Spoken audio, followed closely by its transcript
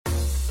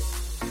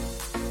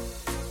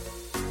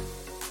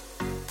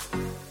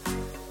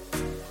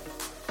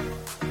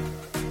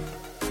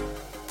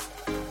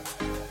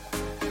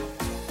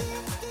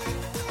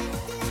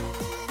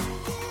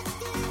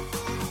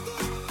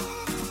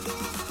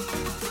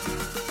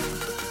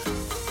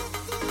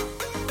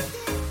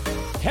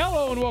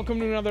Hello and welcome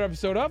to another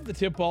episode of the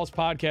Tip Balls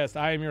Podcast.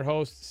 I am your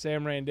host,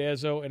 Sam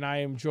Randazzo, and I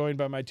am joined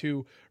by my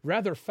two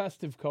rather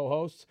festive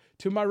co-hosts.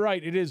 To my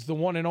right, it is the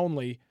one and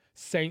only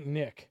Saint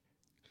Nick.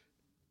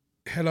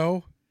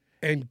 Hello,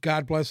 and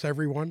God bless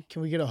everyone.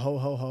 Can we get a ho,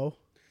 ho, ho?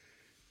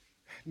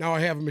 Now I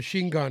have a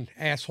machine gun,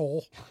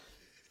 asshole.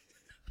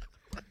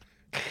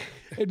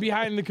 And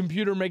behind the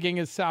computer making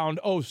his sound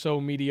oh so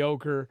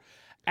mediocre,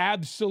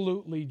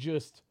 absolutely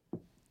just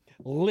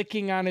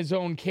licking on his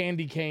own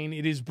candy cane,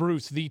 it is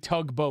Bruce, the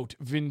Tugboat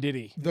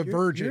Venditti. The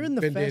Virgin You're in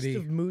the Venditti.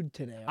 festive mood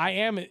today. I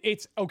am.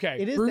 It's okay.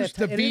 It is Bruce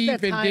that the it is V that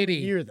time of Venditti.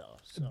 year, though.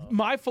 So.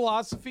 My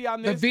philosophy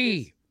on The this V.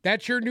 is,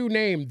 That's your new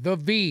name, the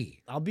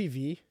V. I'll be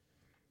V.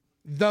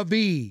 The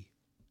V.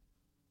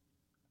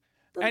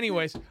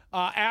 anyways,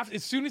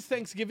 as soon as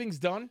Thanksgiving's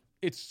done,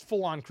 it's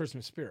full-on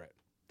Christmas spirit.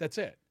 That's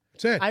it.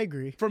 That's it. I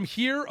agree. From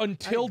here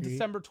until agree.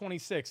 December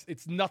 26th,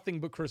 it's nothing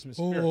but Christmas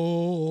spirit.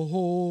 Oh,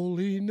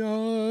 holy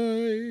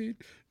night.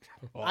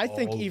 I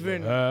think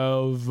even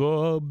Have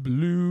a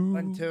blue.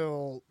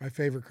 until My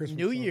favorite Christmas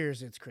New song.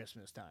 Year's, it's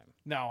Christmas time.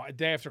 No, a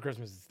day after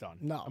Christmas, it's done.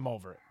 No. I'm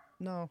over it.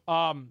 No.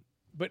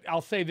 But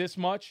I'll say this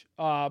much: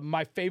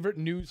 my favorite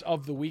news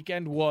of the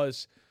weekend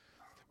was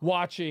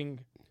watching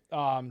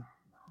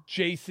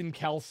Jason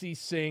Kelsey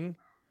sing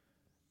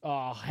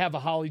 "Have a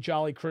Holly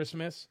Jolly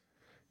Christmas,"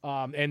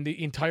 and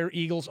the entire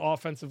Eagles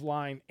offensive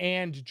line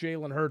and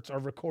Jalen Hurts are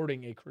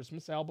recording a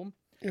Christmas album,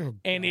 Oh,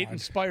 and it God.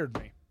 inspired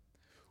me.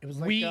 It was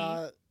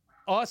like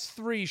Us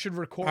three should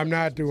record. I'm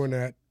not doing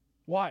that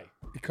Why?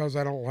 because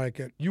I don't like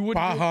it. You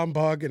wouldn't Bah do-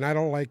 humbug, and I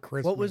don't like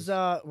Christmas.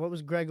 what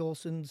was Greg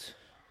Olson's?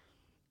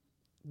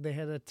 They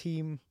had a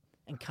team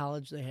in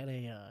college. They had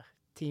a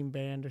team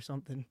band or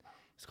something.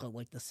 It's called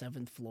like the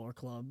Seventh Floor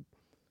Club.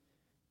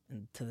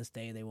 And to this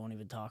day, they won't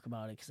even talk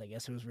about it because I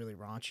guess it was really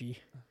raunchy.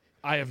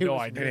 I have It no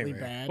was idea. really Anyway.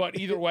 bad. But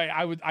either way,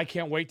 I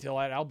can't wait till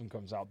that album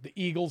comes out. The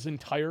Eagles'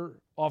 entire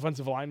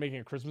offensive line making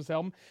a Christmas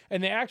album,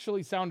 and they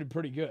actually sounded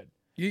pretty good.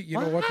 You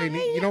know what they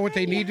need? You know what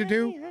they need to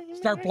do?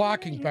 Start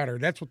blocking better.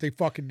 That's what they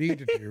fucking need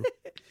to do.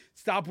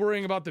 Stop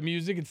worrying about the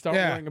music and start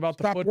Yeah. worrying about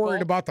the Stop football.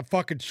 worrying about the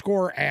fucking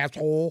score,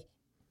 asshole.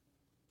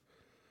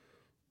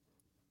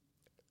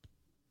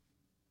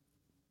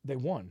 They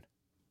won.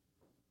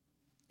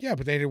 Yeah,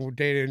 but they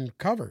didn't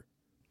cover.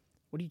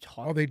 What are you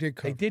talking? Oh, they did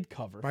cover. They did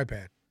cover My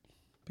bad.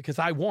 because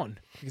I won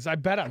because I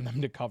bet on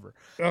them to cover.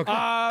 Okay.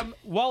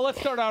 Well,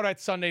 let's start out at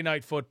Sunday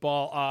Night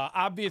Football.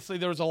 Obviously,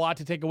 there was a lot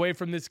to take away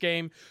from this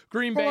game.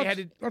 Green Bay Well, had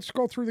to. let's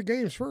go through the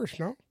games first,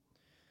 no?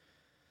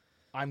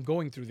 I'm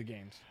going through the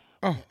games.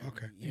 Oh,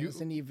 okay. He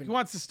isn't even. He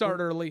wants to start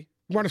early.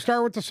 You want to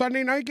start with the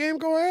Sunday night game?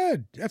 Go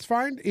ahead. That's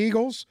fine.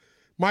 Eagles,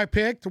 my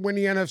pick to win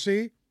the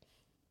NFC.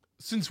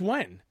 Since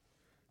when?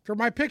 For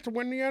my pick to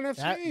win the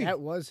NFC. That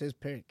was his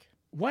pick.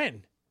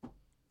 When?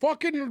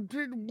 Fucking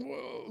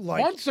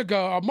Like- months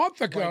ago, a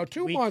month ago, Like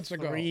 2 week months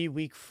ago. 3,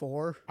 week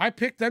 4. I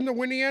picked them to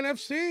win the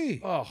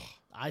NFC. Oh,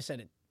 I said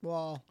it.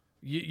 Well,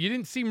 you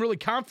didn't seem really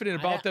confident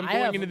about them I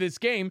going have- into this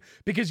game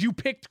because you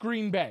picked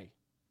Green Bay.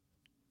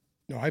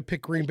 No, I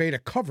picked Green Bay to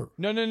cover.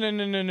 No.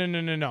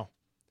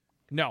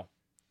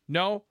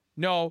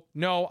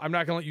 I'm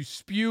not going to let you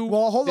spew.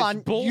 well, hold this on.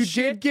 Bullshit.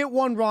 You did get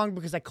one wrong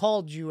because I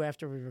called you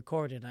after we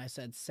recorded and I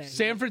said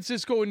San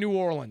Francisco and New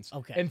Orleans.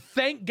 Okay. And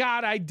thank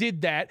God I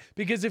did that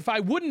because if I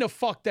wouldn't have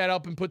fucked that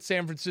up and put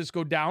San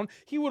Francisco down,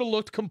 he would have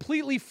looked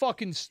completely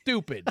fucking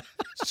stupid.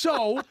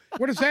 So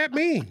What does that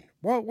mean?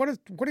 What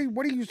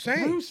are you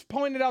saying? Bruce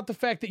pointed out the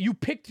fact that you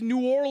picked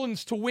New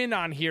Orleans to win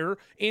on here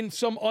in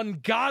some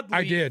ungodly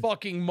I did.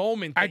 fucking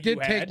moment. I that you did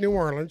take had. New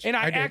Orleans. And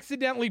I did.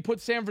 accidentally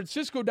put San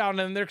Francisco down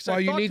in there because I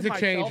Well, you thought need to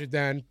change myself, it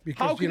then how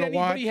because could you know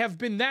what? anybody have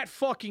been that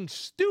fucking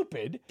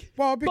stupid?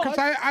 Well, because but-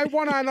 I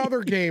won on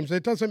other games.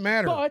 It doesn't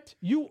matter. But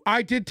you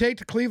I did take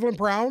the Cleveland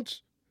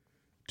Browns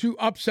to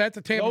upset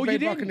the Tampa No, Bay you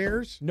didn't.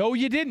 Buccaneers. No,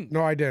 you didn't.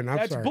 No, I didn't. I'm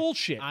That's sorry.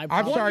 bullshit. I'm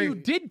One sorry. you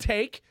did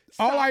take.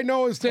 All I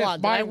know is this: Hold on,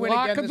 did my I win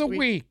lock again of the this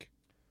week.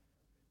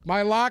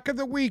 My lock of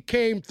the week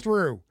came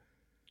through.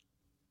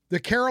 The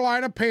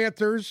Carolina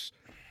Panthers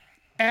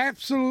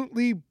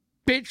absolutely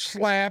bitch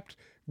slapped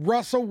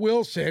Russell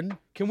Wilson.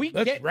 Can we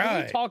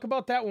talk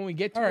about that when we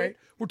get to All it? right.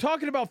 We're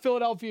talking about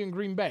Philadelphia and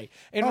Green Bay.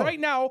 And Oh. right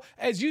now,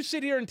 as you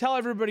sit here and tell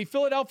everybody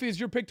Philadelphia is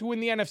your pick to win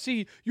the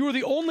NFC, you are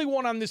the only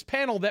one on this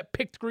panel that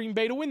picked Green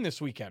Bay to win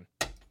this weekend.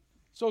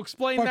 So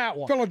explain But that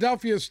one.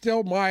 Philadelphia is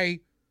still my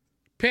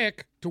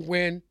pick to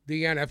win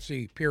the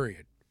NFC,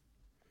 period.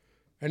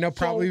 And they'll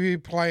probably be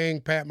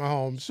playing Pat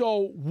Mahomes.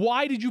 So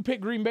why did you pick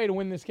Green Bay to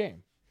win this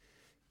game?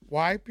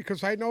 Why?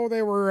 Because I know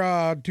they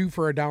were due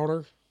for a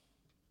downer.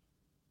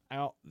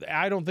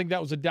 I don't think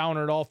that was a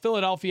downer at all.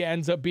 Philadelphia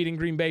ends up beating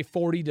Green Bay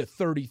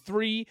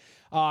 40-33.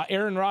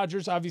 Aaron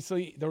Rodgers,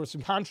 obviously, there was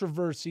some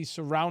controversy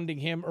surrounding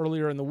him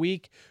earlier in the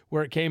week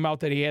where it came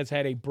out that he has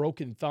had a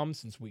broken thumb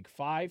since week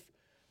 5.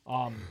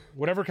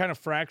 Whatever kind of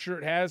fracture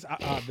it has,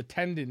 the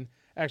tendon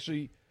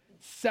actually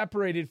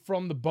separated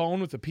from the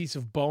bone with a piece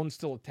of bone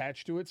still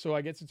attached to it. So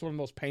I guess it's one of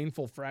those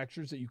painful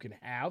fractures that you can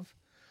have.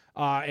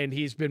 And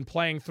he's been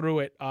playing through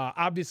it.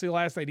 Obviously,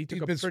 last night he took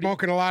He's a been pretty...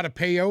 smoking a lot of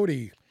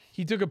peyote.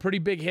 He took a pretty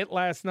big hit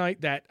last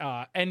night that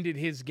ended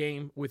his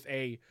game with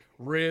a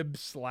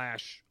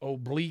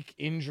rib/oblique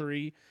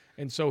injury.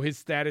 And so his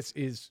status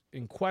is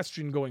in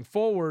question going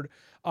forward.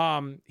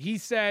 He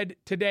said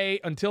today,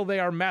 until they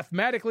are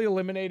mathematically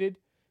eliminated,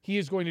 he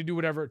is going to do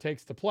whatever it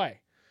takes to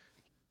play.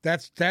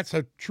 That's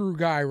a true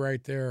guy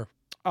right there.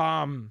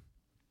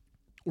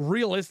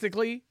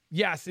 Realistically,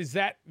 yes. Is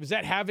that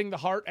having the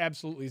heart?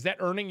 Absolutely. Is that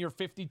earning your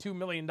 $52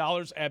 million?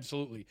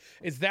 Absolutely.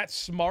 Is that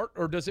smart,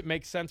 or does it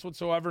make sense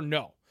whatsoever?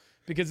 No.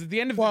 Because at the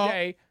end of the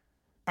day,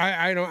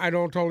 I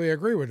don't totally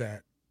agree with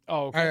that.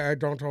 Oh, okay. I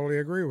don't totally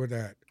agree with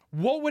that.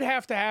 What would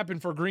have to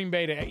happen for Green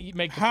Bay to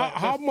make the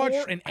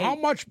how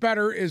much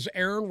better is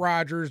Aaron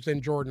Rodgers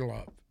than Jordan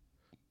Love?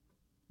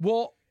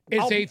 Well,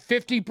 is a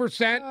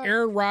 50%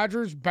 Aaron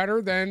Rodgers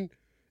better than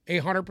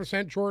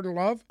 100% Jordan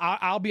Love?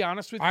 I'll be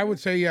honest with you. I would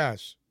say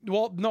yes.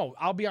 Well, no,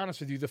 I'll be honest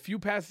with you. The few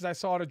passes I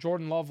saw out of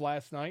Jordan Love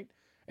last night,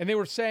 and they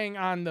were saying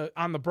on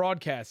the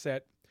broadcast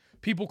that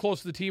people close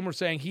to the team were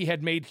saying he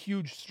had made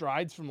huge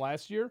strides from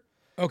last year.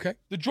 Okay.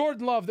 The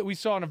Jordan Love that we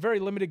saw in a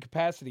very limited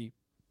capacity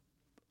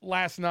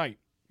last night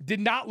did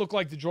not look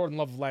like the Jordan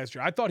Love of last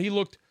year. I thought he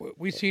looked...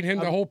 We've seen him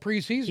the whole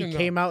preseason. He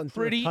came out and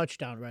threw a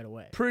touchdown right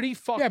away. Pretty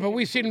fucking... Yeah, but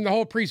we've seen him the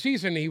whole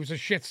preseason. He was a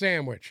shit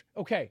sandwich.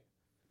 Okay.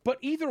 But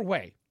either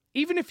way,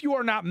 even if you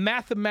are not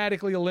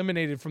mathematically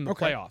eliminated from the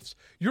playoffs,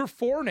 you're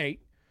 4-8.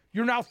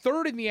 You're now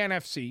third in the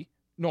NFC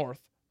North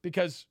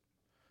because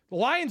the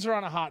Lions are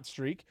on a hot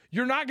streak.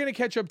 You're not going to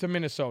catch up to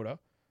Minnesota.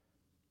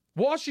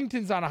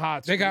 Washington's on a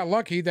hot streak. They got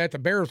lucky that the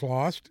Bears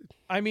lost.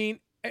 I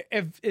mean,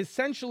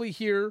 essentially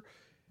here...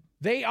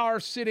 They are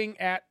sitting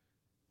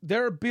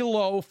they're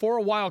below for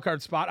a wild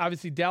card spot.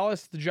 Obviously,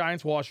 Dallas, the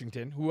Giants,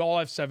 Washington, who all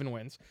have 7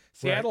 wins.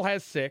 Seattle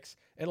has 6.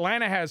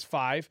 Atlanta has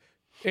 5.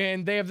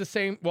 And they have the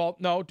same. Well,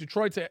 no,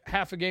 Detroit's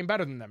half a game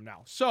better than them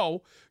now.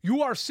 So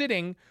you are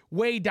sitting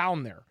way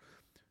down there.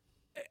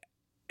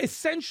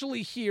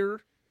 Essentially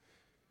here,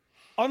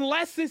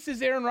 unless this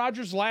is Aaron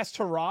Rodgers' last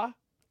hurrah,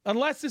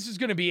 unless this is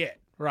going to be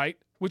it, right?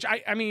 Which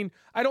I mean,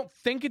 I don't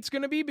think it's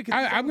going to be because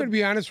I'm going to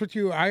be honest with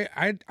you.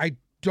 I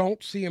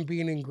don't see him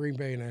being in Green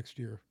Bay next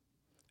year.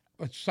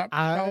 Something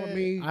telling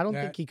me I don't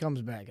think he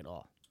comes back at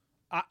all.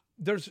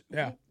 This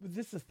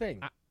is the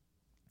thing.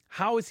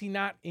 How is he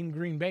not in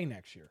Green Bay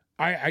next year?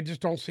 I just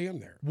don't see him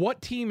there.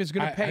 What team is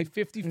going to pay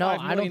 $55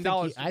 million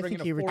to bring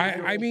in a 40-year-old?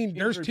 I mean,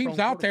 there's teams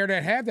out there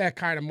that have that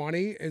kind of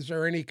money. Is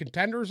there any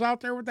contenders out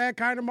there with that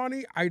kind of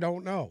money? I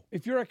don't know.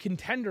 If you're a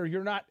contender,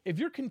 you're not. If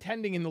you're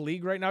contending in the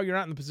league right now, you're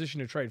not in the position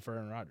to trade for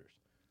Aaron Rodgers.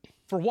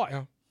 For what?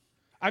 Yeah.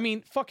 I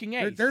mean, fucking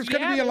A. There's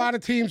going to be a lot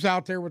of teams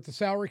out there with the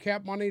salary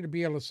cap money to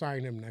be able to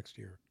sign him next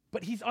year.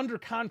 But he's under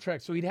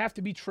contract, so he'd have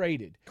to be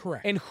traded.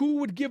 Correct. And who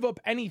would give up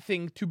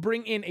anything to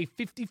bring in a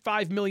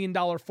 $55 million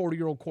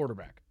 40-year-old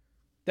quarterback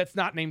that's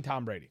not named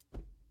Tom Brady?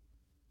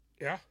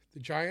 Yeah, the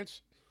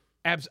Giants.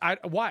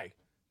 Why?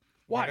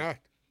 Why not?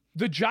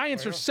 The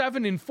Giants are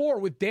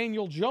 7-4 with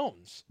Daniel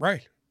Jones.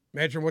 Right.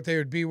 Imagine what they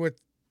would be with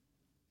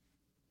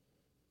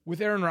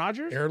Aaron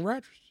Rodgers? Aaron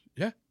Rodgers.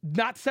 Yeah.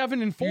 Not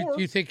 7-4.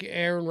 Do you think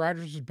Aaron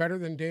Rodgers is better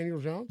than Daniel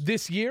Jones?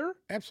 This year?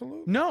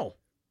 Absolutely. No.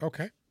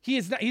 Okay. He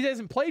is not. He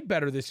hasn't played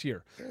better this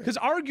year. Because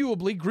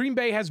arguably, Green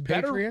Bay has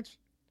Patriots?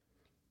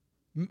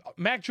 better.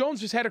 Mac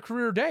Jones just had a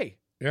career day.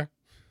 Yeah.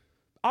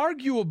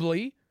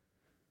 Arguably.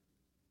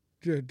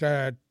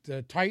 The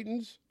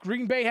Titans?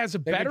 Green Bay has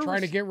They've better. been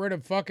trying to get rid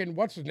of fucking,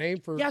 what's his name,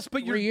 for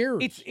 3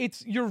 years.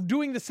 You're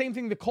doing the same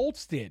thing the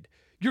Colts did.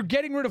 You're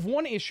getting rid of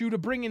one issue to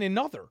bring in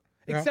another.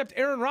 Yeah. Except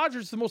Aaron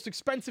Rodgers is the most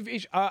expensive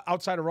issue,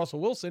 outside of Russell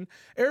Wilson.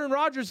 Aaron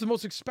Rodgers is the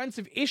most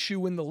expensive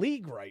issue in the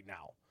league right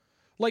now.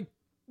 Like,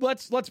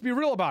 let's be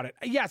real about it.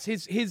 Yes,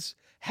 his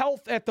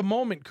health at the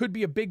moment could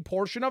be a big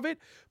portion of it,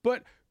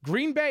 but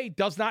Green Bay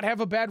does not have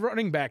a bad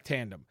running back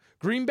tandem.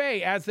 Green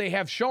Bay, as they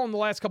have shown the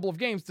last couple of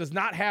games, does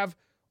not have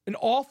an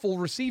awful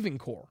receiving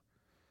core.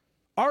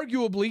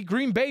 Arguably,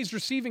 Green Bay's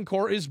receiving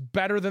core is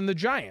better than the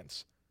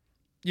Giants.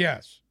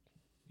 Yes.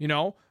 You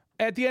know,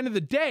 at the end of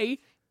the day,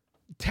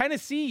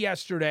 Tennessee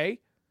yesterday,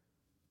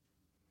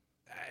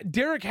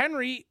 Derrick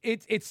Henry,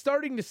 it's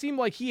starting to seem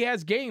like he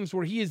has games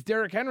where he is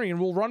Derrick Henry and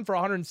will run for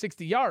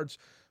 160 yards,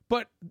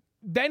 but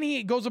then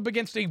he goes up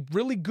against a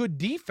really good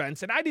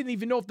defense, and I didn't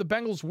even know if the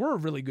Bengals were a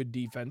really good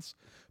defense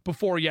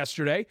before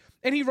yesterday,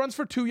 and he runs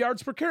for 2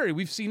 yards per carry.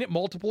 We've seen it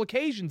multiple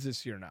occasions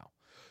this year now.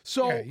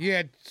 So yeah, he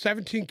had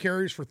 17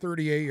 carries for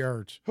 38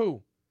 yards.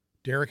 Who?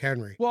 Derrick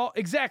Henry. Well,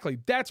 exactly.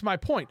 That's my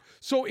point.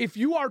 So if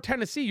you are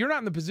Tennessee, you're not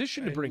in the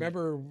position to bring.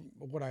 Remember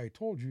what I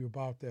told you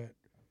about that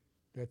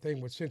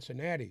thing with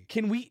Cincinnati?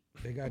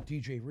 They got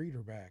DJ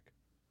Reader back.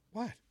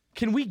 What?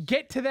 Can we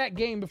get to that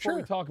game before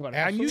we talk about it?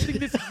 Absolutely. I'm using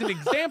this as an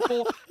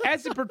example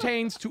as it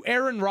pertains to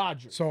Aaron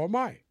Rodgers. So am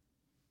I.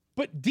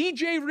 But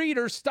DJ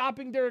Reader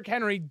stopping Derrick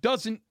Henry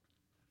doesn't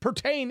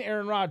pertain to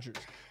Aaron Rodgers.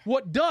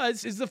 What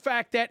does is the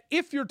fact that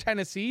if you're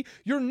Tennessee,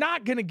 you're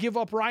not going to give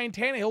up Ryan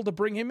Tannehill to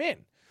bring him in.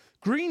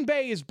 Green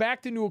Bay is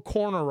backed into a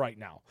corner right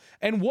now.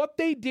 And what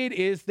they did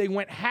is they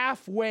went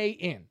halfway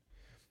in.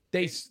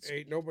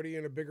 Ain't nobody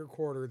in a bigger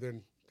quarter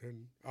than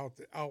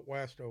out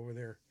west over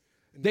there.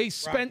 They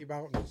spent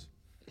Rocky Mountains.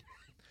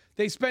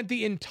 They spent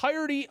the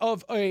entirety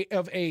of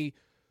the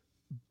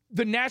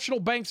national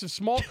banks of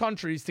small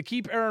countries to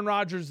keep Aaron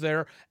Rodgers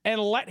there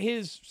and let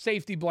his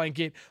safety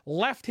blanket,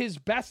 left his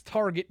best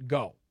target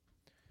go.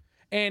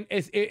 And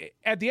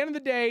at the end of the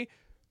day,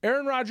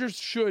 Aaron Rodgers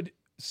should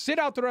sit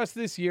out the rest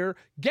of this year,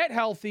 get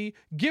healthy,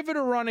 give it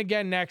a run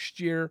again next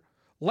year,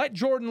 let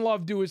Jordan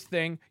Love do his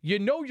thing. You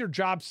know your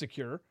job's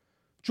secure.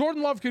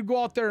 Jordan Love could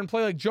go out there and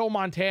play like Joe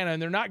Montana,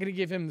 and they're not going to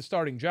give him the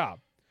starting job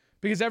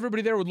because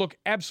everybody there would look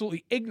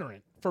absolutely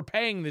ignorant for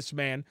paying this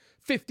man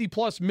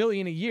 $50+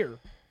 million a year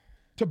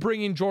to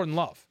bring in Jordan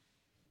Love.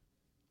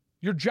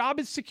 Your job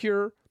is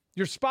secure.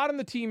 Your spot on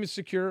the team is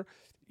secure.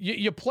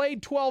 You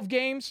played 12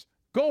 games.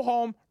 Go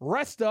home,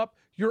 rest up.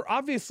 You're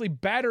obviously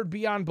battered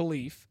beyond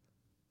belief.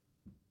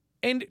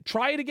 And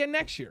try it again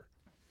next year.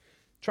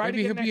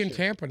 Maybe he'll be in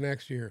Tampa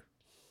next year.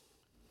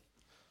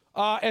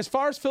 As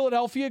far as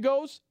Philadelphia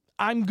goes,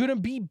 I'm going to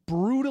be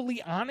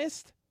brutally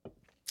honest.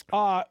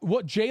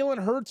 What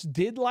Jalen Hurts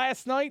did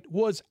last night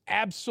was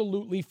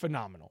absolutely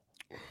phenomenal.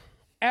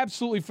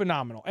 Absolutely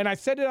phenomenal. And I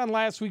said it on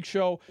last week's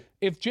show.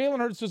 If Jalen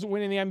Hurts doesn't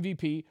win in the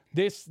MVP,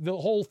 the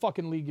whole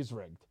fucking league is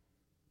rigged.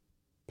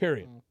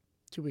 Period.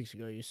 2 weeks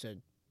ago, you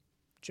said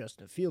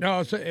Justin Fields. No,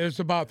 it was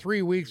about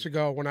 3 weeks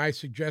ago when I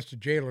suggested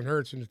Jalen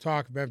Hurts in the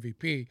talk of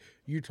MVP.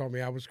 You told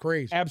me I was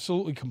crazy.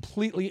 Absolutely,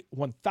 completely,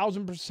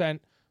 1,000%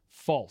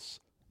 false.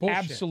 Bullshit.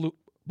 Absolute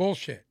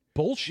bullshit.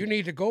 Bullshit. You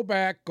need to go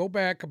back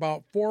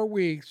about 4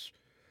 weeks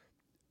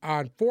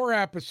on 4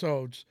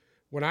 episodes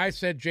when I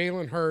said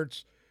Jalen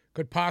Hurts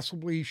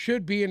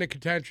should be in a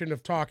contention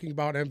of talking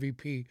about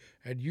MVP,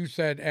 and you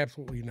said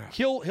absolutely not.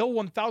 He'll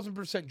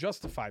 1,000%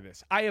 justify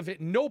this. I have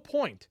at no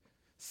point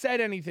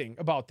said anything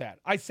about that.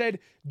 I said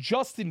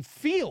Justin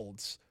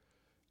Fields,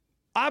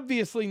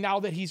 obviously now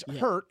that he's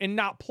hurt and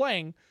not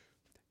playing,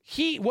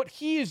 what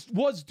he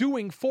was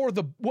doing for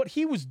the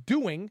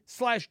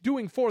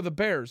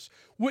Bears,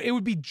 it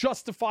would be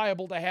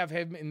justifiable to have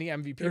him in the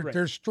MVP race.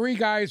 There's 3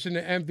 guys in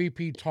the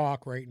MVP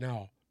talk right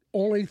now.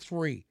 Only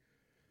 3.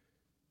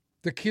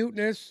 The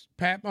cuteness,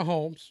 Pat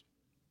Mahomes,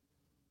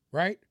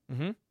 right?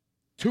 Mm-hmm.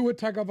 Tua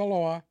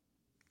Tagovailoa,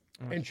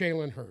 and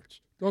Jalen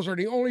Hurts. Those are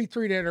the only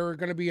 3 that are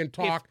going to be in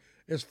talk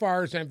as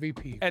far as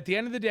MVP. At the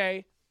end of the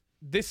day,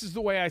 this is the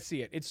way I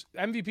see it. It's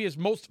MVP is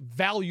most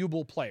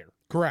valuable player.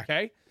 Correct.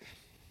 Okay?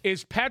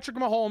 Is Patrick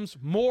Mahomes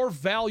more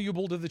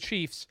valuable to the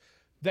Chiefs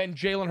than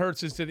Jalen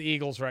Hurts is to the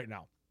Eagles right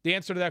now? The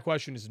answer to that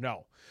question is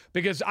no.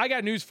 Because I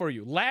got news for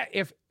you.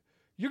 If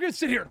you're going to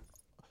sit here,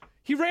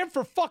 he ran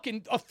for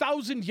fucking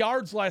 1,000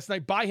 yards last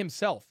night by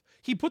himself.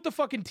 He put the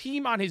fucking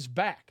team on his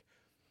back.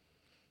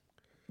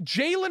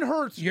 Jalen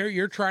Hurts.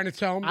 You're trying to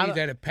tell me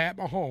that if Pat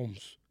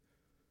Mahomes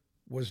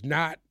was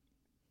not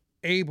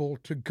able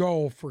to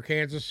go for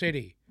Kansas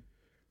City,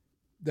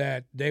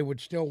 that they would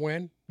still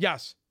win?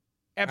 Yes,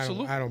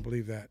 absolutely. I don't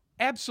believe that.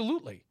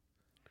 Absolutely.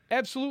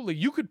 Absolutely.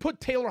 You could put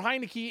Taylor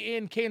Heineke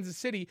in Kansas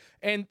City,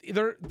 and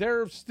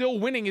they're still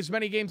winning as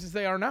many games as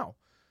they are now.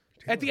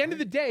 At the end of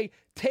the day,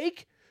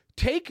 take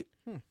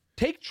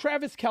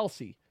Travis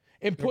Kelce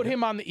and put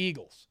him on the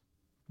Eagles.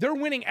 They're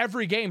winning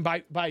every game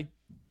by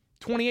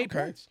 28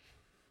 points.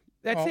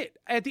 That's it.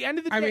 At the end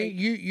of the day. I mean,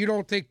 you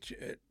don't think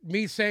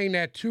me saying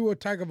that Tua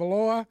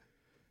Tagovailoa,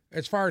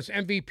 as far as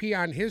MVP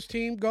on his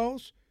team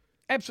goes,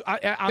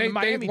 absolutely. The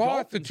Miami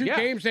lost Dolphins, the 2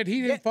 games that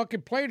he didn't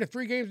fucking play. The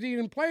 3 games he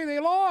didn't play, they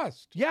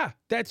lost. Yeah,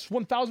 that's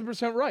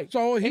 1,000% right.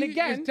 So he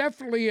is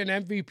definitely an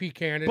MVP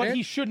candidate. But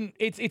he shouldn't.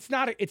 It's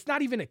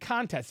not even a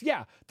contest.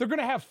 Yeah, they're going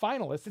to have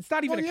finalists. It's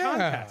not even a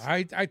contest.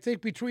 I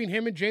think between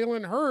him and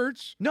Jalen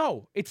Hurts.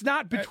 No, it's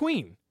not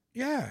between.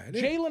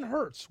 Jalen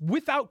Hurts,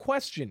 without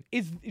question,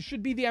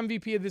 should be the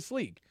MVP of this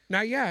league.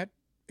 Not yet.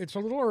 It's a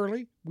little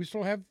early. We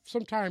still have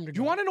some time to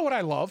go. You want to know what I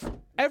love?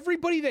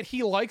 Everybody that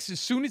he likes, as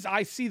soon as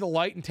I see the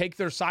light and take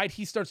their side,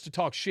 he starts to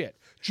talk shit.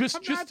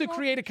 Just to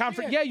create a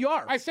conference. Yeah, you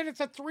are. I said it's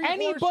a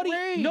 3-horse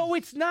race. No,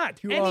 it's not.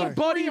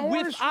 Anybody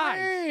with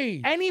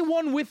eyes.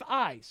 Anyone with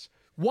eyes.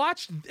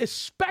 Watch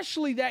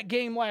especially that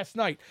game last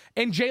night,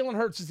 and Jalen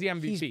Hurts is the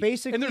MVP. He's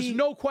basically, and there's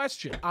no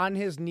question, on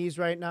his knees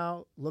right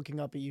now, looking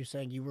up at you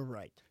saying you were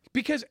right.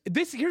 Because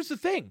here's the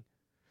thing.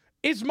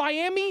 Is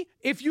Miami,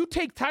 if you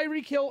take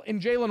Tyreek Hill and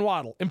Jalen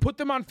Waddle and put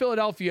them on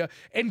Philadelphia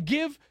and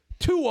give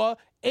Tua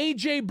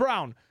A.J.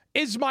 Brown,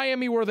 is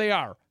Miami where they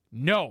are?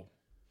 No.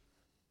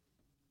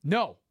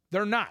 No,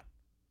 they're not.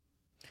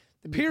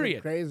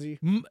 Period. Crazy.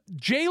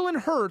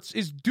 Jalen Hurts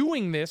is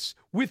doing this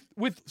with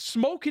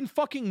smoke and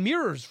fucking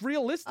mirrors,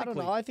 realistically. I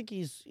don't know. I think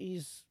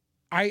he's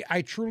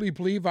I truly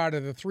believe out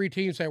of the 3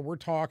 teams that we're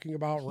talking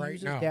about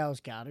right now,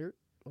 Dallas Goedert.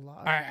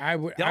 I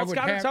would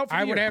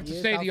have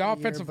to say the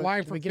offensive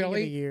line for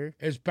Philly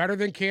is better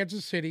than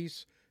Kansas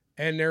City's,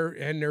 and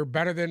they're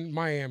better than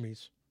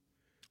Miami's.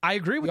 I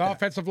agree with that. The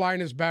offensive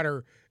line is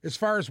better. As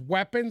far as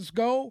weapons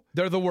go,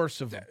 they're the worst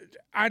of them.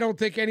 I don't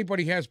think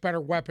anybody has better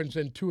weapons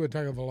than Tua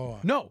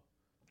Tagovailoa. No.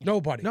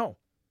 Nobody. No.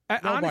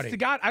 Honest to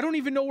God, I don't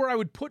even know where I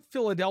would put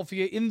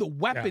Philadelphia in the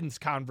weapons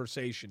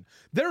conversation.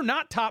 They're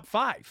not top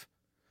 5.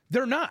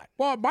 They're not.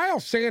 Well,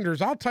 Miles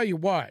Sanders, I'll tell you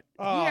what.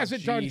 He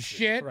hasn't done Jesus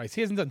shit. Christ.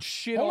 He hasn't done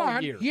shit Hold all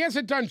on. year. He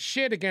hasn't done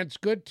shit against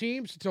good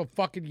teams until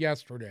fucking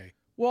yesterday.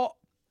 Well,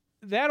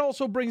 that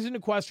also brings into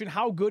question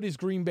how good is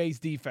Green Bay's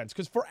defense?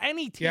 Because for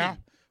any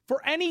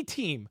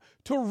team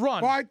to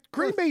run. Well,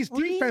 Green Bay's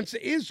defense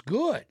is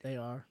good. They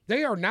are.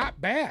 They are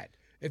not bad.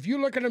 If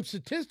you look at them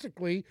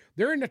statistically,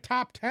 they're in the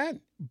top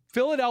 10.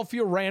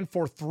 Philadelphia ran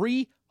for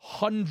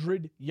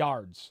 300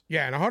 yards.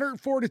 Yeah, and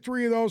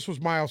 143 of those was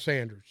Miles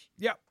Sanders.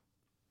 Yep.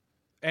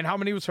 And how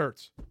many was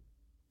Hurts?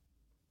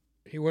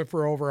 He went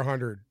for over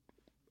 100.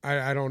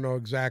 I don't know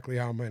exactly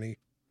how many.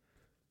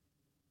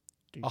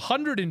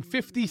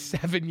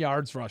 157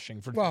 yards rushing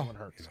for Jalen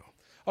Hurts.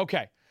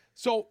 Okay.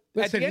 So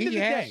Listen, at the end of the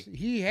day,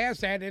 he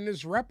has that in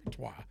his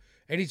repertoire,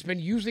 and he's been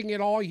using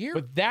it all year.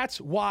 but that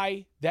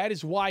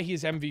is why he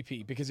is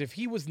MVP. Because if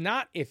he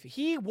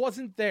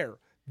wasn't there,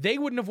 they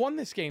wouldn't have won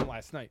this game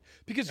last night.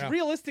 Because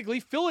realistically,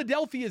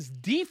 Philadelphia's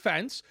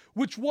defense,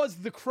 which was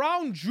the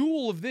crown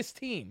jewel of this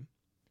team,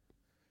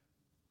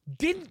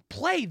 didn't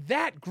play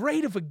that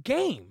great of a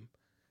game.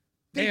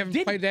 They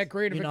haven't played that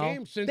great of a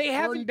game since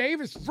Jordan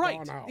Davis has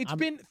gone out. It's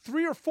been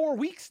 3 or 4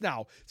 weeks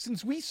now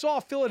since we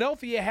saw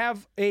Philadelphia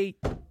have a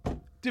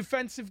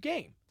defensive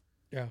game.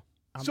 Yeah.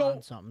 I'm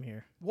on something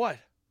here. What?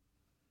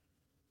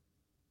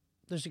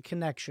 There's a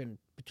connection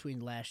between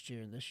last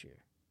year and this year.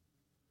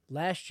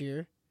 Last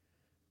year,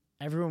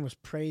 everyone was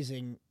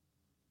praising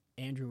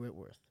Andrew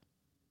Whitworth,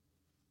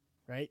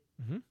 right?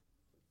 Mm-hmm.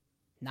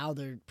 Now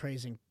they're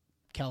praising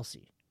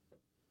Kelsey.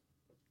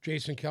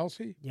 Jason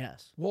Kelsey?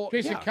 Yes. Well,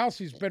 Jason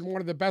Kelsey's been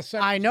one of the best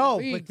centers I know,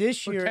 in the league but this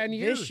for year, 10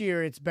 years. this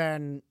year it's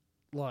been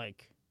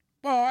like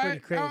pretty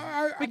crazy.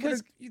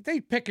 Because they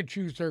pick and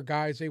choose their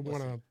guys they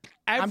want to.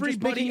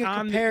 Everybody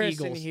on the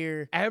Eagles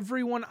here.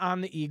 Everyone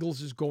on the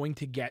Eagles is going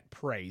to get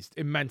praised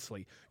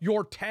immensely.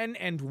 You're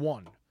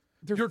 10-1.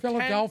 They're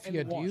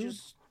Philadelphia, 10-1. dude.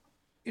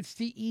 It's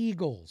the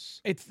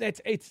Eagles. They're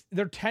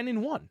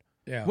 10-1.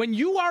 Yeah. When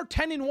you are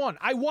 10-1,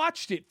 I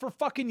watched it for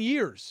fucking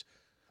years.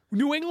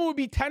 New England would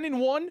be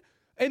 10-1,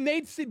 and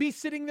they'd be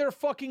sitting there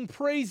fucking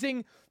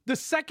praising the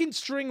second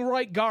string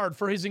right guard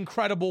for his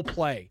incredible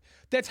play.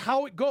 That's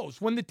how it goes.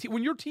 When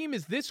your team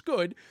is this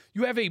good,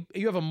 you have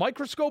a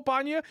microscope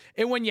on you,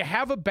 and when you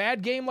have a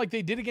bad game like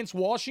they did against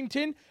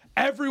Washington,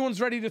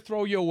 everyone's ready to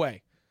throw you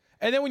away.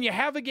 And then when you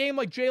have a game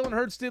like Jalen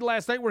Hurts did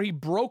last night where he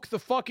broke the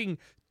fucking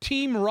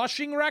team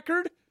rushing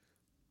record,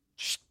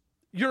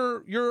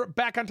 you're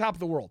back on top of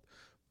the world.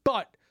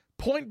 But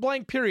point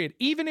blank period,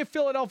 even if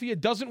Philadelphia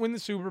doesn't win the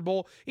Super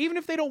Bowl, even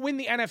if they don't win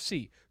the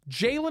NFC,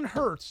 Jalen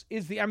Hurts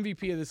is the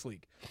MVP of this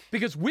league.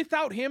 Because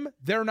without him,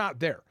 they're not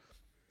there.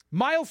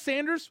 Miles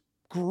Sanders,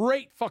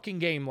 great fucking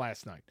game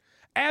last night.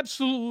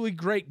 Absolutely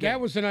great game. That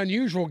was an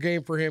unusual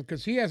game for him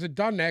because he hasn't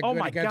done that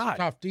good against a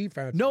tough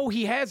defense. No,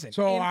 he hasn't.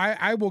 So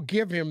I will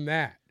give him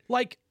that.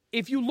 Like,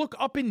 if you look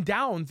up and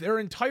down, their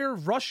entire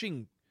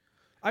rushing,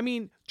 I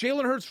mean,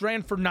 Jalen Hurts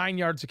ran for 9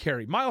 yards a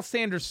carry. Miles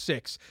Sanders,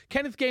 6.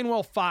 Kenneth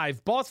Gainwell,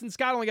 5. Boston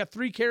Scott only got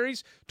 3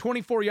 carries,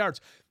 24 yards.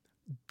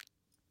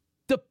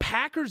 The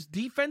Packers'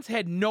 defense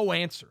had no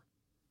answer.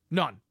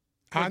 None.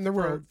 On the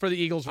road. For the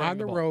Eagles. On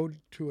the road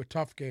to a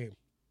tough game.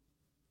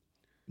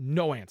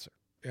 No answer.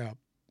 Yeah.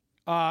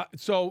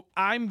 So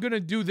I'm going to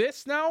do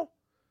this now.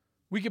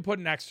 We can put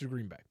an X to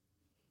Green Bay.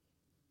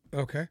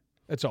 Okay.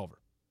 It's over.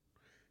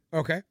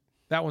 Okay.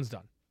 That one's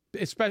done.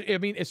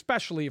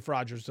 Especially if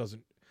Rodgers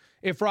doesn't.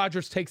 If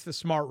Rodgers takes the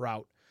smart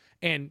route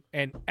and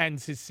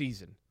ends his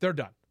season, they're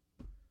done.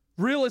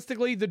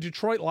 Realistically, the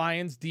Detroit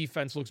Lions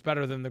defense looks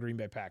better than the Green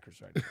Bay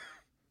Packers right now.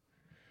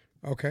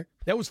 Okay.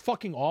 That was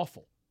fucking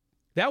awful.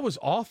 That was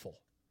awful.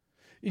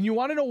 And you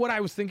want to know what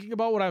I was thinking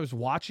about when I was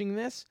watching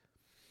this?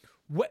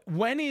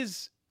 When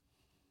is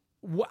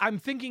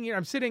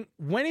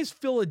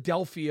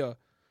Philadelphia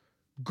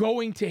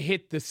going to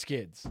hit the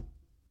skids?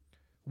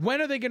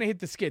 When are they going to hit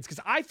the skids?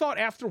 Because I thought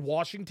after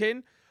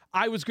Washington,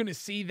 I was going to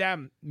see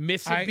them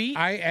miss a beat.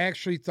 I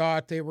actually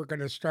thought they were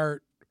going to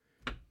start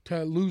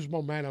to lose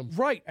momentum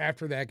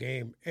after that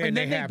game. And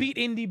then they beat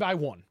Indy by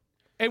 1.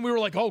 And we were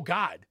like, oh,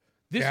 God,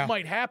 this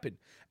might happen.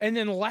 And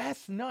then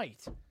last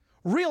night,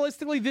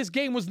 realistically, this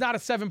game was not a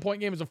 7-point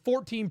game. It was a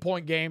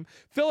 14-point game.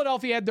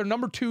 Philadelphia had their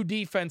number 2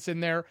 defense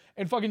in there,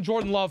 and fucking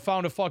Jordan Love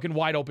found a fucking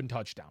wide-open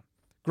touchdown.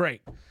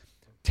 Great.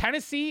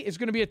 Tennessee is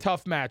going to be a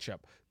tough matchup.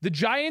 The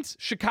Giants,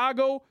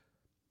 Chicago,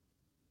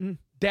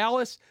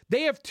 Dallas,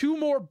 they have 2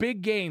 more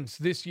big games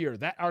this year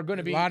that are going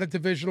to be a lot of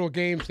divisional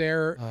games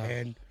there,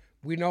 and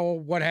we know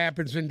what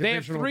happens in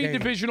divisional games. They have 3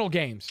 divisional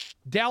games.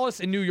 Dallas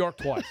and New York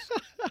twice.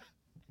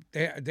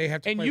 They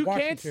have to play Washington and you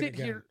can't sit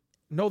again. here.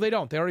 No, they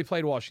don't. They already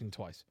played Washington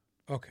twice.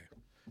 Okay.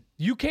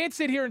 You can't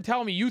sit here and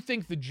tell me you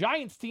think the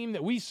Giants team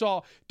that we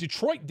saw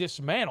Detroit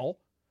dismantle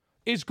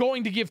is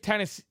going to give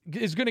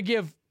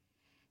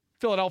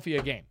Philadelphia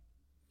a game.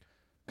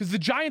 Because the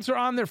Giants are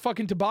on their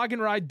fucking toboggan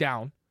ride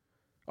down.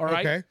 All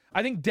right. Okay.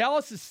 I think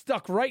Dallas is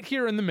stuck right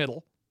here in the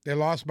middle. They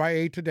lost by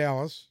 8 to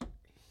Dallas.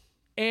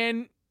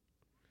 And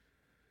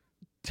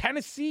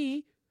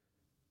Tennessee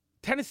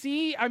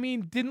Tennessee, I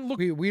mean, didn't look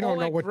We don't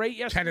know what great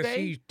yesterday.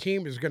 Tennessee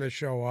team is going to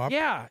show up.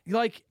 Yeah,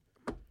 like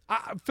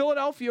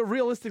Philadelphia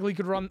realistically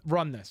could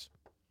run this.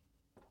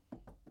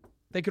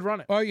 They could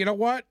run it. Well, you know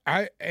what?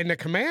 And the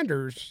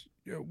Commanders,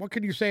 what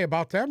can you say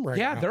about them right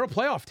now? Yeah, they're a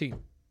playoff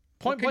team.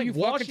 Point blank,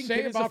 Washington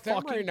is a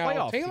fucking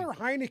playoff team. Taylor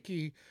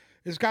Heineke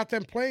has got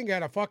them playing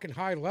at a fucking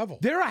high level.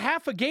 They're a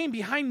half a game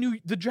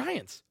behind the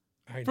Giants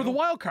for the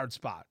wild card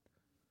spot.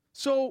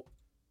 So,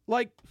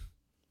 like,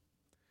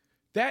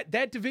 that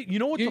division. You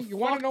know what? You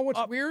want to know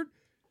what's weird?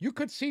 You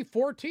could see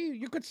 14.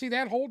 You could see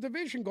that whole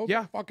division go to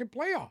the fucking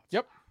playoffs.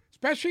 Yep.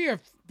 Especially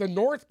if the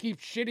North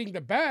keeps shitting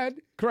the bed.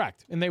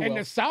 Correct, and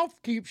the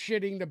South keeps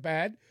shitting the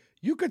bed.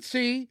 You could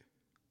see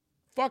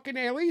fucking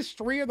at least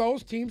 3 of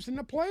those teams in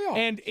the playoffs.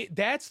 And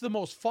that's the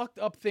most fucked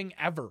up thing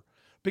ever,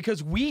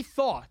 because we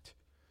thought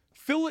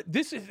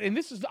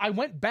I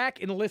went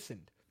back and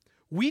listened.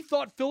 We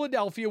thought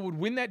Philadelphia would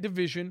win that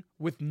division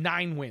with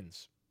 9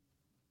 wins.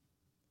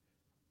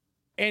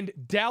 And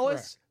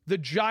Dallas, the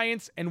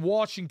Giants, and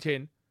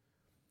Washington,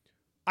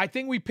 I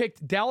think we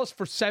picked Dallas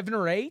for 7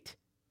 or 8,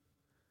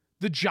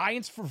 the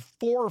Giants for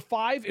 4 or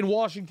 5, and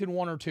Washington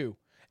 1 or 2.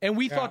 And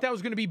we thought that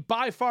was going to be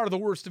by far the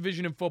worst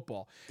division in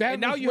football. That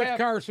and now was with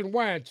Carson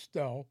Wentz,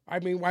 though. I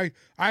mean,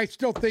 I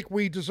still think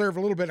we deserve a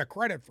little bit of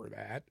credit for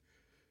that.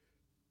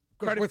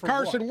 With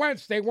Carson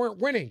Wentz, they weren't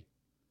winning.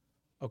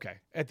 Okay.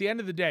 At the end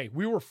of the day,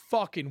 we were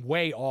fucking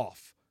way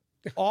off.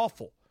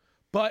 Awful.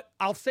 But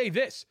I'll say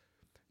this.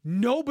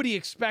 Nobody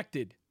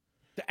expected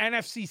the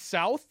NFC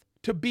South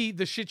to be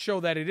the shit show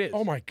that it is.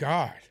 Oh, my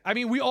God. I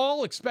mean, we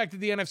all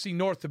expected the NFC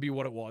North to be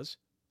what it was.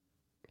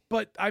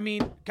 But, I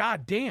mean,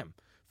 God damn.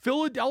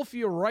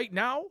 Philadelphia right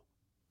now,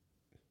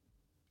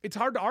 it's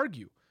hard to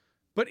argue.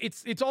 But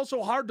it's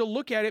also hard to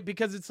look at it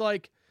because it's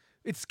like,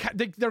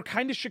 they're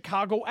kind of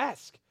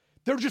Chicago-esque.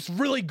 They're just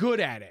really good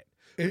at it.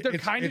 They're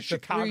kind of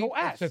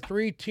Chicago-esque. It's a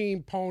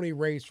 3-team pony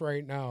race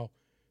right now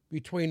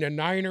between the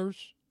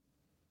Niners,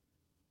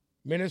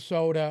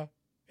 Minnesota,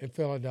 and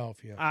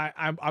Philadelphia.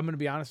 I'm going to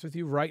be honest with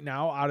you. Right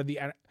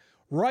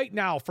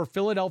now, for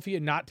Philadelphia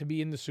not to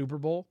be in the Super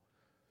Bowl,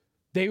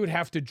 they would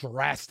have to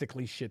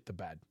drastically shit the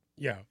bed.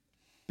 Yeah.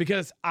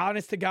 Because,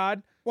 honest to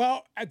God...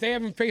 Well, they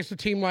haven't faced a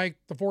team like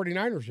the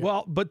 49ers yet.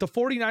 Well, but the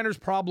 49ers'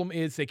 problem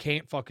is they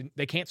can't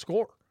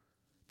score.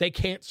 They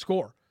can't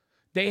score.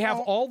 They have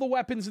all the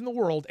weapons in the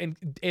world, and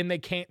they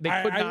could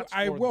not score.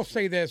 I will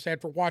say this,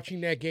 after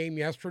watching that game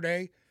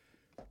yesterday,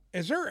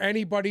 is there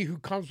anybody who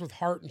comes with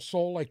heart and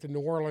soul like the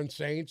New Orleans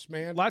Saints,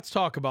 man? Let's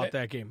talk about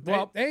that game.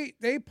 Well,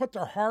 they put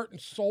their heart and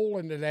soul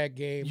into that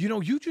game. You know,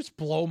 you just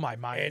blow my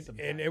mind.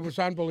 And it was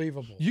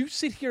unbelievable. You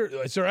sit here.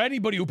 Is there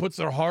anybody who puts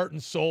their heart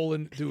and soul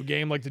into a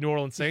game like the New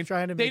Orleans Saints?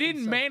 They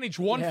didn't manage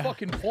one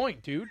fucking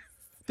point, dude.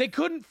 They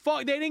couldn't.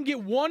 They didn't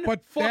get one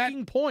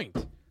fucking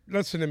point.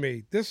 Listen to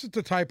me. This is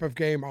the type of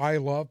game I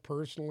love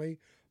personally.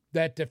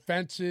 That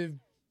defensive,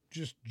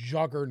 just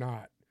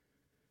juggernaut,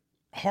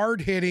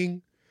 hard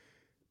hitting.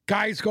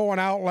 Guys going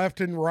out left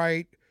and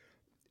right.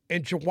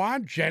 And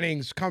Jawan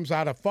Jennings comes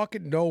out of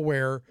fucking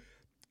nowhere.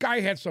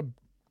 Guy had some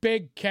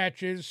big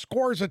catches,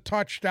 scores a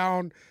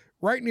touchdown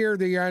right near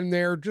the end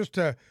there just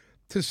to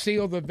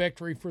seal the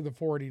victory for the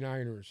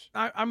 49ers.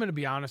 I'm going to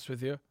be honest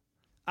with you.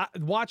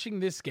 Watching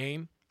this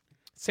game,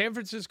 San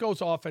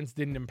Francisco's offense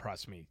didn't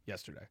impress me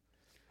yesterday.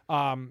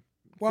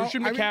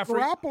 Christian McCaffrey.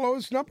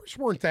 Garoppolo's numbers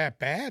weren't that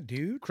bad,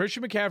 dude.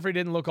 Christian McCaffrey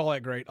didn't look all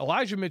that great.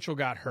 Elijah Mitchell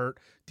got hurt.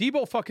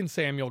 Debo fucking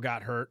Samuel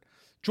got hurt.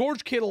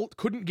 George Kittle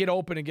couldn't get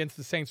open against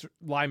the Saints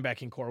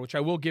linebacking core, which I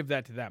will give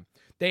that to them.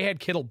 They had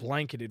Kittle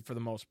blanketed for the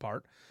most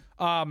part.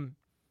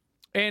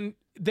 And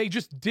they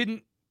just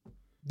didn't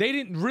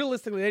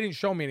realistically, they didn't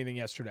show me anything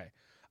yesterday.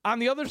 On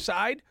the other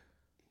side,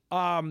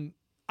 I'm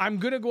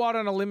going to go out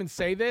on a limb and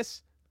say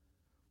this.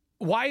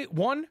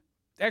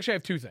 Actually, I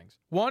have 2 things.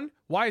 One,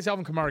 why is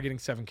Alvin Kamara getting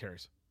 7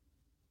 carries?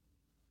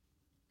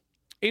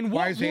 In what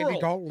why is world, Andy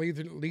Dalton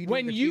leading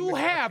when the you team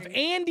have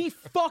Andy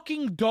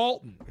fucking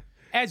Dalton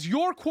as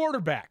your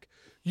quarterback,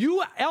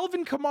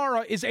 Alvin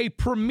Kamara is a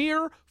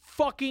premier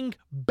fucking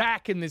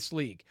back in this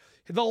league.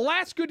 The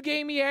last good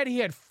game he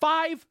had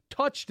 5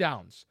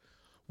 touchdowns.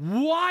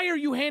 Why are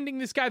you handing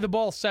this guy the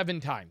ball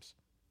 7 times?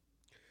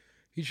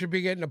 He should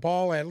be getting the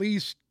ball at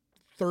least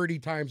 30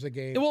 times a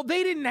game. Well,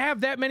 they didn't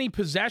have that many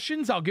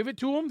possessions. I'll give it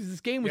to him.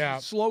 This game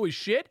was slow as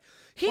shit.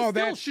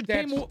 That's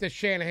the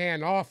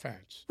Shanahan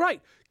offense.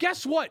 Right.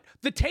 Guess what?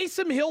 The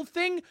Taysom Hill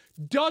thing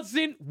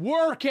doesn't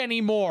work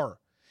anymore.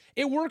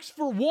 It works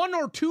for 1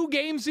 or 2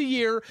 games a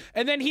year,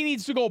 and then he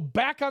needs to go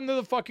back onto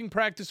the fucking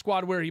practice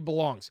squad where he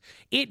belongs.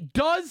 It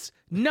does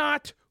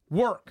not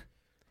work.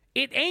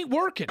 It ain't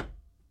working.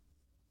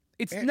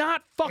 It's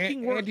not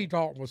fucking working. Andy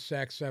Dalton was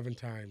sacked 7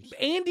 times.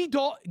 Andy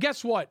Dalton,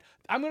 guess what?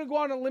 I'm going to go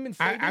on a limb and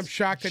say I'm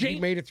shocked that he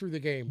made it through the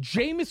game.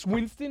 Jameis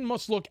Winston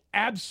must look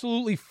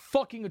absolutely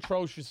fucking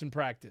atrocious in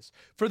practice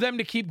for them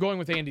to keep going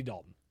with Andy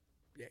Dalton.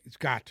 Yeah, it's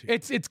got to.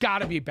 It's got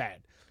to be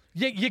bad.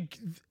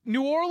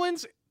 New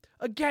Orleans,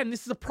 again,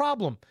 this is a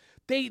problem.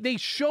 They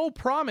show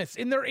promise,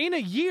 and they're in a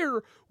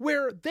year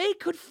where they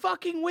could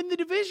fucking win the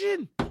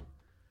division.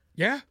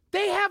 Yeah.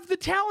 They have the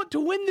talent to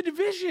win the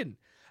division,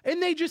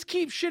 and they just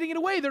keep shitting it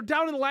away. They're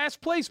down in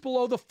last place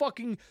below the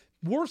fucking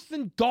worse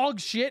than dog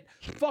shit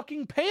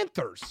fucking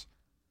Panthers.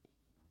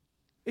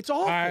 It's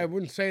awful. I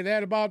wouldn't say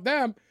that about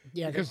them.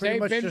 Yeah, because they're they've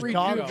pretty been much just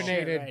dog shit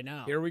rejuvenated. right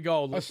now. Here we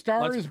go. A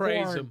star Let's is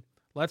praise born. him.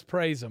 Let's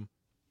praise him.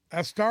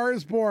 A star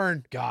is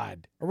born.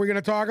 God. Are we going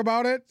to talk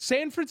about it?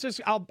 San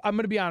Francisco, I'm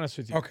going to be honest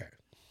with you. Okay.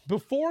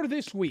 Before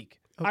this week,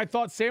 I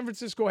thought San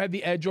Francisco had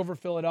the edge over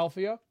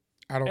Philadelphia.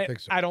 I don't think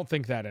so. I don't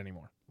think that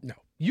anymore. No.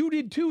 You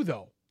did too,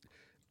 though.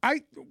 Well,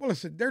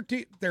 listen,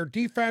 their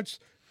defense,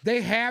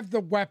 they have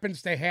the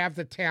weapons, they have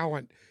the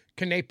talent.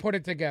 Can they put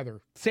it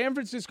together? San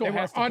Francisco They were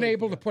has to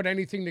unable to put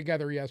anything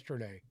together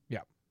yesterday.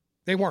 Yeah.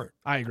 They weren't.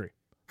 I agree.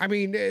 I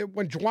mean,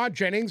 when Juwan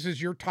Jennings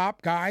is your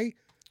top guy,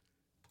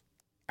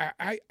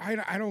 I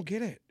don't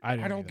get it.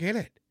 I don't get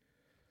it.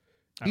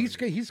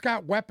 He's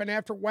got weapon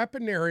after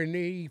weapon there, and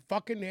he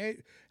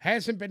fucking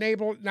hasn't been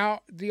able.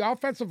 Now, the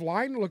offensive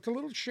line looked a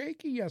little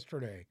shaky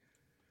yesterday.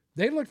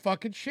 They looked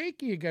fucking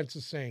shaky against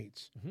the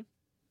Saints. Mm-hmm.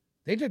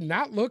 They did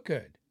not look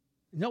good.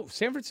 No,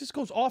 San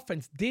Francisco's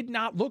offense did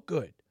not look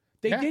good.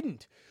 They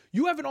didn't.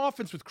 You have an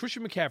offense with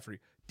Christian McCaffrey,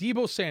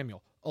 Deebo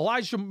Samuel,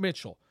 Elijah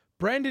Mitchell,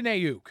 Brandon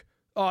Ayuk,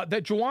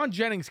 that Juwan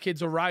Jennings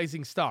kid's a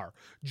rising star,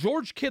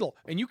 George Kittle,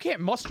 and you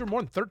can't muster more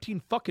than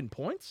 13 fucking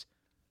points?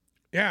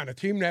 Yeah, and a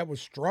team that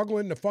was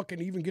struggling to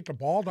fucking even get the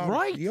ball down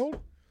the field.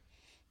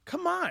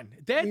 Come on.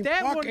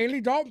 Fuck, Andy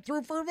Dalton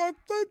threw for not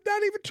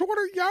even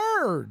 200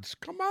 yards.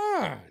 Come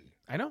on.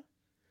 I know.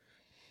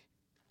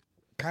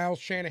 Kyle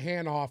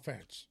Shanahan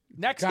offense.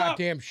 Next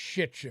Goddamn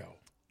shit show.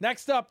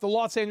 Next up, the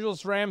Los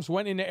Angeles Rams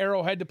went into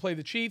Arrowhead to play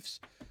the Chiefs.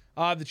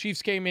 The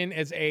Chiefs came in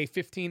as a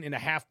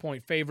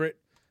 15.5-point favorite.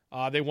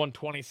 They won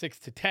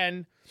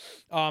 26-10.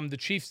 The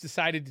Chiefs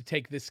decided to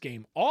take this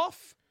game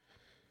off.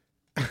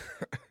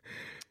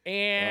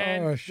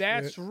 And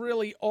that's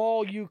really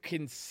all you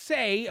can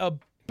say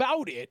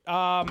about it.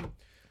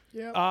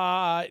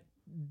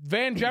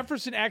 Van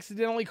Jefferson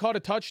accidentally caught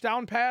a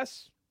touchdown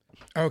pass.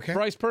 Okay.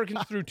 Bryce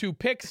Perkins threw 2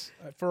 picks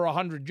for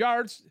 100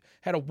 yards,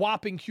 had a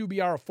whopping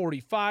QBR of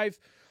 45.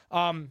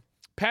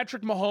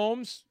 Patrick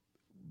Mahomes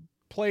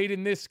played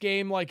in this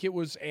game like it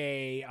was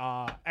a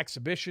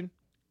exhibition.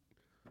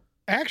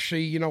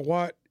 Actually, you know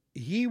what?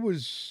 It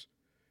was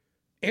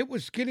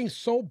getting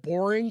so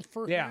boring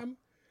for him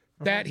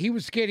that he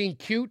was getting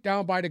cute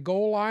down by the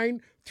goal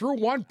line, threw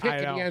 1 pick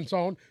in the end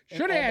zone,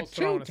 should have had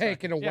 2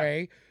 taken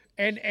away,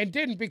 and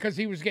didn't because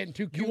he was getting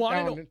too cute.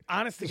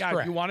 Honest to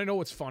God, you want to know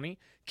what's funny?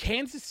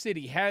 Kansas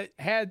City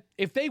had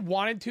if they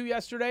wanted to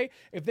yesterday,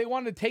 if they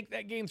wanted to take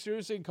that game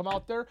seriously and come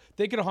out there,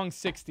 they could have hung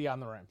 60 on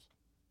the Rams.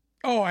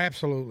 Oh,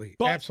 absolutely.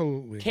 But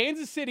absolutely.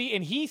 Kansas City,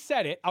 and he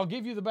said it, I'll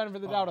give you the benefit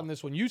of the doubt on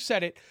this one. You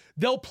said it,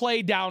 they'll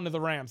play down to the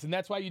Rams, and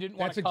that's why you didn't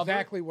want to cover. That's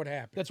exactly what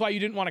happened. That's why you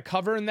didn't want to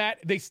cover in that.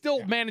 They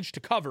still managed to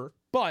cover,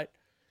 but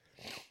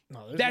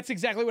that's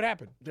exactly what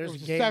happened. There's a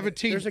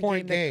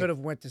 17-point game. that could have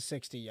went to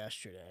 60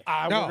 yesterday.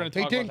 No,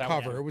 they didn't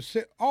cover. It was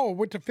it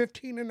went to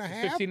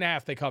 15.5.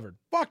 15.5 they covered.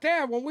 Fuck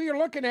that. When we were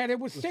looking at it, it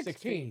was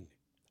 16.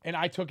 And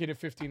I took it at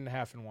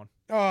 15.5 and won.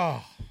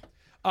 Oh.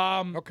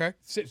 Okay.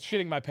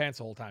 Shitting my pants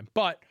the whole time.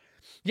 But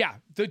yeah,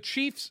 the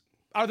Chiefs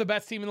are the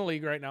best team in the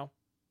league right now.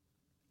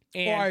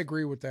 And I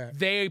agree with that.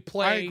 They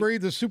play. I agree.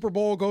 The Super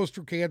Bowl goes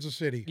through Kansas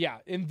City. Yeah,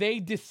 and they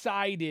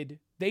decide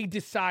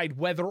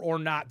whether or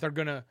not they're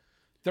gonna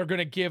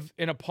give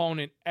an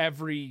opponent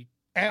every.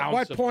 At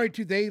what point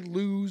do they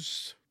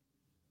lose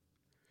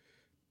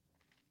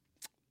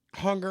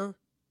hunger?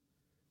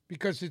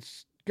 Because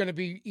it's going to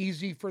be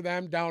easy for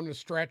them down the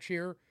stretch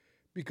here,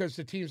 because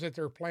the teams that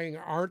they're playing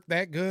aren't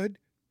that good.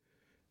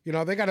 You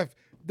know, they're going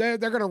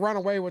to run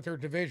away with their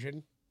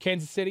division.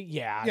 Kansas City,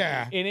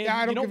 yeah.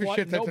 I don't give a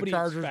shit that the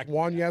Chargers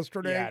won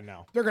yesterday. Yeah,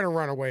 no. They're going to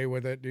run away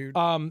with it, dude.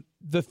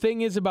 The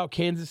thing is about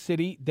Kansas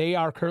City, they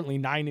are currently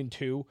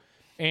 9-2.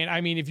 And,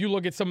 I mean, if you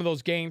look at some of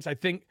those games, I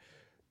think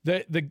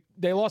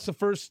they lost the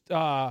first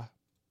Colt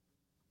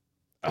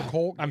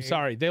I'm game.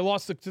 sorry. They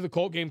lost to the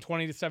Colt game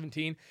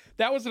 20-17.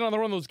 That was another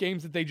one of those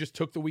games that they just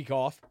took the week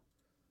off.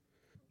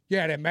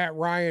 Yeah, that Matt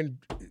Ryan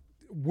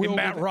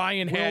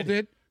had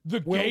it. The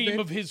game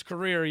of his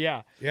career,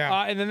 yeah.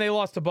 And then they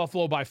lost to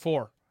Buffalo by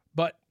 4.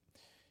 But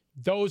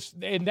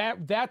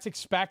that's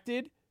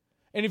expected.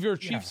 And if you're a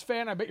Chiefs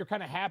fan, I bet you're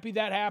kind of happy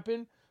that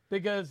happened,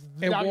 because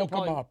it woke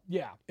them up.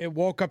 Yeah. It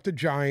woke up the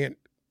giant.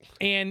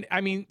 And,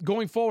 I mean,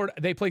 going forward,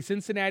 they play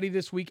Cincinnati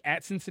this week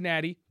at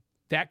Cincinnati.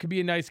 That could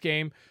be a nice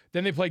game.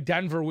 Then they play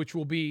Denver, which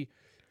will be,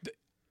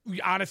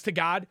 honest to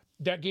God,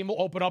 that game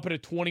will open up at a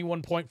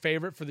 21-point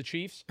favorite for the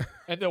Chiefs,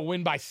 and they'll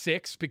win by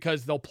 6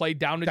 because they'll play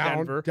down to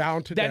Denver.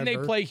 Then Denver. They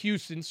play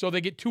Houston, so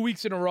they get 2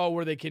 weeks in a row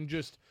where they can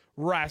just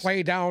rest.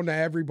 Play down to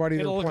everybody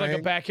they're It'll look playing.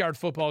 like a backyard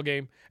football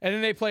game. And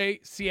then they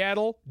play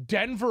Seattle,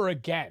 Denver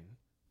again,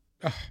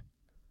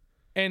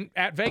 and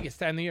at Vegas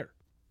to end the year.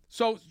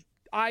 So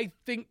I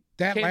think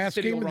that Kansas last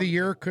City game of the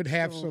year could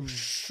have some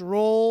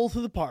Stroll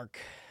through the park.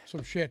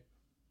 some shit.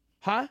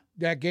 Huh?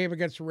 That game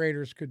against the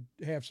Raiders could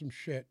have some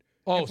shit.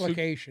 Oh,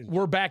 implications. so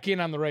we're back in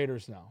on the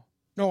Raiders now.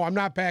 No, I'm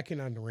not backing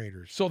on the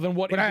Raiders. So then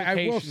what But I will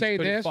implications say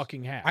could it this.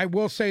 fucking have? I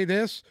will say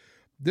this.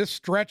 This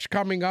stretch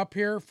coming up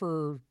here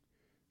for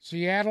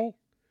Seattle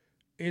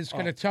is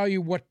going to tell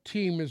you what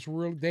team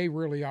they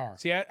really are.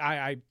 See,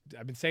 I've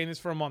been saying this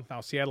for a month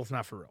now. Seattle's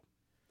not for real.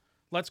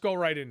 Let's go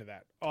right into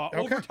that.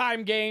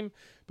 Overtime game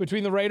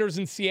between the Raiders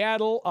and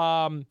Seattle.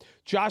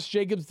 Josh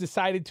Jacobs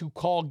decided to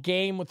call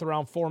game with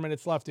around 4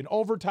 minutes left in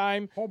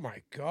overtime. Oh,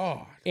 my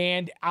God.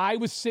 And I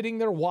was sitting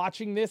there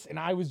watching this, and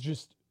I was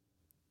just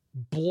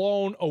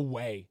blown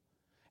away.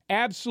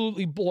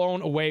 Absolutely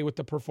blown away with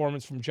the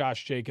performance from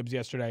Josh Jacobs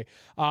yesterday.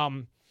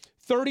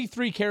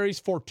 33 carries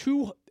for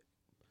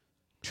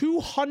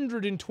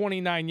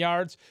 229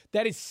 yards.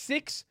 That is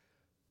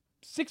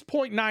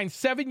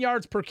 6.97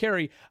 yards per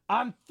carry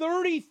on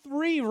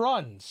 33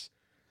 runs.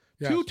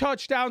 Yes. 2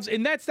 touchdowns,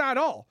 and that's not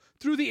all.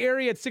 Through the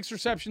area at 6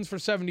 receptions for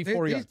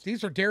 74 yards.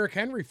 These are Derrick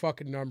Henry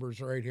fucking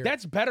numbers right here.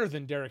 That's better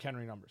than Derrick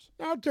Henry numbers.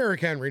 Not Derrick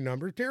Henry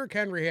numbers. Derrick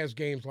Henry has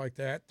games like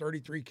that.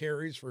 33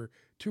 carries for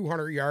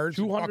 200 yards.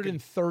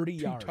 230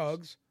 yards. 2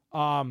 tugs.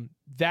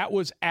 That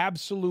was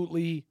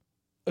absolutely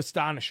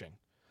astonishing.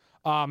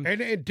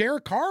 And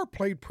Derek Carr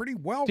played pretty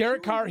well.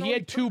 Derek too, Carr, even he though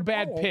had 2 turned the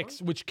bad ball picks,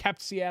 over. which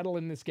kept Seattle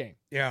in this game.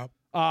 Yeah.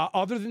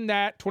 Other than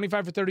that,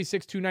 25 for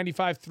 36,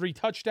 295, 3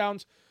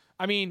 touchdowns.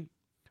 I mean,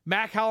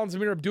 Mac Hollins,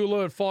 Amir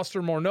Abdullah, and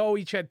Foster Morneau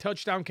each had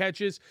touchdown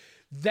catches.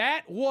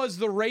 That was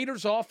the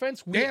Raiders'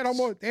 offense. They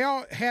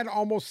all had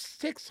almost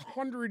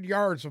 600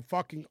 yards of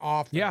fucking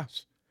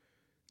offense.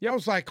 Yeah. I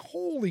was like,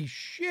 holy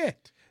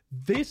shit.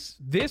 This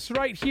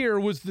right here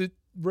was the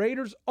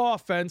Raiders'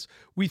 offense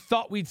we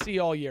thought we'd see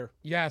all year.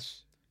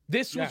 Yes.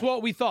 This was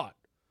what we thought.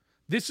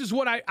 This is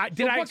what I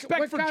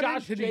expect for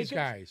Josh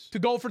Jacobs to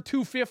go for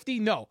 250?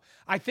 No.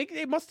 I think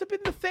it must have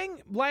been the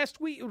thing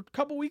last week, a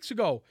couple weeks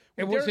ago.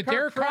 And was it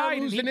Derek Carr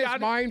losing his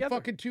mind together.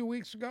 fucking 2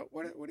 weeks ago?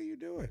 What are you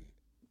doing?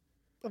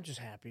 I'm just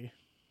happy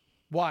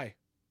Why?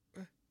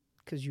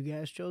 because you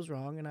guys chose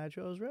wrong and I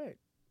chose right.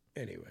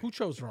 Anyway. Who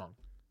chose wrong?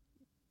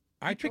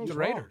 I picked chose the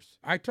wrong. Raiders.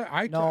 I took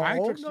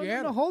No,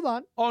 Seattle. hold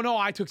on. Oh, no,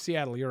 I took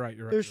Seattle. You're right.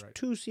 There's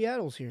 2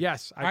 Seattles here.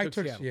 Yes, I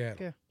took Seattle.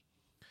 Seattle. Okay.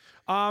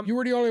 You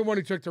were the only one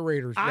who took the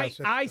Raiders.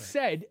 Yes, I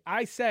said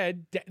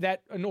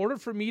that in order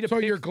for me to So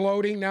pick, you're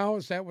gloating now?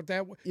 Is that what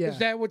that was? Yeah. Is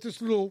that what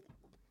this little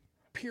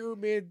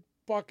pyramid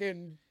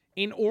fucking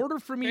in order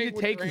for me to Thing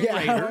with take the the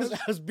Raiders. Yeah, Raiders, I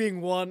was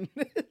being one.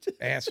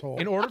 asshole?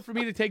 in order for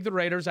me to take the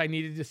Raiders, I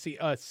needed to see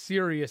a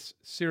serious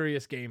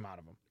game out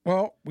of them.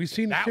 Well, we've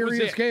seen a That was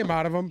serious it. game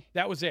out of them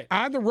That was it.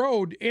 on the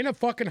road in a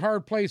fucking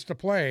hard place to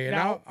play, and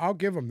Now- I'll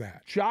give them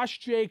that. Josh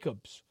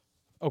Jacobs,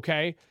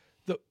 okay?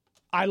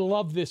 I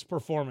love this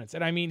performance.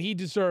 And I mean, he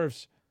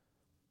deserves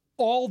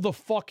all the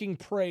fucking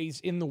praise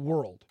in the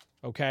world,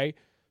 okay?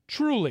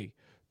 Truly.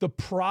 The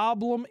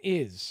problem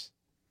is,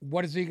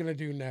 What is he going to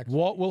do next?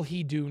 what will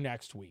he do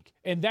next week?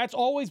 And that's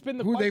always been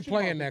the Who they question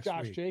playing mark with next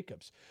Josh week?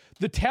 Jacobs.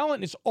 The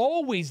talent is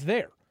always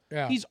there.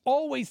 Yeah. He's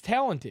always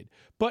talented.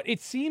 But it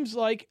seems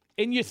like,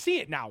 and you see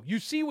it now, you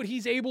see what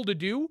he's able to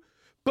do,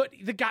 but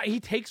the guy,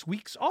 he takes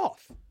weeks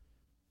off.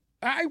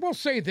 I will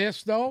say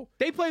this, though.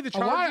 They play the A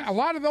Chargers.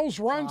 lot of those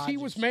runs he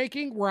was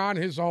making were on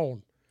his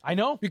own I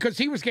know. because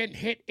he was getting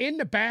hit in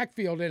the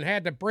backfield and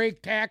had to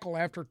break tackle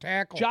after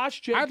tackle.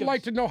 Josh Jacobs. I'd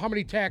like to know how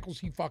many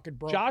tackles he fucking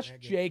broke. Josh in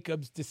that game.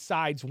 Jacobs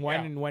decides when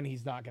Yeah. and when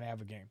he's not going to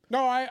have a game.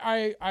 No,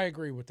 I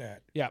agree with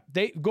that. Yeah,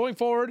 going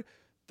forward,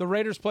 the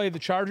Raiders play the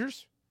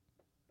Chargers,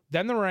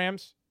 then the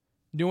Rams,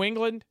 New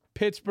England,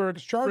 Pittsburgh,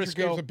 Chargers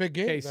Frisco, game's a big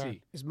game, KC. then.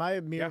 Is my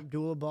Amir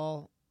Abdullah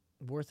ball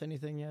worth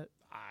anything yet?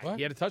 What?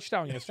 He had a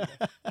touchdown yesterday.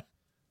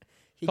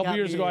 He A couple got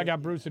years me ago, I a-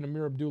 got Bruce and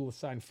Amir Abdullah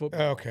signed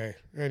football. Okay.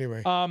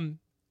 Anyway,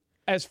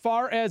 As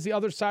far as the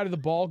other side of the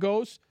ball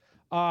goes,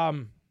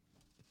 the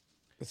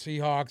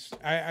Seahawks.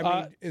 I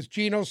mean, is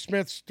Geno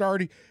Smith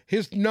starting?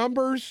 His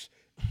numbers,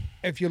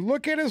 if you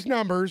look at his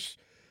numbers,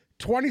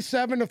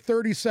 27 of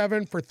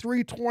 37 for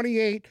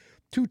 328,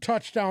 2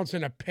 touchdowns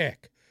and a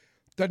pick.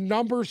 The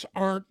numbers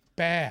aren't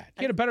bad.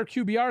 he had a better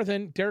QBR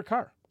than Derek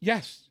Carr.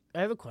 Yes.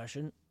 I have a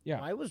question. Yeah.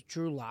 Why was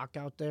Drew Lock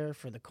out there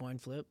for the coin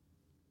flip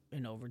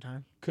in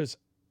overtime? Because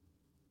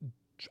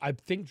I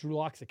think Drew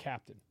Lock's the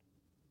captain.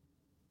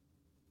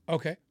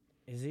 Okay.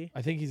 Is he?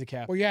 I think he's a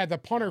captain. Well, yeah, the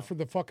punter for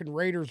the fucking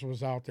Raiders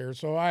was out there.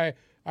 So Well,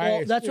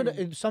 that's what.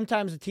 assume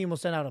Sometimes the team will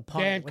send out a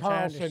punter. Dan which I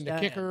Carlson, the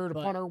understand, kicker, the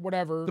but punter,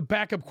 whatever. The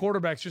backup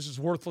quarterback's just as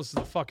worthless as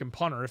the fucking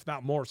punter, if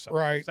not more so.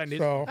 Right, Send his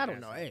so- I don't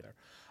know. Hey,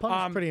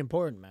 punter's pretty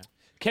important, man.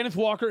 Kenneth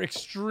Walker,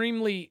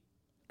 extremely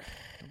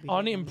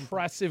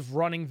unimpressive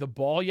running the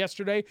ball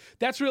yesterday.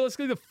 That's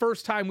realistically the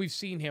first time we've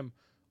seen him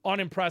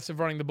unimpressive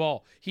running the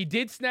ball. He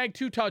did snag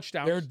 2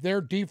 touchdowns.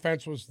 Their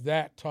defense was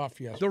that tough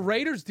yesterday. The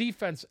Raiders'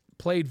 defense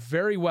played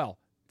very well.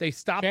 They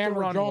stopped the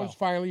Chandler run Jones well.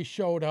 finally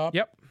showed up.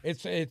 Yep.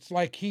 It's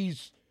like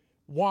he's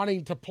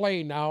wanting to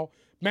play now.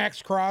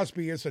 Max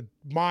Crosby is a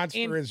monster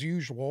And as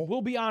usual.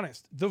 We'll be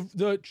honest.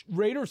 The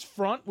Raiders'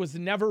 front was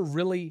never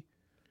really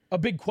a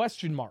big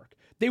question mark.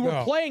 They were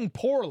No. playing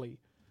poorly,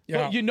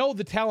 Yeah. but you know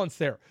the talent's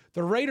there.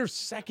 The Raiders'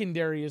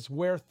 secondary is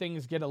where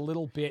things get a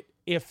little bit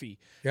iffy.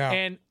 Yeah.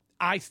 And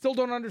I still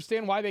don't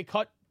understand why they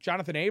cut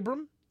Jonathan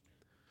Abram.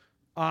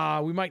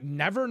 We might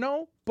never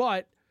know,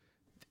 but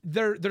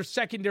their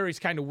secondary is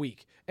kind of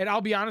weak. And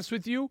I'll be honest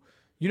with you,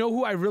 you know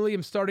who I really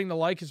am starting to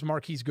like is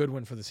Marquise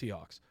Goodwin for the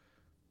Seahawks.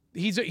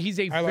 He's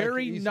a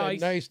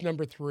nice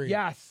number 3.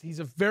 Yes, he's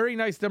a very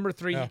nice number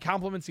 3. Yeah. He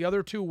complements the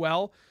other two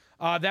well.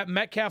 That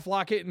Metcalf,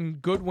 Lockett,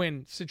 and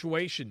Goodwin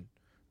situation,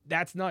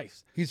 that's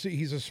nice. He's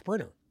a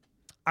sprinter.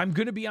 I'm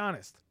going to be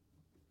honest.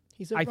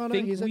 He's a I runner.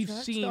 think He's a we've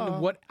track seen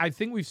star. I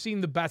think we've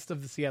seen the best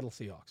of the Seattle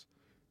Seahawks.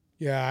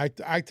 Yeah,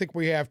 I think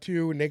we have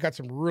too, and they got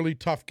some really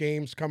tough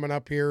games coming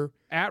up here.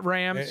 At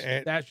Rams,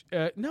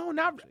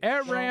 not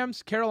at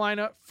Rams,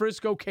 Carolina,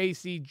 Frisco,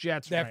 KC,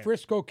 Jets. That Rams.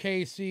 Frisco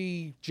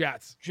KC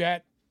Jets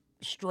Jet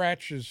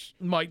stretch is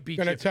might be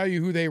going to tell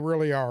you who they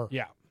really are.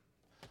 Yeah.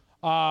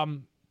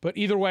 But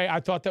either way,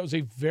 I thought that was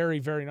a very,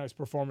 very nice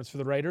performance for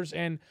the Raiders.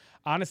 And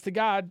honest to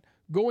God,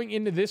 going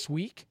into this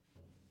week,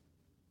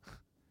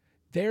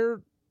 they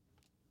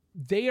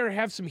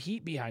have some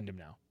heat behind them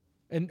now.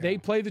 And they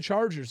play the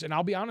Chargers. And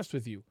I'll be honest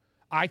with you,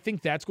 I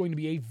think that's going to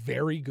be a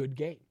very good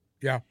game.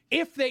 Yeah.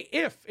 If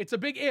it's a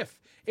big if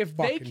they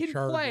Fucking can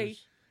Chargers. play,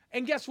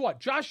 and guess what?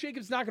 Josh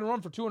Jacobs not going to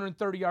run for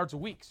 230 yards a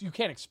week, so you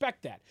can't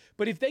expect that.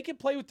 But if they can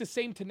play with the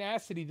same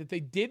tenacity that they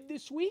did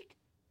this week,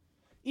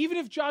 even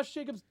if Josh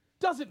Jacobs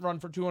doesn't run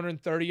for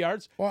 230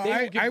 yards, Well,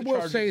 they give I the will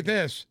Chargers say a game.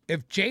 this: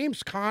 if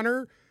James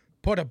Conner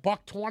put a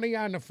 $120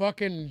 on the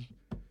fucking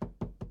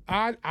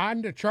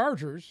on the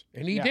Chargers,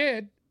 and he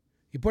did,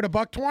 he put a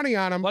 $120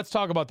 on him. Let's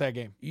talk about that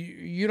game.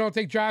 You don't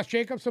think Josh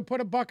Jacobs will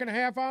put a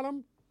 $1.50 on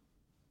him?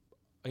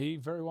 He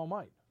very well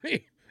might.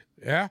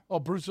 Yeah. Oh,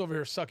 Bruce over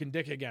here sucking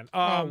dick again.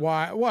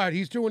 Why? What?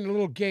 He's doing a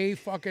little gay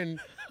fucking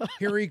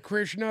Hare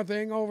Krishna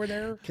thing over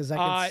there. Because I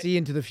can see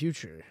into the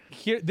future.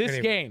 This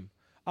game,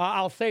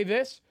 I'll say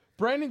this: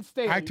 Brandon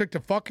Staley. I took the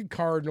fucking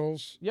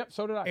Cardinals. Yep,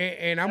 so did I.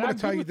 And I'm going to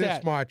tell you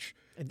this much.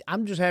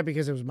 I'm just happy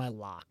because it was my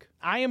lock.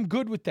 I am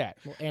good with that.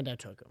 Well, and I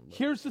took him.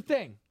 Here's the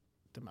thing.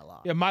 To my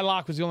lock. Yeah, my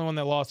lock was the only one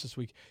that lost this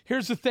week.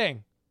 Here's the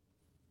thing.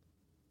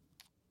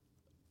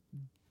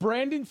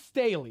 Brandon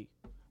Staley,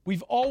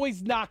 we've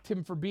always knocked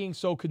him for being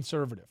so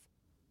conservative.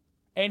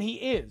 And he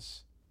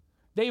is.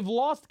 They've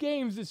lost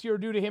games this year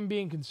due to him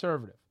being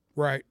conservative.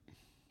 Right.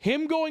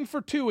 Him going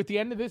for 2 at the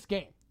end of this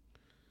game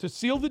to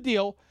seal the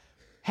deal,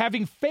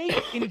 having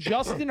faith in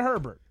Justin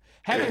Herbert,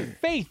 having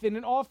faith in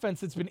an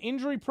offense that's been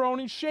injury-prone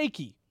and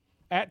shaky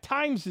at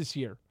times this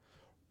year,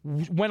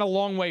 went a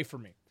long way for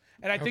me.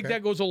 And I think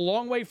that goes a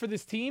long way for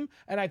this team,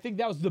 and I think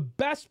that was the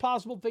best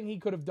possible thing he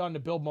could have done to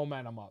build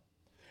momentum up.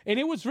 And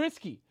it was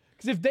risky,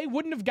 because if they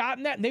wouldn't have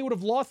gotten that and they would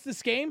have lost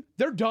this game,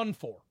 they're done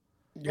for.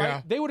 Yeah.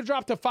 Right? They would have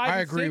dropped to 5 and 6.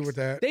 I agree with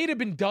that. They'd have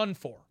been done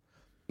for.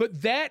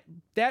 But that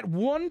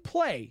one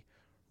play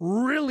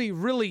really,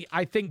 really,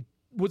 I think,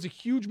 was a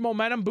huge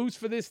momentum boost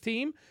for this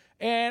team.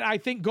 And I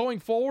think going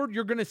forward,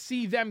 you're going to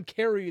see them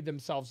carry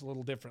themselves a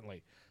little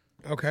differently.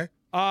 Okay.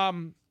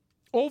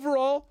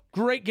 Overall,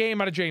 great game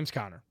out of James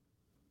Conner.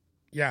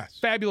 Yes.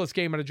 Fabulous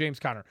game out of James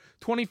Conner.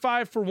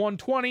 25 for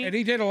 120. And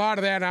he did a lot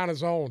of that on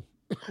his own.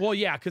 Well,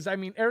 yeah, because, I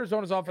mean,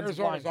 Arizona's offensive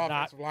line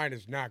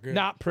is not good.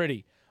 not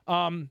pretty.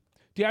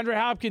 DeAndre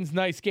Hopkins,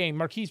 nice game.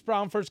 Marquise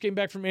Brown, first game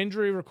back from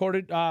injury,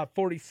 recorded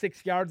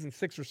 46 yards and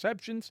 6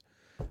 receptions.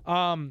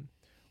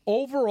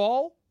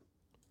 Overall,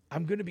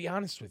 I'm going to be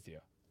honest with you.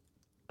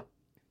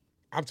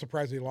 I'm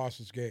surprised he lost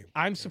his game.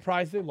 I'm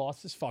surprised they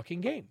lost this fucking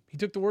game. He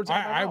took the words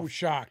out of my I mouth. was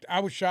shocked.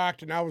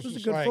 And I was It was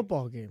just a good like,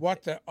 football game.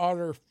 what the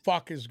other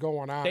fuck is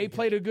going on? They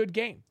played a good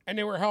game. And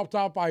they were helped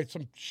out by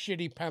some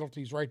shitty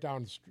penalties right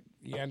down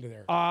the end of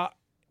there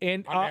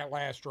And on that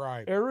last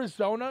drive.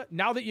 Arizona,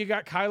 now that you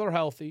got Kyler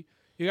healthy,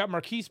 you got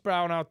Marquise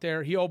Brown out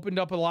there. He opened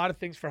up a lot of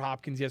things for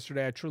Hopkins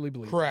yesterday. I truly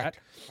believe Correct.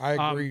 that.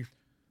 I agree.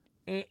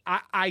 And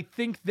I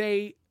think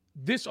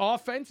this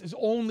offense is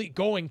only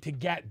going to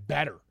get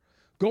better.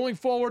 Going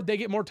forward, they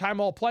get more time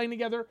all playing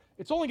together.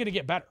 It's only going to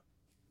get better.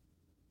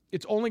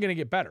 It's only going to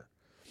get better.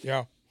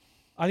 Yeah.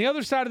 On the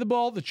other side of the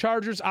ball, the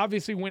Chargers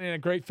obviously win in a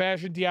great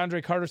fashion.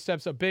 DeAndre Carter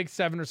steps up big,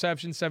 7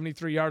 receptions,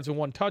 73 yards, and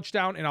 1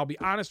 touchdown. And I'll be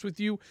honest with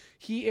you,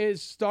 he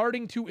is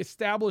starting to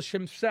establish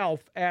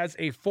himself as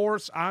a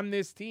force on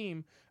this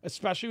team,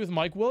 especially with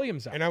Mike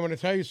Williams out. And I'm going to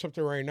tell you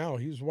something right now.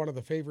 He's one of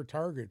the favorite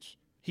targets.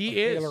 He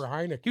is. Taylor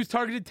Heineke. He was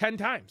targeted 10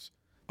 times.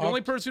 The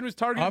only person who was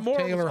targeted more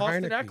Taylor was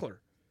Austin Heineke. Eckler.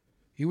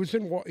 He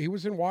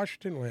was in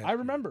Washington last I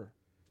remember.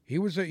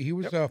 year. He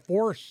was a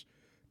force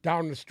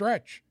down the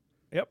stretch.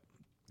 Yep.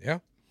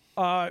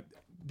 Yeah.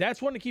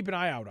 That's one to keep an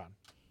eye out on,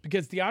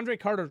 because DeAndre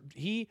Carter,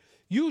 he's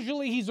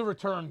a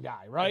return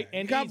guy, right?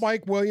 And got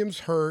Mike Williams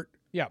hurt.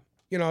 Yeah.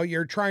 You know,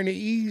 you're trying to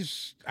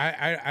ease.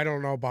 I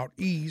don't know about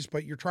ease,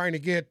 but you're trying to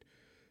get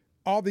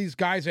all these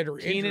guys that are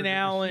Keenan injured.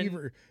 Allen.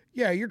 Receiver.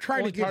 Yeah, you're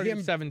trying Only to get targeted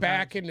him 7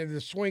 back times. into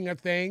the swing of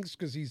things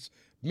because he's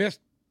missed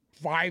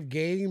 5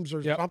 games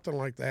or something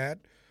like that.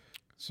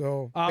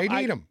 So they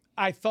need him.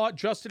 I thought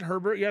Justin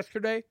Herbert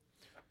yesterday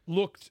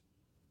looked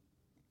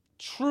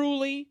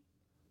truly,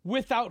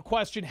 without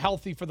question,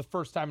 healthy for the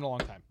first time in a long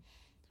time.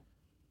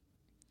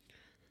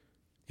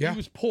 Yeah. He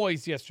was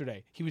poised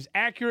yesterday. He was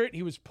accurate.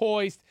 He was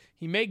poised.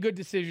 He made good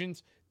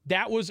decisions.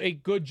 that was a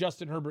good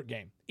Justin Herbert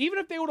game. Even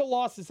if they would have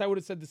lost this, I would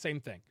have said the same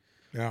thing.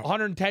 Yeah.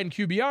 110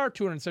 QBR,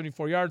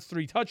 274 yards,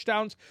 3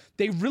 touchdowns.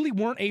 They really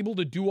weren't able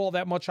to do all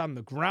that much on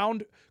the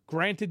ground.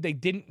 Granted, they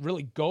didn't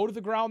really go to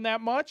the ground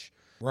that much.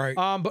 Right.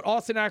 But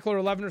Austin Eckler,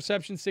 11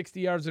 receptions,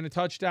 60 yards, and a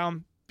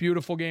touchdown.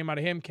 Beautiful game out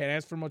of him. Can't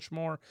ask for much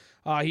more.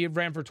 He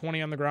ran for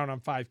 20 on the ground on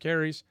 5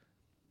 carries.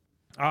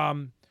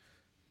 I'm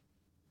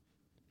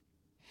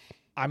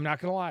not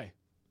going to lie.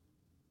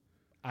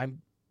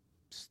 I'm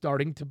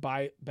starting to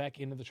buy back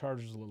into the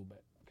Chargers a little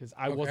bit because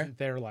I wasn't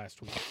there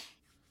last week.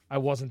 I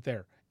wasn't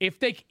there. If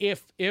they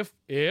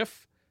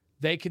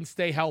can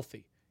stay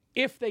healthy.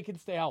 If they can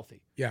stay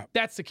healthy. Yeah.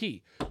 That's the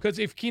key. Because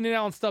if Keenan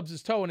Allen stubs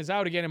his toe and is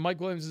out again and Mike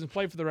Williams doesn't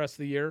play for the rest of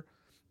the year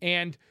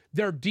and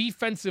their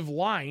defensive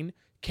line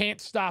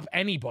can't stop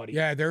anybody.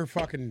 Yeah, they're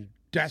fucking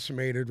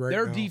decimated right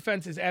now. Their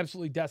defense is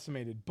absolutely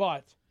decimated,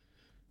 but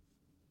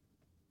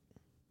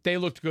they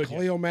looked good.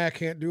 Khalil Mack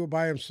can't do it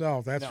by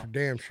himself. That's No. for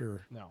damn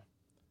sure. No.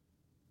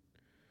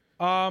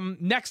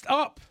 Next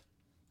up,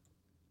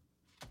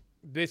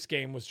 this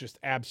game was just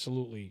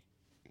absolutely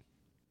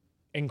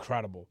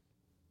incredible.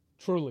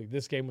 Truly,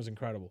 this game was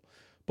incredible.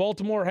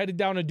 Baltimore headed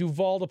down to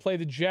Duval to play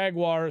the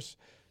Jaguars.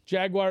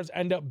 Jaguars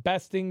end up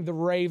besting the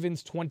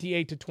Ravens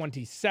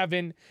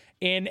 28-27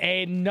 in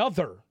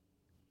another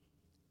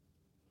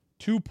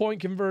 2-point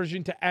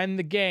conversion to end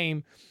the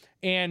game.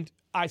 And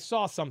I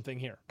saw something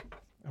here,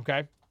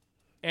 okay?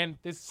 And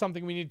this is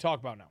something we need to talk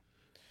about now.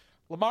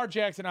 Lamar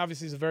Jackson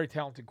obviously is a very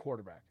talented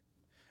quarterback.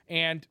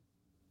 And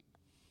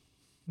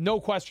no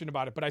question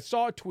about it, but I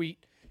saw a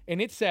tweet,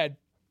 and it said,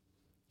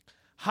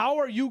 how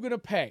are you going to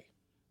pay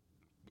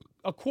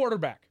a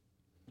quarterback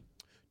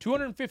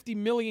 $250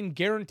 million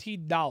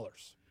guaranteed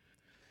dollars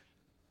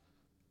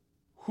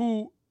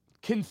who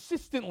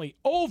consistently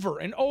over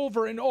and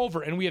over and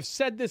over, and we have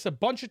said this a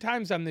bunch of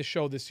times on this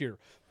show this year,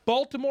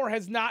 Baltimore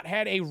has not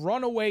had a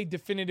runaway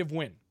definitive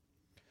win,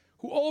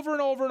 who over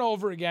and over and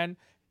over again,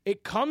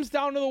 it comes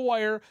down to the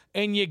wire,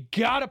 and you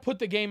got to put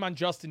the game on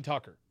Justin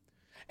Tucker.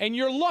 And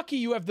you're lucky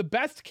you have the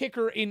best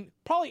kicker in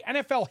probably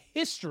NFL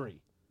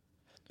history,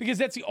 because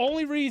that's the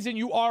only reason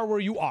you are where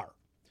you are.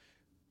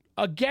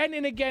 Again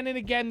and again and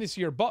again this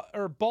year,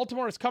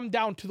 Baltimore has come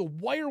down to the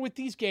wire with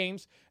these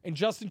games, and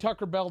Justin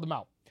Tucker bailed him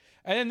out.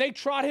 And then they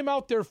trot him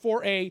out there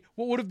for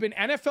what would have been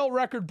NFL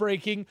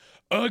record-breaking,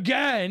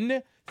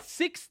 again,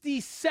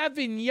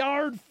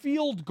 67-yard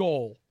field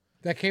goal.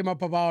 That came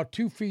up about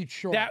 2 feet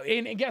short.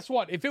 And guess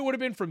what? If it would have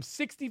been from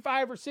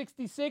 65 or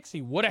 66,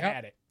 he would have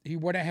had it. He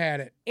would have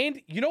had it.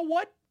 And you know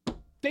what?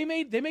 They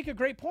make a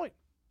great point.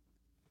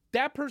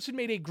 That person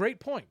made a great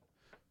point.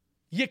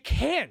 You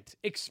can't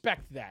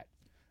expect that.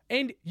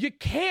 And you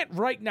can't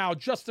right now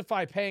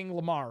justify paying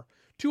Lamar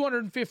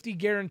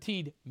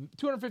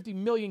 $250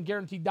 million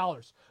guaranteed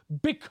dollars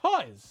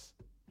because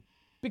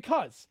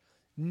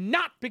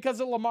not because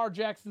of Lamar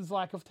Jackson's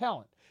lack of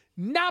talent.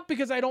 Not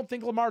because I don't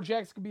think Lamar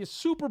Jackson could be a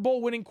Super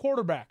Bowl winning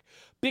quarterback.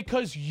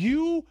 Because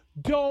you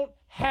don't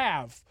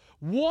have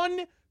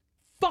one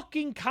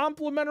fucking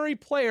complimentary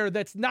player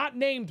that's not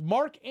named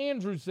Mark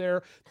Andrews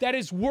there that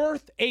is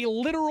worth a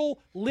literal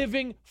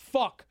living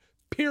fuck.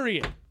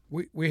 Period.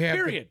 We have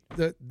Period.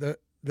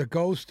 The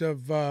ghost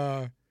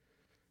of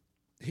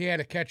he had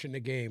a catch in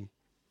the game.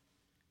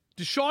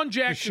 Deshaun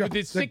Jackson with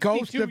his 62 the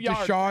ghost of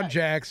yard Deshaun catch.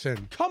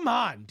 Jackson. Come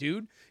on,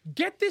 dude.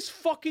 Get this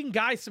fucking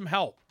guy some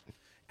help.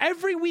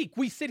 Every week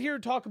we sit here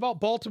and talk about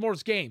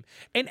Baltimore's game.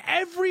 And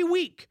every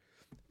week,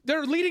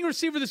 their leading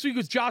receiver this week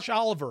was Josh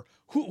Oliver.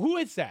 Who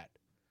is that?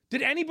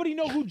 Did anybody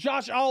know who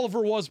Josh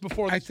Oliver was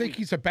before this I think week?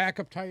 he's a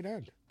backup tight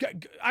end.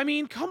 I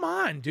mean, come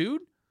on,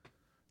 dude.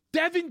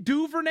 Devin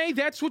Duvernay,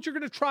 that's what you're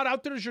going to trot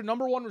out there as your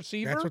number one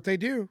receiver? That's what they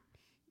do.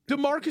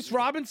 DeMarcus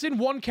Robinson,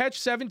 1 catch,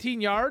 17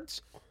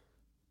 yards.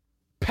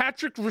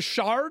 Patrick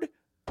Richard.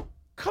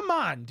 Come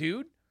on,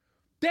 dude.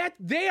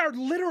 They are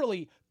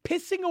literally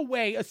pissing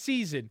away a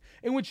season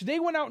in which they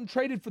went out and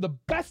traded for the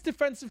best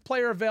defensive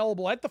player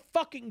available at the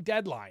fucking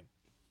deadline.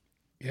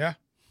 Yeah.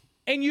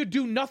 And you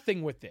do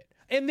nothing with it.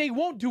 And they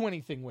won't do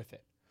anything with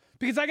it.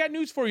 Because I got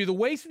news for you. The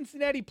way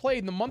Cincinnati played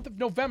in the month of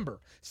November,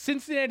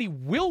 Cincinnati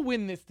will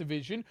win this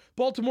division.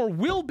 Baltimore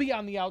will be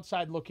on the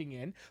outside looking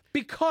in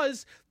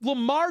because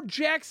Lamar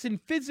Jackson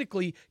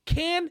physically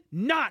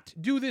cannot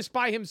do this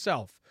by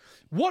himself.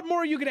 What more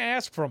are you going to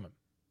ask from him?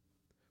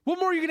 What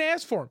more are you going to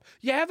ask for him?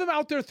 You have him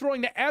out there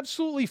throwing to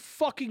absolutely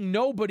fucking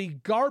nobody,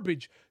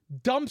 garbage,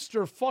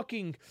 dumpster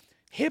fucking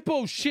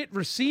hippo shit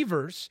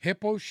receivers.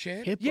 Hippo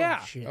shit? Hippo Yeah.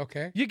 shit.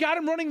 Okay. You got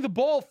him running the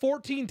ball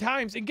 14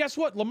 times. And guess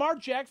what? Lamar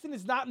Jackson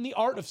is not in the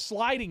art of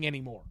sliding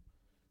anymore.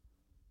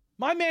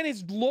 My man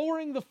is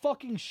lowering the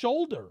fucking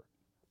shoulder.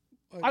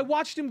 I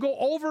watched him go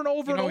over and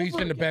over and over. He's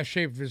in the again. best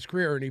shape of his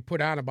career, and he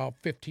put on about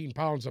 15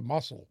 pounds of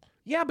muscle.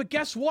 Yeah, but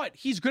guess what?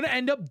 He's going to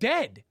end up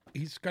dead.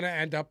 He's going to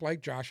end up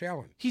like Josh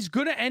Allen. He's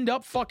going to end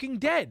up fucking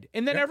dead.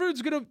 And then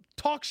everyone's going to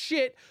talk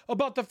shit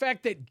about the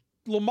fact that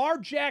Lamar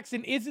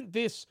Jackson isn't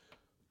this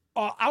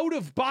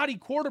out-of-body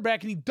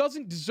quarterback and he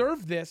doesn't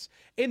deserve this.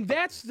 And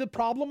that's the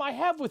problem I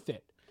have with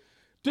it.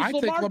 I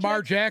think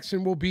Lamar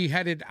Jackson will be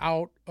headed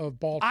out of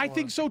Baltimore. I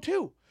think so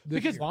too.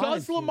 Because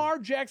does Lamar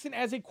Jackson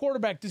as a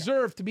quarterback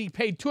deserve to be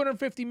paid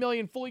 $250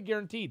 million fully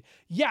guaranteed?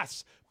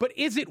 Yes, but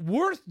is it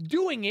worth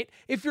doing it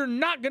if you're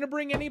not going to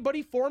bring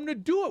anybody for him to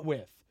do it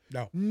with?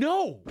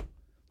 No.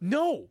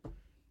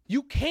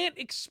 You can't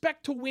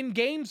expect to win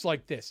games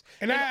like this.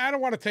 And I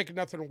don't want to take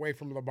nothing away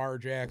from Lamar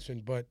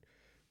Jackson, but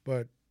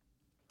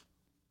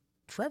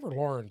Trevor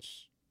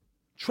Lawrence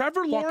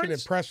fucking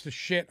impressed the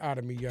shit out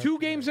of me yesterday. 2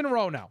 games in a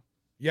row now.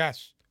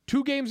 Yes.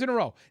 2 games in a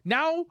row.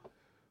 Now,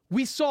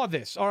 we saw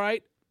this, all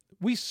right?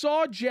 We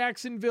saw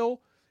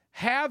Jacksonville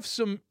have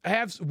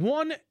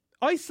one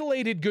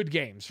isolated good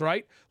games,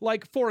 right?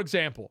 Like, for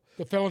example,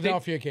 the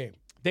Philadelphia game.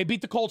 They beat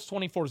the Colts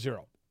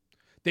 24-0.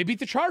 They beat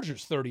the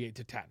Chargers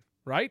 38-10,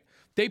 right?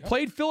 They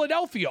played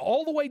Philadelphia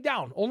all the way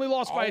down, only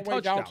lost by a touchdown.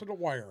 All the way down to the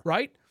wire.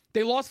 Right?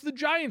 They lost to the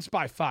Giants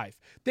by 5.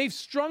 They've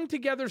strung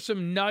together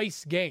some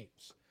nice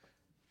games.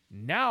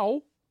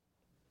 Now,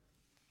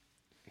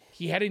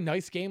 he had a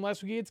nice game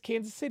last week against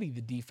Kansas City.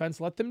 The defense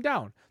let them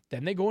down.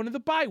 Then they go into the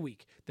bye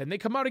week. Then they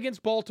come out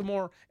against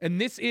Baltimore, and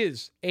this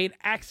is an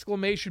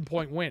exclamation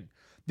point win.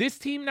 This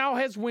team now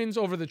has wins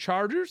over the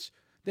Chargers.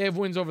 They have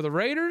wins over the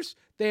Raiders.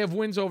 They have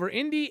wins over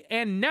Indy,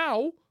 and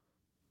now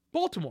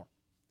Baltimore.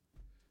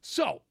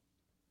 So,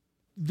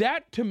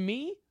 that to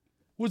me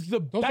was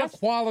the best. Those are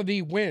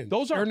quality wins.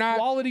 Those are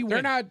quality wins.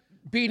 They're not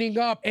beating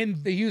up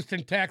the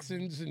Houston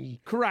Texans and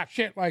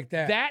shit like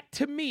that. That,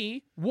 to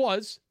me,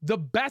 was the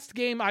best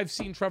game I've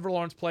seen Trevor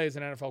Lawrence play as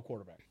an NFL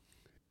quarterback.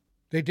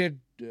 They did,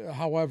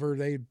 however,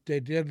 they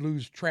did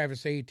lose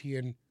Travis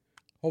Etienne.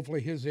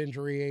 Hopefully his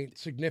injury ain't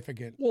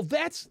significant. Well,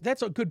 that's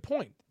a good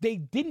point. They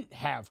didn't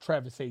have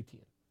Travis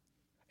Etienne,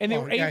 and they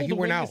were able to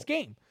win this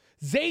game.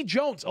 Zay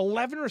Jones,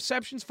 11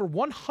 receptions for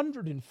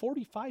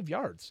 145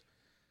 yards.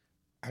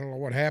 I don't know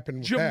what happened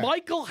with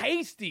Jermichael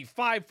Hasty,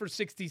 5 for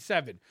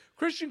 67.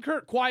 Christian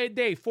Kirk, quiet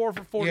day, 4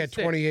 for 46. He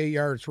had 28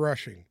 yards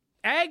rushing.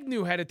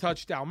 Agnew had a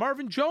touchdown.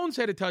 Marvin Jones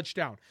had a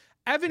touchdown.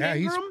 Evan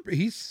Ingram.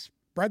 He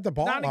spread the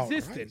ball out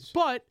non-existent. Nice.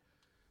 But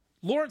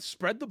Lawrence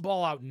spread the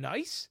ball out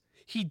nice.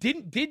 He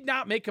did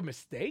not make a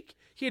mistake.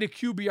 He had a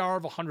QBR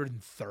of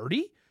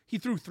 130. He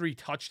threw 3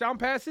 touchdown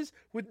passes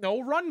with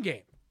no run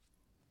game.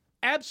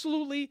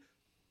 Absolutely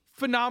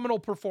phenomenal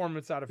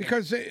performance out of him.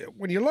 Because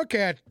when you look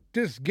at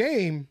this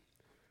game,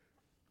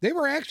 they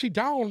were actually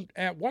down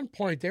at one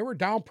point. They were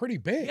down pretty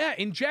big. Yeah,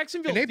 in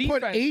Jacksonville's defense.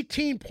 And they put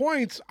 18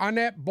 points on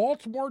that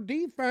Baltimore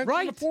defense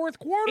in the fourth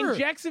quarter. And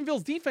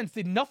Jacksonville's defense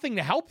did nothing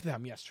to help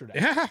them yesterday.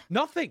 Yeah.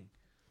 Nothing.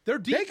 Their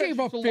defense They gave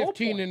up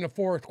 15 in the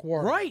fourth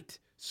quarter. Right.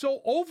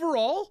 So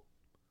overall,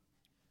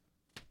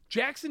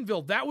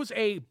 Jacksonville, that was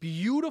a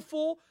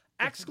beautiful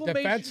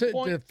exclamation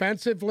point.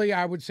 Defensively,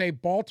 I would say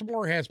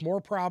Baltimore has more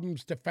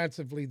problems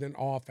defensively than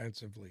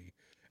offensively.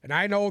 And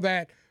I know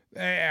that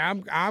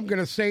I'm going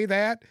to say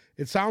that.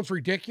 It sounds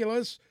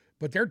ridiculous,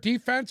 but their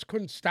defense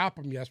couldn't stop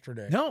them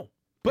yesterday. No.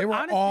 But they were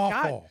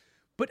awful. God,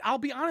 but I'll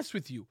be honest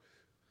with you.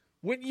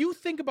 When you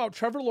think about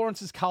Trevor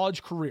Lawrence's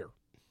college career,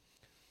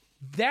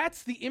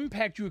 that's the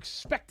impact you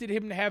expected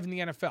him to have in the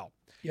NFL.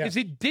 Yes. Is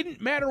it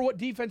didn't matter what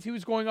defense he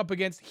was going up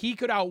against, he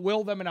could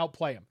outwill them and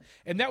outplay them.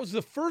 And that was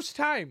the first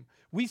time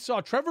we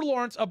saw Trevor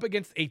Lawrence up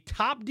against a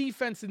top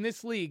defense in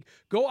this league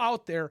go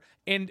out there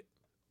and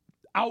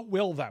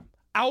outwill them,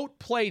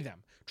 outplay them.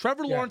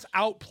 Trevor Lawrence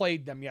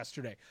outplayed them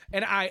yesterday.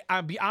 And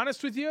I'll be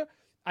honest with you,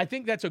 I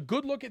think that's a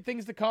good look at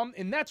things to come.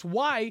 And that's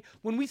why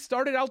when we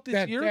started out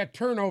this year. That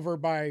turnover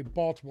by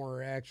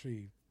Baltimore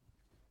actually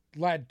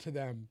led to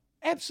them.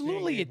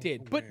 Absolutely it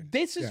did. But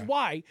this is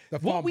why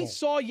what we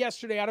saw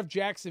yesterday out of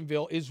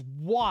Jacksonville is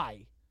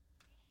why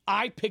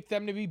I picked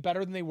them to be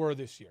better than they were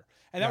this year.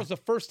 And that was the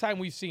first time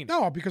we've seen it.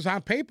 No, because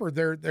on paper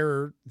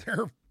they're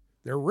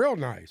real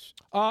nice.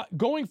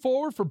 Going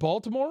forward for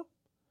Baltimore,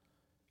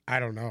 I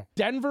don't know.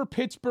 Denver,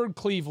 Pittsburgh,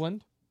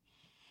 Cleveland,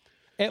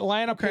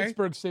 Atlanta,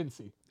 Pittsburgh,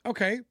 Cincy.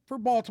 Okay, for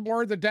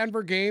Baltimore, the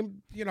Denver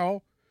game,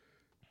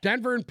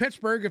 Denver and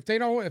Pittsburgh, if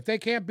they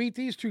can't beat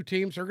these two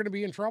teams, they're going to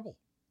be in trouble.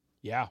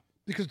 Yeah.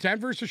 Because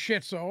Denver's a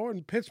shit show,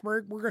 and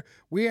Pittsburgh,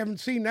 we haven't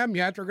seen them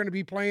yet. They're going to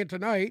be playing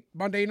tonight,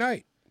 Monday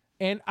night.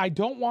 And I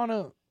don't want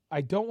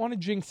to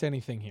jinx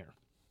anything here.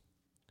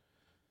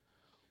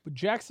 But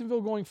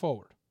Jacksonville going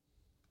forward.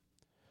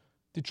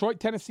 Detroit,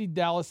 Tennessee,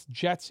 Dallas,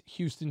 Jets,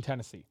 Houston,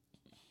 Tennessee.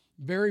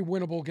 Very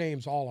winnable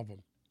games, all of them.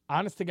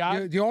 Honest to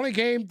God. The only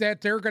game that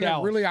they're going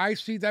to I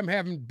see them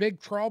having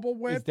big trouble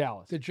with is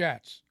Dallas. The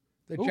Jets.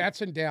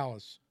 Jets and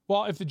Dallas.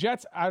 Well, if the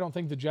Jets, I don't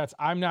think the Jets,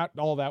 I'm not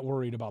all that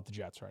worried about the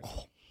Jets right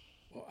now.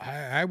 Well,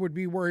 I would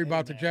be worried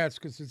about the Jets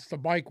because it's the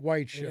Mike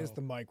White show. It is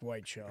the Mike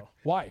White show.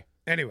 Why?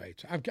 Anyway,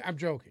 I'm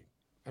joking.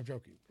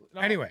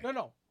 Anyway.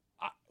 No.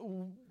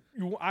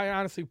 I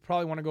honestly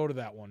probably want to go to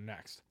that one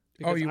next.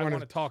 Oh, you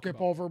want to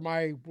skip over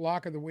my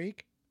block of the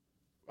week?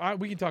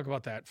 We can talk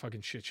about that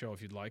fucking shit show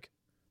if you'd like.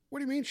 What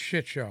do you mean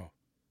shit show?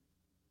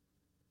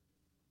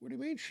 What do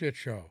you mean shit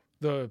show?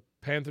 The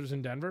Panthers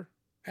in Denver?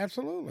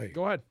 Absolutely.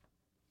 Go ahead.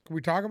 Can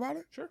we talk about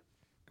it? Sure.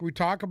 Can we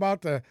talk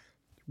about the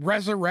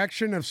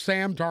resurrection of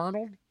Sam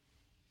Darnold?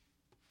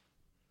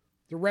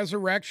 the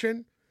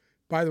resurrection.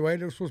 By the way,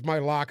 this was my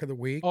lock of the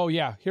week. Oh,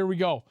 yeah. Here we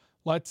go.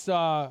 Let's.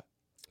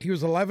 He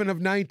was 11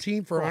 of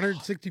 19 for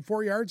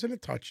 164 yards and a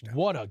touchdown.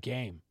 What a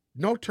game.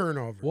 No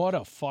turnovers. What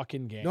a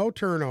fucking game. No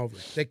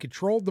turnovers. They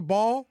controlled the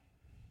ball.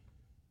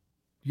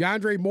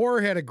 DeAndre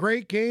Moore had a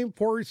great game.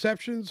 4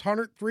 receptions,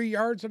 103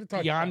 yards and a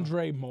touchdown.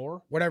 DeAndre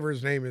Moore? Whatever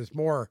his name is.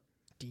 Moore.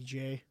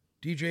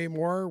 DJ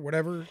Moore,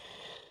 whatever.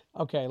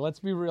 Okay, let's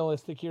be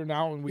realistic here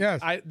now. And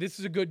Yes. This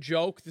is a good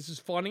joke. This is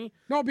funny.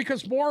 No,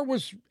 because Moore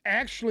was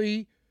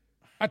actually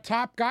a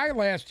top guy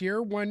last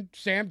year when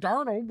Sam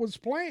Darnold was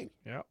playing.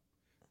 Yeah.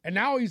 And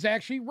now he's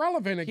actually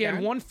relevant He again.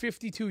 had one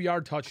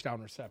 52-yard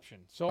touchdown reception.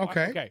 So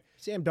Okay.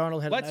 Sam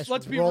Darnold had a nice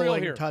Let's be real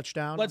rolling here.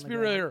 touchdown. Let's on be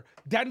the real ground.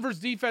 here. Denver's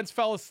defense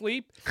fell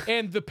asleep,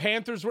 and the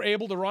Panthers were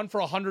able to run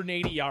for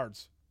 180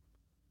 yards.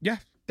 Yeah.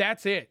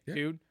 That's it,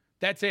 dude.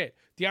 That's it.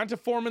 Deonta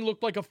Foreman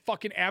looked like a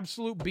fucking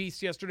absolute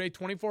beast yesterday.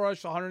 24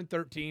 rushes,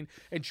 113.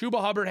 And Chuba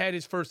Hubbard had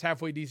his first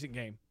halfway decent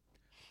game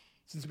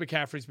since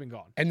McCaffrey's been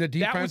gone. And the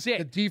defense, That was it.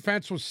 the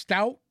defense was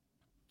stout.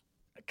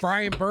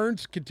 Brian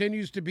Burns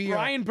continues to be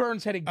Brian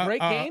Burns had a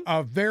great game.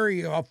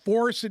 a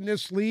force in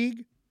this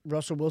league.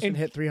 Russell Wilson And-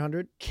 hit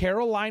 300.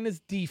 Carolina's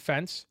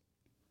defense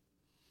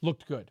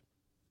looked good.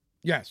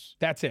 Yes.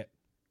 That's it.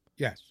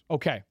 Yes.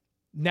 Okay.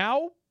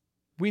 Now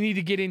we need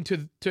to get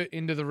into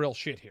the real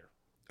shit here.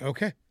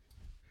 Okay.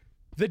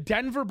 The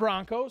Denver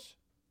Broncos,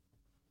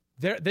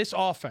 this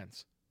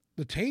offense,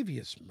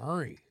 Latavius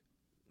Murray.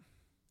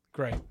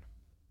 great.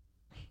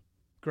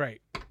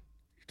 Great. You're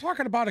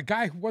talking about a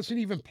guy who wasn't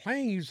even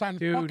playing. He was on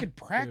the fucking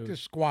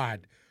practice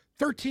squad.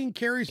 13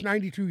 carries,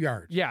 92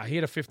 yards. Yeah, he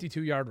had a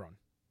 52-yard run.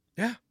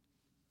 Yeah.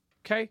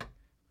 Okay?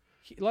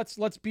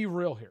 Let's be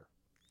real here.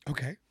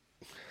 Okay.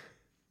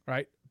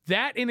 Right?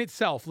 That in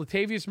itself,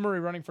 Latavius Murray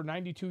running for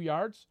 92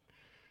 yards,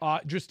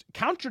 just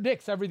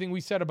contradicts everything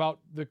we said about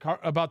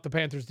the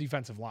Panthers'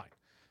 defensive line.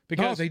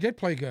 Because No, they did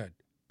play good.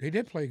 They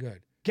did play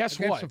good. guess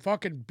Against what? a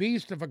fucking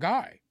beast of a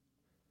guy.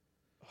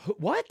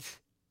 What?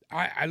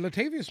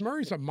 Latavius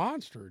Murray's a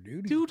monster,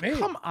 dude. He's Dude, big.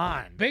 come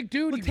on. Big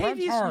dude. He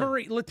runs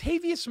hard.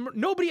 Latavius Murray,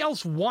 nobody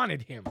else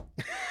wanted him.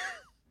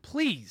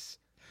 Please.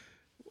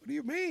 What do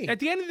you mean? At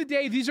the end of the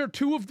day, these are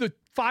two of the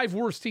 5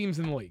 worst teams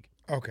in the league.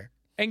 Okay.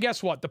 And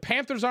guess what? The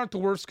Panthers aren't the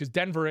worst because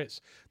Denver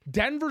is.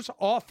 Denver's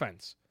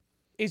offense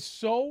is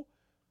so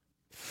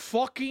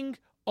fucking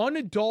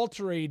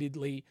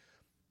unadulteratedly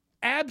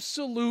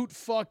absolute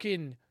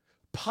fucking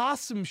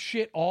possum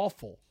shit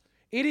awful.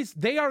 It is.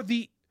 They are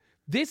the.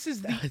 This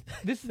is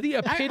the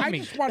epitome. I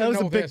just want That to was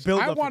a know big this.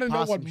 build-up I want to for know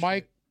what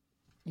possum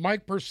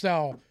Mike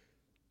Purcell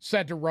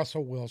said to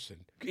Russell Wilson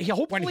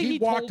Hopefully when he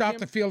told walked out him-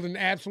 the field and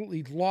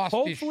absolutely lost his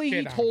Hopefully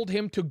shit he on told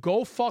him to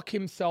go fuck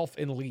himself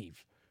and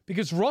leave.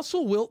 Because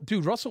Russell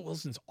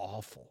Wilson's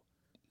awful.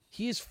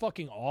 He is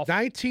fucking awful.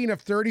 19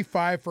 of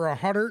 35 for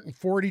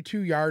 142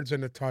 yards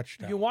and a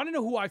touchdown. You want to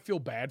know who I feel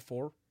bad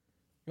for?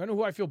 You want to know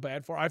who I feel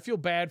bad for? I feel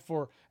bad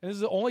for, and this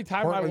is the only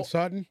time Portland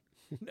Sutton.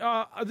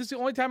 this is the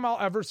only time I'll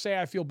ever say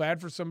I feel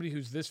bad for somebody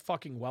who's this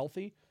fucking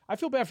wealthy. I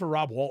feel bad for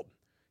Rob Walton.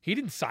 He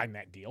didn't sign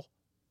that deal.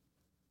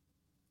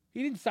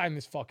 He didn't sign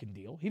this fucking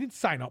deal. He didn't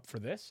sign up for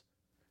this.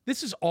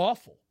 This is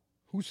awful.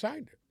 Who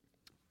signed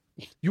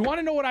it? You want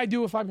to know what I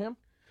do if I'm him?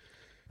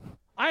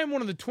 I am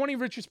one of the 20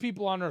 richest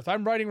people on earth.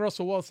 I'm writing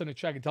Russell Wilson a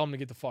check and tell him to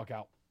get the fuck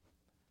out.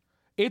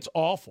 It's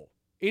awful.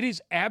 It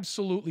is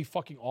absolutely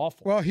fucking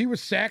awful. Well, he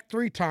was sacked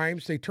 3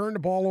 times. They turned the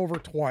ball over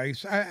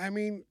twice. I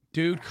mean,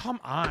 Dude, come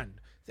on.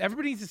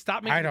 Everybody needs to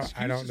stop making excuses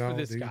I don't know for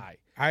this dude. guy.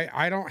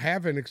 I don't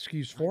have an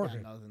excuse for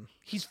him. Nothing.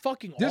 He's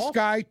fucking This awful.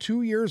 guy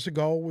 2 years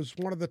ago was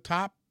one of the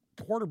top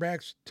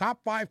quarterbacks,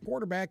 top 5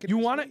 quarterback. You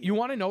want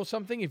to know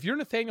something? If you're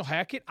Nathaniel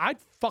Hackett, I'd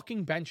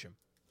fucking bench him.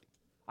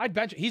 I'd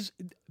bench him.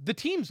 The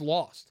team's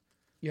lost.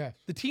 Yes.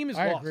 The team is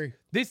I lost. agree.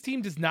 This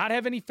team does not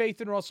have any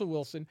faith in Russell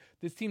Wilson.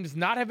 This team does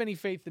not have any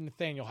faith in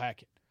Nathaniel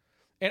Hackett.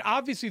 And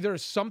obviously there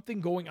is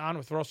something going on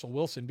with Russell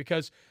Wilson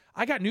because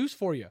I got news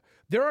for you.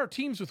 There are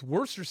teams with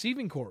worse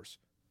receiving cores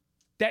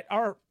that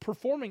are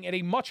performing at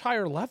a much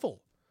higher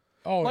level.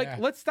 Oh, Like, yeah.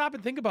 let's stop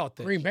and think about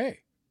this. Green Bay.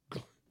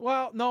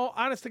 Well, no,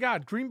 honest to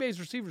God, Green Bay's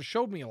receivers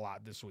showed me a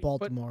lot this week. But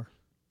Baltimore.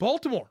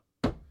 Baltimore.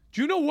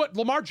 Do you know what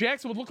Lamar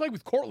Jackson would look like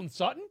with Cortland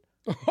Sutton?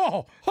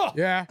 Oh, Huh.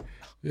 yeah.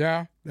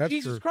 Yeah, that's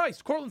Jesus true.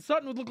 Christ. Cortland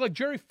Sutton would look like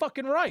Jerry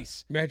fucking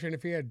Rice. Imagine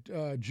if he had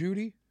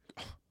Judy.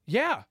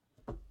 Yeah.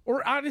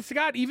 Or honest to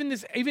God, even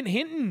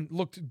Hinton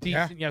looked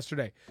decent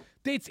yesterday.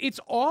 It's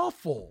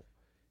awful.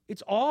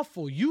 It's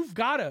awful. You've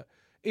got to,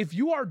 if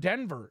you are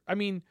Denver, I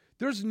mean,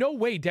 there's no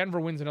way Denver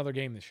wins another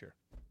game this year.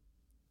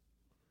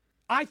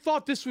 I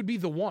thought this would be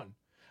the one.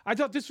 I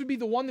thought this would be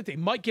the one that they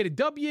might get a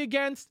W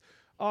against.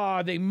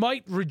 They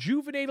might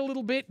rejuvenate a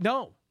little bit.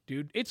 No,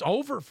 dude, it's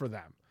over for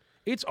them.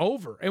 It's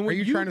over. And Are when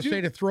you trying to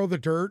say to throw the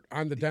dirt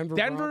on the Denver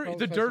Broncos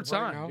the as of dirt's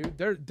right on, now?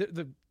 dude.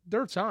 The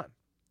dirt's on.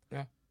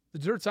 Yeah. The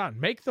dirt's on.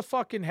 Make the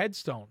fucking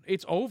headstone.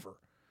 It's over.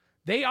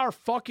 They are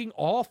fucking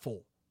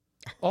awful.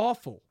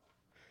 Awful.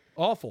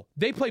 Awful.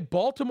 They play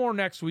Baltimore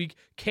next week,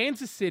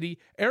 Kansas City,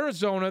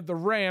 Arizona, the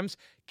Rams,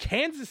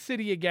 Kansas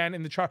City again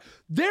in the chart.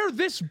 They're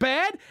this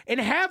bad and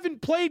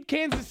haven't played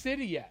Kansas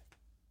City yet.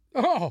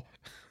 Oh,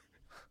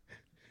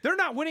 They're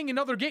not winning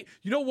another game.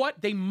 You know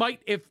what? They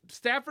might, if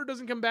Stafford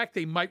doesn't come back,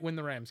 they might win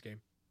the Rams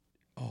game.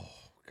 oh,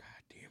 God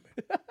damn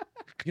it!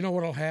 You know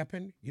what'll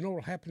happen? You know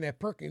what'll happen? That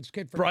Perkins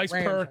kid from Bryce the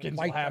Rams will Perkins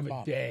will light have them a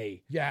up.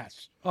 day.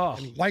 Yes. Oh,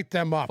 And light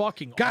them up.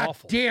 fucking God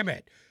awful. damn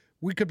it.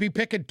 We could be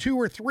picking 2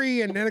 or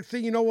 3, and the next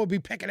thing you know, we'll be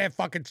picking at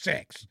fucking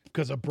 6.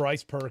 because of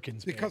Bryce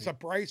Perkins. Because baby. of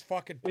Bryce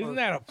fucking Perkins. Isn't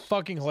that a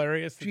fucking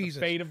hilarious? That Jesus the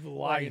fate of the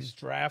Lions Christ.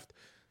 draft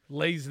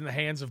lays in the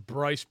hands of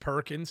Bryce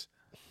Perkins.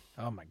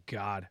 Oh my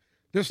God.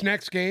 This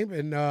next game,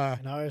 and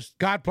And ours,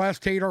 God bless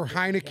Taylor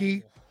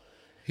Heineke.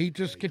 He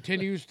just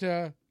continues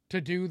to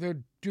do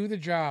the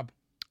job.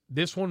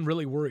 This one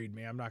really worried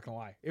me. I'm not gonna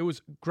lie. It was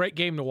a great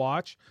game to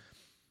watch.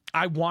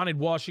 I wanted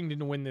Washington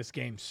to win this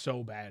game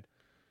so bad.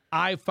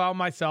 I found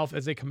myself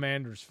as a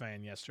Commanders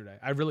fan yesterday.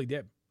 I really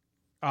did.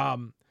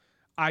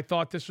 I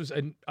thought this was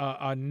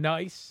a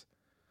nice,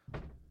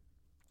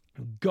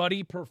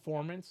 gutty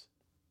performance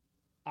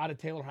out of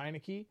Taylor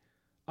Heineke.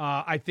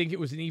 I think it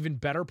was an even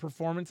better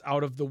performance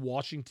out of the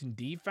Washington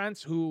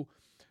defense, who,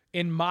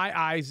 in my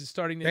eyes, is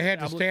starting to. They had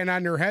to establish- stand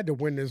on their head to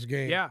win this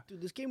game. Yeah.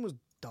 dude, this game was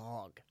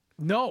dog.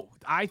 No,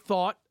 I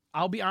thought.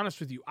 I'll be honest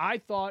with you. I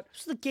thought.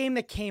 This was the game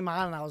that came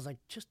on, and I was like,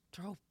 just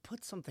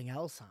put something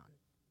else on.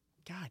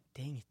 God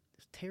dang it.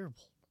 It's terrible.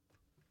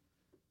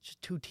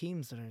 Just two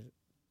teams that are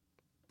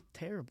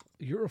terrible.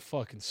 You're a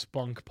fucking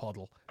spunk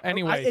puddle.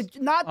 Anyways,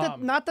 Not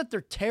that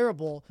they're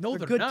terrible. No, they're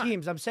they're good not.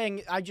 teams. I'm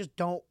saying I just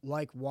don't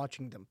like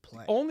watching them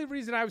play. only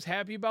reason I was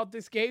happy about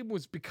this game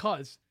was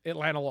because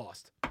Atlanta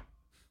lost.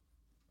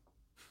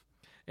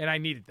 And I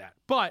needed that.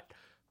 But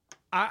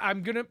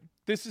I'm going to,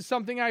 this is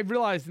something I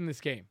realized in this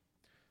game.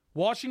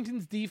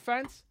 Washington's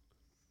defense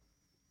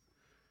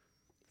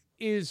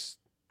is,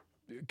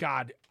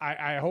 God,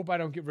 I hope I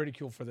don't get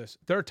ridiculed for this.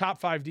 They're a top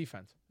 5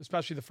 defense,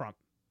 especially the front.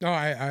 No,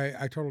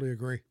 I totally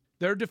agree.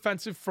 Their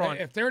defensive front.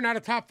 If they're not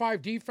a top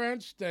 5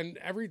 defense, then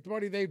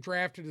everybody they've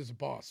drafted is a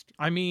bust.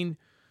 I mean,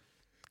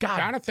 God,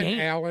 Jonathan damn.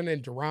 Allen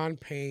and Deron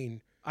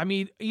Payne. I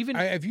mean, even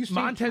Have you seen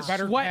Montez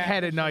better Sweat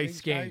had a tackles than nice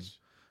these game. guys?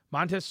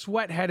 Montez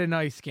Sweat had a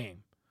nice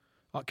game.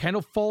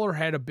 Kendall Fuller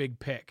had a big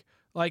pick.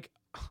 Like,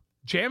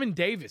 Jamin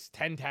Davis,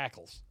 10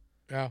 tackles.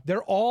 Yeah.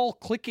 They're all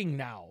clicking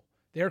now.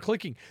 They're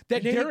clicking.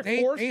 That They- Derek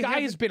they- Force they guy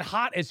haven't- has been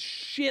hot as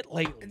shit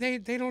lately.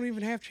 They don't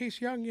even have Chase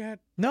Young yet.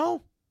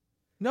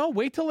 No,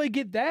 wait till they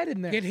get that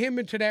in there. Get him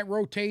into that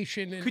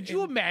rotation. And, Could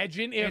you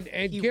imagine if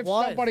and He give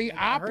was. somebody He got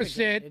hurt again,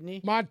 opposite didn't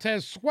he?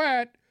 Montez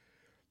Sweat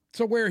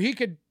to where he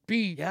could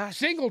be Yes.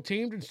 single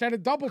teamed instead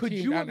of double teamed? could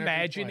you on every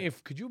imagine play.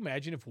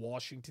 if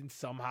Washington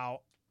somehow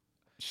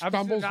obviously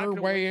stumbles they're not their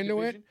gonna way win the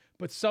into division,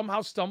 but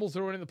somehow stumbles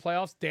their way into the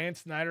playoffs? Dan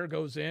Snyder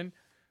goes in,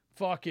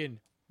 fucking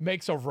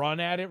makes a run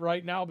at it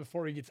right now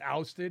before he gets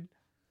ousted.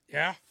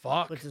 Yeah.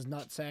 Fuck. Puts his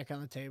nutsack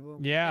on the table.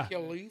 Yeah.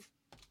 He'll leave.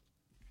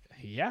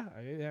 Yeah.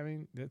 I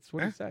mean, that's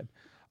what he Yeah. said.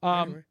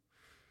 Anyway.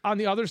 On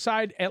the other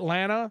side,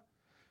 Atlanta,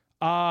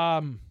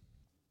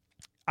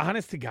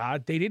 honest to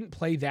God, they didn't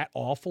play that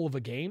awful of a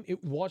game.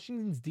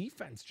 Washington's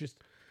defense just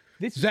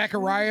this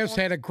Zacharias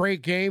had a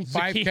great game, 5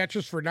 Zacchaeus.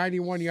 catches for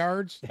 91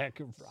 yards.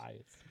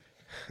 Zacharias.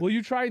 Will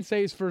you try and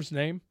say his first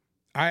name?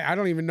 I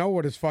don't even know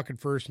what his fucking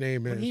first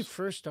name When he is.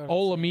 first started,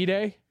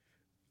 Olamide?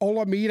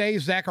 Olamide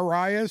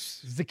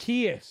Zacharias.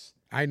 Zacchaeus.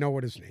 I know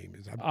what his name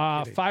is. I'm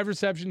kidding. 5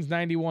 receptions,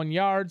 91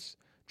 yards.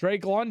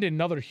 Drake London,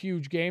 another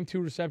huge game,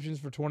 2 receptions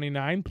for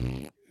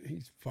 29.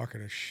 He's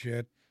fucking a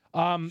shit.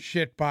 Um,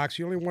 Shit box.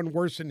 The only one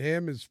worse than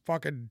him is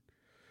fucking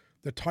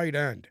the tight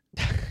end.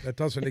 That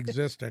doesn't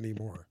exist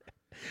anymore.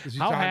 'Cause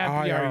he's how on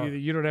happy IR. are you that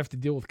you don't have to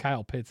deal with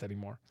Kyle Pitts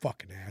anymore?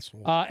 Fucking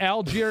asshole.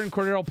 Algier and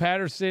Cordero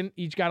Patterson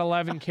each got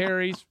 11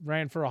 carries,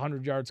 ran for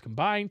 100 yards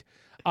combined.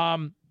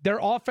 Their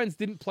offense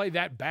didn't play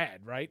that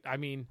bad, right? I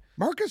mean,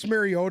 Marcus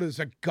Mariota is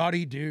a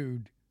gutty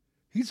dude.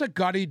 He's a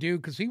gutty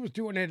dude because he was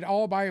doing it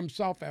all by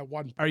himself at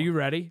one point. are you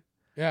ready?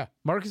 Yeah.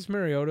 Marcus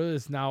Mariota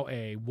is now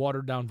a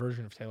watered-down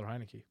version of Taylor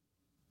Heineke.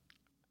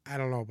 I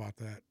don't know about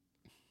that.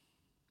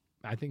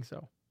 I think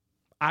so.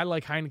 I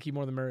like Heineke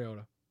more than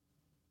Mariota.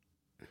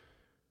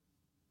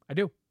 I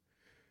do.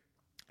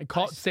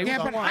 Say Yeah,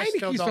 what but you want.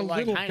 still Heineke's a don't like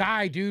little Heineke.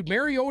 guy, dude.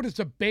 Mariota's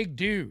a big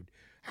dude.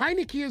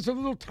 Heineke is a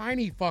little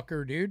tiny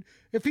fucker, dude.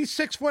 If he's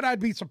 6 foot, I'd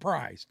be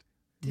surprised.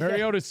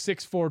 Mariota's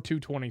 6'4",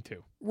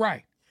 222.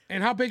 Right.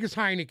 And how big is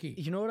Heineke?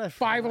 You know what I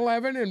forgot?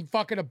 5'11" and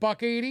fucking a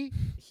 $180.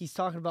 He's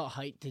talking about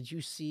height. Did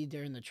you see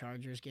during the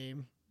Chargers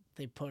game,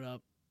 they put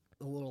up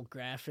a little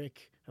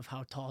graphic of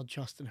how tall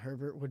Justin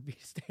Herbert would be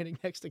standing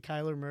next to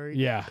Kyler Murray?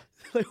 Yeah.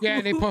 Yeah,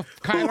 and they put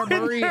Kyler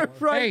Murray.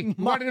 Right, Hey, you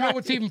want to know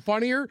what's even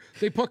funnier?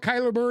 They put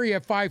Kyler Murray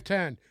at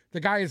 5'10". The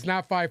guy is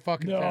not 5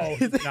 fucking 10.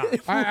 he's not.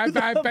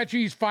 I bet you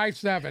he's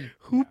 5'7".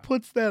 Who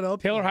puts that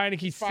up? Taylor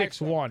Heineke's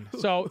 6'1".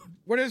 So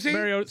What is he?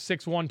 Mariota's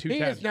 6'1", He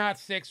 210. is not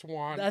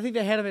 6'1". I think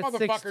they had him at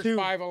Motherfucker's 6'2".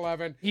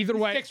 5'11". Either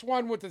He's way-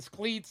 6'1" with his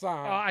cleats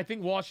on. I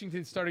think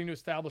Washington's starting to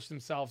establish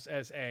themselves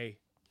as a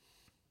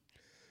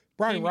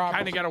Brian team you Robinson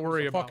kind of got to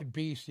worry was a about. fucking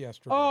beast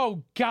yesterday.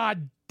 Oh,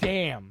 god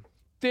damn.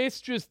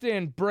 This just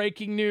in,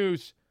 breaking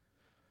news.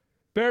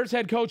 Bears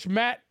head coach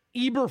Matt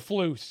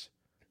Eberflus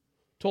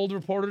told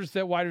reporters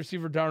that wide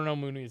receiver Darnell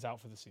Mooney is out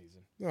for the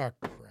season. Oh, Oh,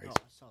 Christ.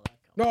 I saw that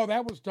coming. No,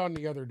 that was done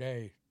the other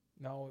day.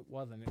 No, it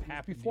wasn't. It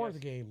happened Before the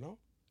game, no?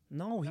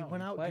 No, he No,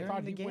 went he out played. I during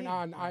thought the he game. went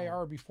on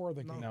IR before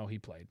the game. No, he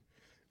played.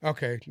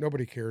 Okay,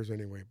 nobody cares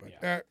anyway. But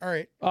Yeah. all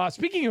right.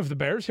 Speaking of the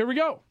Bears, here we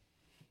go.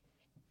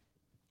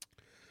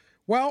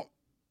 Well,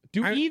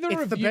 Do I- either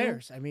It's of the you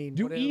Bears. I mean,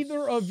 do what else?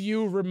 either of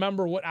you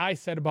remember what I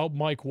said about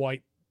Mike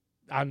White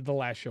on the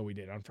last show we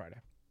did on Friday?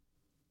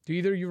 Do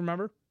either of you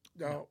remember?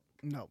 no.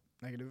 No,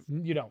 negative.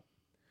 You don't.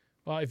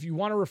 If you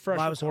want to refresh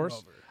Well, I the was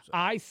course, hungover, so.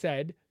 I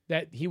said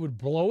that he would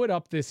blow it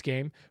up this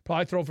game,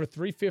 probably throw for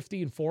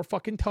 350 and 4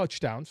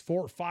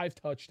 or 5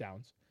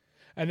 touchdowns.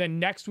 And then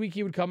next week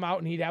he would come out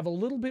and he'd have a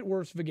little bit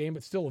worse of a game,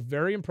 but still a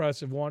very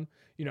impressive one.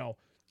 You know,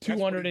 That's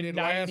what he did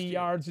 290 last year.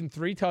 yards and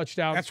 3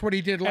 touchdowns. That's what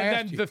he did last And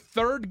then year. the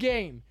third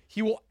game,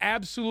 he will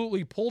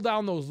absolutely pull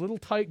down those little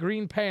tight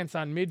green pants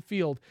on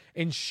midfield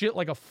and shit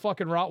like a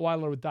fucking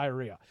Rottweiler with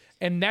diarrhea.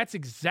 And that's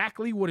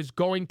exactly what is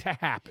going to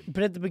happen.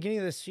 But at the beginning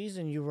of the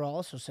season, you were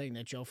also saying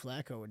that Joe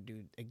Flacco would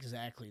do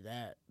exactly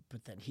that.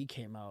 But then he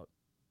came out,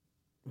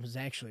 was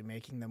actually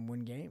making them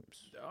win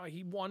games.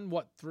 He won,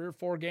 3 or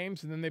 4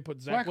 games, and then they put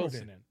Zach Flacco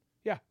Wilson did. in.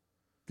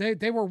 Yeah.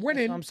 They were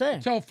winning what I'm saying.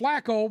 until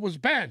Flacco was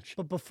benched.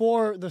 But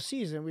before the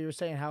season, we were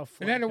saying how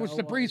Flacco And then it was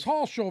the Brees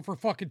Hall show for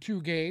fucking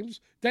 2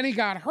 games. Then he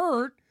got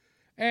hurt,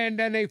 and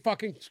then they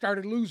fucking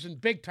started losing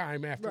big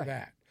time after Right.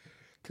 that.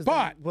 'Cause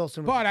But then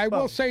Wilson was I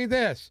will exposed. say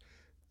this.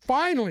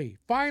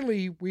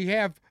 Finally, we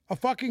have a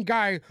fucking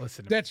guy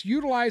Listen to that's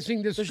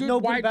utilizing this There's good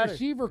nobody wide better.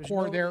 receiver There's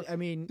core no- there. I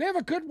mean, They have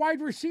a good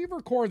wide receiver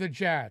core, the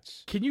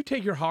Jets. Can you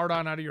take your hard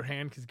on out of your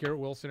hand because Garrett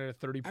Wilson had a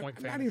 30-point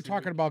I'm not even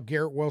talking about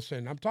Garrett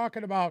Wilson. I'm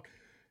talking about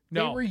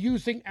No. they were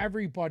using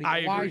everybody. I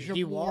agree. Elijah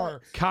He Moore.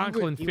 was.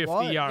 Conklin, He 50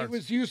 was. He yards.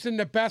 was using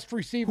the best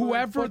receiver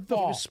Whoever in the-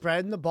 football.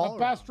 spreading the ball The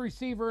best around.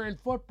 receiver in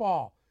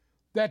football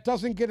that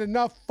doesn't get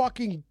enough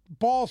fucking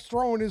balls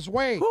thrown his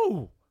way.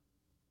 Who?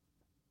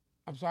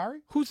 I'm sorry?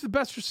 Who's the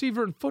best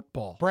receiver in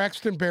football?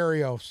 Braxton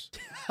Berrios.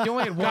 He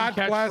only had one God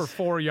catch bless for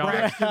 4 yards.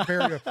 Braxton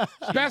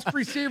Berrios. Best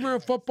receiver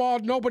in football.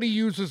 Nobody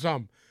uses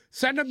him.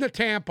 Send him to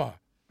Tampa.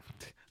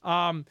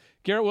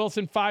 Garrett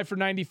Wilson, 5 for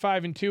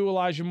 95 and 2.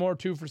 Elijah Moore,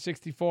 2 for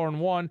 64 and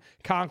 1.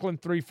 Conklin,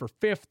 3 for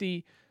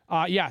 50.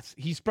 Yes,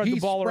 he spread the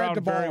ball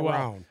around very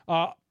well.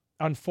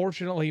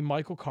 Unfortunately,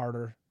 Michael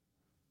Carter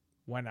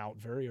went out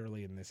very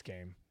early in this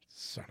game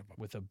Son of a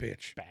with a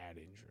bitch. bad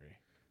injury.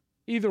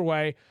 Either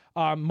way,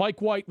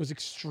 Mike White was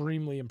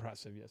extremely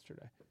impressive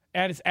yesterday.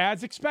 And it's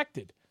as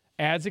expected.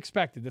 As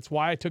expected. That's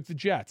why I took the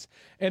Jets.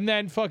 And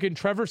then fucking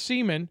Trevor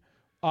Seaman,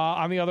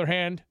 on the other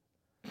hand.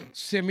 Trevor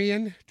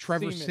Simeon.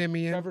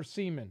 Trevor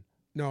Seaman.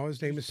 No,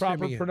 his name is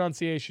Proper Simeon.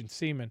 pronunciation,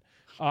 Seaman.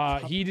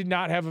 He did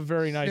not have a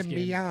very nice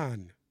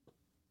game.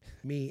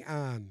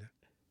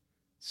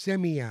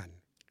 Simeon.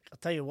 I'll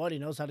tell you what, he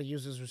knows how to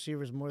use his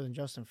receivers more than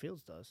Justin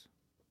Fields does.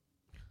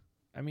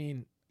 I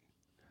mean,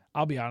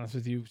 I'll be honest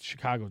with you.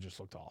 Chicago just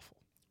looked awful.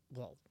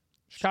 Well,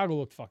 Chicago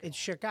looked fucking it's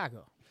awful.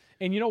 Chicago.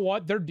 And you know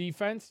what? Their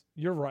defense,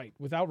 you're right.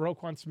 Without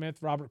Roquan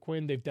Smith, Robert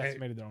Quinn, they've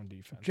decimated their own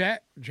defense.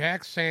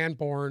 Jack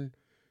Sanborn,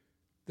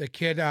 the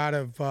kid out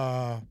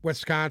of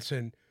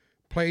Wisconsin,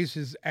 plays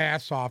his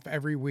ass off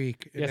every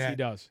week. In Yes, he that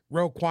does.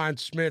 Roquan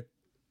Smith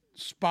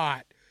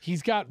spot.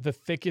 He's got the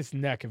thickest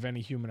neck of any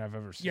human I've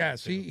ever seen.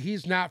 Yes, too.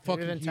 he's not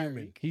Bigger fucking than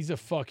human. Tyreek. He's a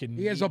fucking.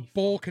 He has a meaty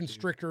bull fucker, dude.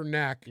 constrictor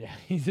neck. Yeah,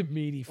 he's a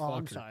meaty Oh,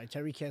 I'm fucker. sorry.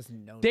 Tyreek has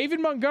no. David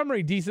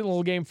Montgomery, decent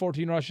little game,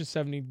 14 rushes,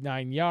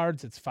 79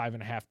 yards. It's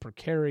 5.5 per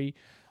carry.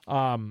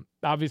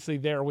 Obviously,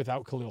 they're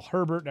without Khalil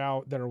Herbert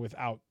now. They're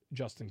without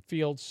Justin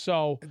Fields.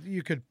 So,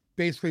 You could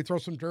basically throw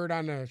some dirt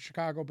on the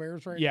Chicago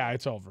Bears right yeah,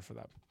 it's over for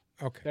them.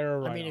 now? Okay. They're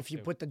right I mean, off, if you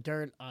too. put the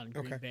dirt on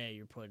Green Okay. Bay,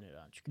 you're putting it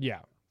on Chicago. Yeah,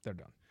 they're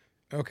done.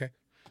 Okay.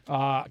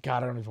 God, I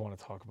don't even want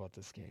to talk about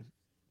this game.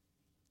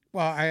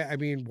 Well, I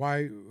mean,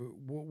 why?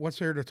 What's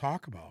there to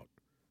talk about?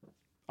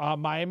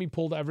 Miami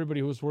pulled everybody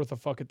who was worth a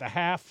fuck at the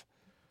half.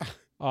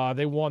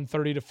 They won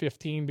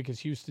 30-15 because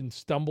Houston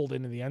stumbled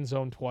into the end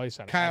zone twice.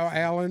 On Kyle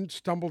accident. Allen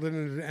stumbled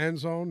into the end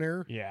zone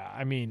there. Yeah,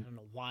 I I mean, don't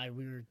know why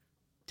we were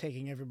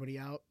taking everybody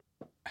out.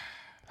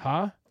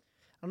 huh?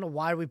 I don't know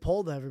why we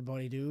pulled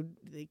everybody, dude.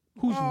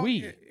 Who's Oh,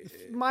 we?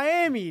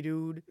 Miami,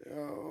 dude.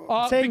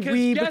 Saying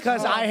we guess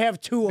because what? I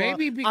have Tua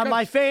Maybe on because-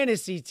 my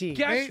fantasy team.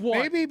 Guess what?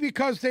 Maybe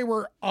because they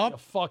were You up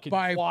fucking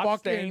by twat fucking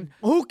stain.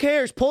 Who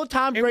cares? Pull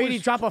Tom It Brady,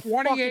 was drop a fucking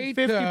 28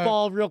 50 to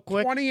ball real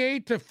quick.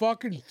 28 to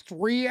fucking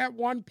 3 at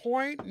one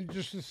point, and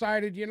just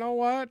decided, you know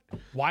what?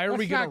 Why are we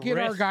Let's going not to get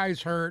our risk? guys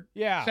hurt.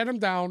 Yeah. Set them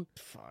down.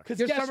 Fuck. Because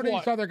Give guess some of these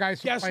what? other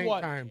guys some Guess playing what?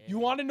 time. You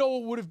want to know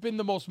what would have been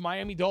the most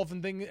Miami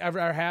Dolphin thing that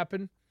ever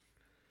happened?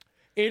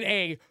 In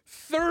a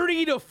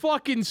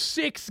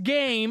 30-6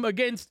 game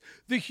against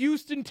the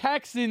Houston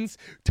Texans,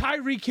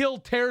 Tyreek Hill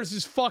tears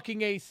his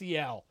fucking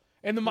ACL,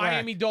 and the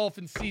Miami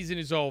Dolphins season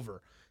is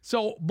over.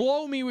 So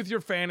blow me with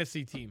your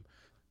fantasy team.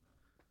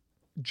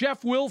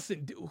 Jeff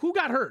Wilson, who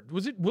got hurt?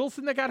 Was it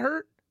Wilson that got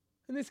hurt?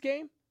 in this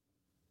game?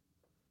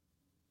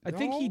 I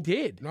think he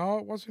did. No,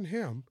 it wasn't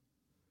him.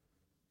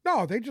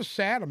 No, they just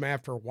sat him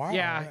after a while.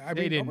 Yeah,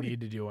 they didn't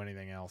need to do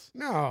anything else.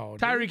 No.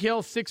 Tyreek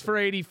Hill, 6 for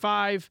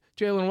 85.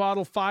 Jalen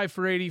Waddle, 5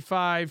 for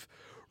 85.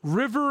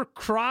 River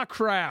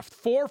Crocraft,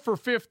 4 for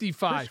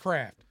 55. Chris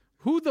Kraft.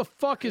 Who the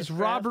fuck is Chris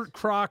Robert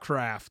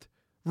Crocraft?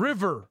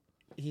 River.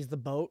 He's the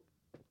boat,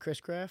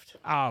 Chris Kraft.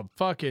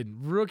 Fucking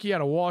rookie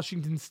out of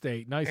Washington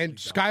State. Nice. And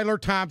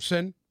Skylar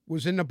Thompson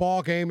was in the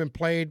ball game and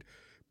played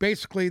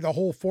basically the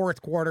whole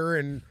fourth quarter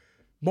and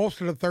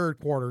most of the third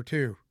quarter,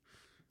 too.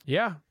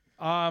 Yeah.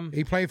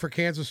 He played for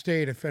Kansas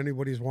State, if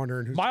anybody's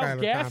wondering who Myles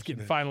Skylar Gaskin Thompson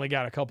is. finally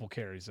got a couple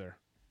carries there.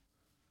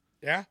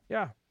 Yeah?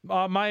 Yeah.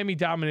 Miami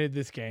dominated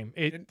this game.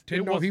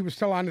 Didn't know he was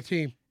still on the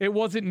team. It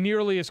wasn't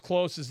nearly as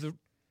close as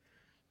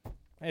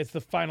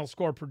the final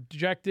score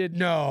projected.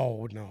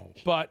 No.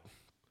 But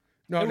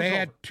No, they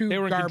had over. two They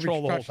were in garbage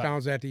control the whole time.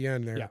 touchdowns at the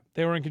end there. yeah,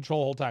 they were in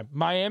control the whole time.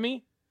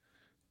 Miami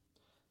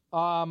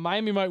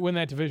might win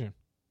that division.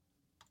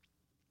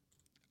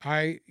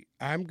 I'm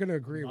going to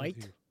agree with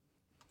you.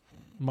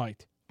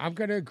 Might. I'm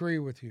going to agree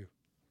with you.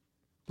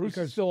 Bruce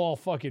is still all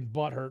fucking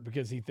butthurt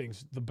because he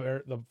thinks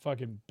the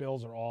fucking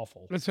Bills are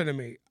awful. Listen to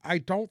me. I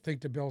don't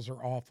think the Bills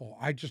are awful.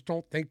 I just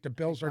don't think the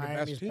Bills are the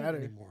Miami's best team better.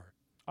 anymore.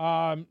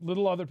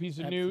 Little other piece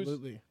of news.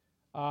 Absolutely.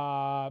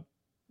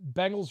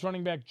 Bengals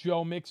running back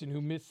Joe Mixon,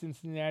 who missed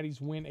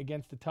Cincinnati's win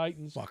against the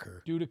Titans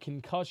Fucker. due to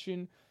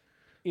concussion,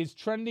 is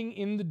trending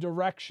in the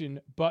direction,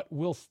 but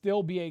will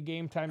still be a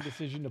game-time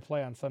decision to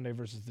play on Sunday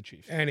versus the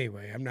Chiefs.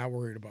 Anyway, I'm not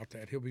worried about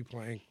that. He'll be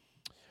playing.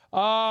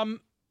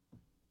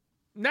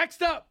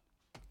 Next up,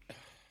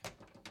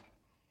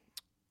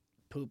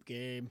 Poop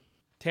game.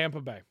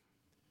 Tampa Bay.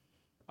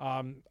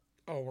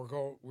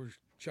 We're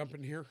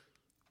jumping here?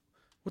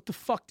 What the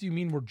fuck do you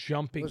mean we're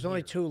jumping? There's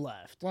only here? 2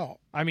 left. Well,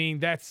 I mean,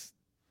 that's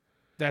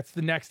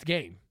the next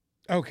game.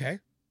 okay.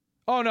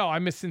 Oh, no, I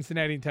missed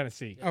Cincinnati and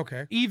Tennessee.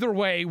 Okay. Either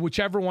way,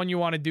 whichever one you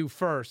want to do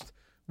first,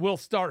 we'll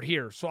start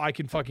here so I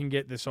can fucking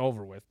get this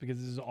over with because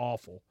this is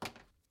awful.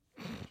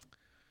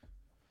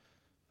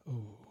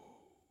 Ooh.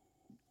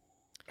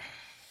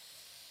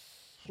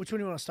 Which one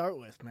do you want to start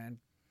with, man?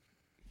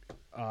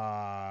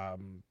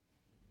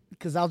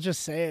 Because I'll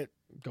just say it.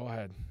 Go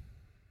ahead.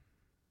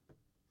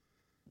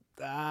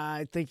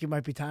 I think it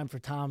might be time for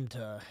Tom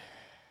to.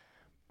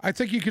 I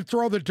think you could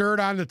throw the dirt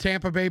on the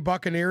Tampa Bay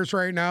Buccaneers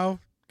right now.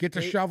 Get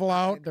the shovel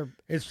out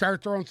and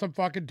start throwing some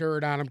fucking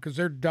dirt on them because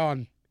they're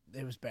done.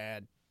 It was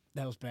bad.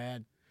 That was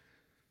bad.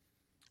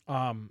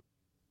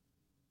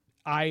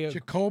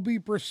 Jacoby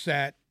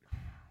Brissett.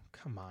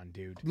 Come on,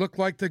 dude. Looked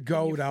like the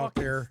goat You out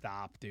fucking there.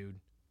 Stop, dude.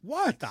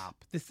 What?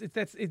 Stop. This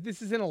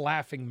isn't a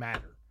laughing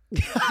matter.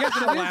 Yes, it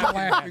is a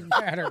laughing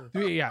matter.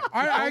 Yeah.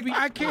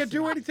 I can't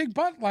do anything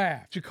but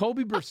laugh.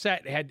 Jacoby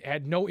Brissett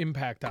had no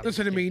impact on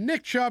Listen to me.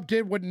 Nick Chubb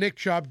did what Nick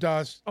Chubb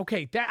does.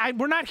 Okay,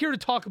 we're not here to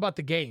talk about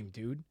the game,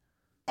 dude.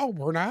 Oh,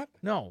 we're not?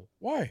 No.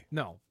 Why?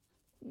 No.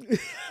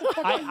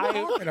 What are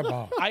you talking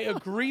about? I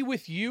agree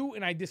with you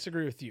and I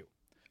disagree with you.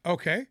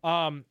 Okay.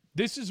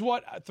 This is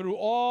what, through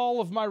all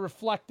of my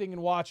reflecting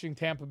and watching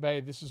Tampa Bay,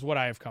 this is what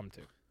I have come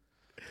to.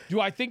 Do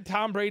I think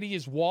Tom Brady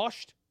is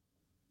washed?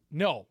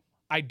 No,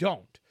 I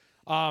don't.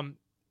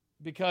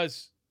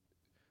 Because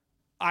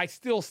I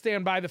still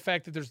stand by the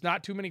fact that there's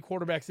not too many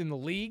quarterbacks in the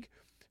league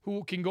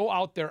who can go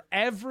out there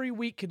every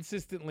week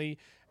consistently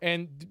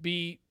and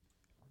be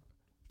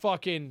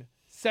fucking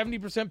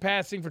 70%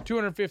 passing for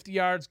 250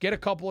 yards, get a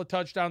couple of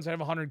touchdowns, and have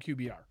 100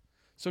 QBR.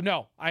 So,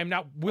 no, I am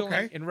not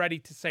willing and ready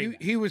to say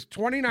that. He was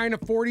 29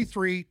 of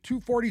 43,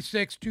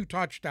 246, 2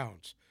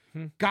 touchdowns.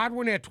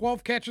 Godwin had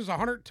 12 catches,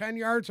 110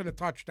 yards, and a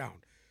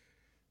touchdown.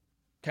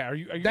 Okay, are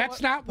you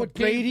That's not what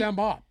gave them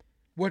up.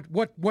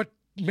 What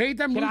made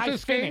them lose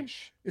this game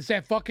is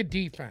that fucking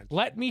defense.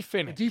 Let me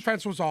finish. The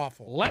defense was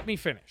awful. Let me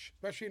finish.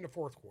 Especially in the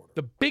fourth quarter.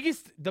 The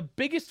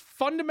biggest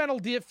fundamental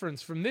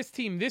difference from this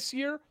team this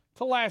year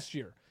to last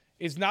year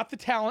is not the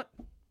talent.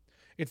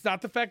 It's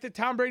not the fact that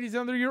Tom Brady's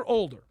another year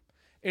older.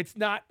 It's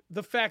not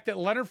the fact that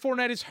Leonard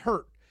Fournette is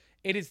hurt.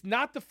 It is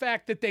not the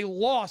fact that they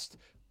lost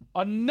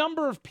a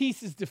number of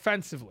pieces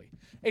defensively.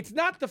 It's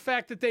not the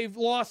fact that they've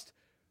lost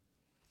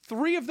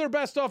 3 of their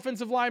best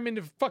offensive linemen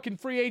to fucking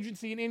free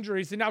agency and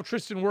injuries, and now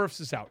Tristan Wirfs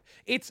is out.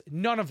 It's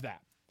none of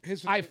that.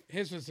 His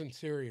isn't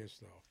serious,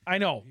 though. I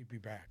know. He'd be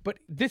back. But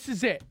this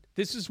is it.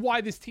 This is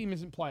why this team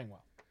isn't playing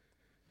well.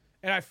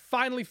 And I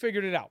finally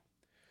figured it out.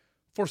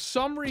 For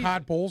some reason,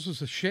 Todd Bowles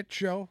is a shit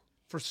show.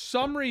 For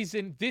some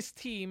reason, this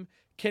team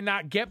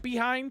cannot get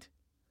behind,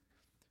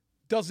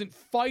 doesn't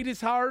fight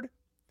as hard,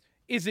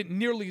 isn't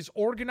nearly as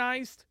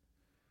organized,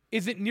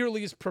 isn't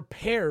nearly as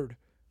prepared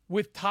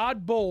with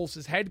Todd Bowles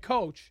as head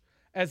coach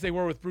as they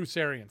were with Bruce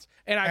Arians.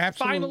 And I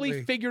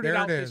finally figured it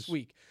out this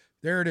week.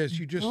 There it is.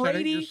 You just said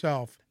it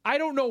yourself. I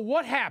don't know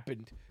what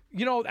happened.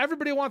 You know,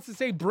 everybody wants to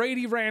say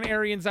Brady ran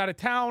Arians out of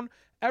town.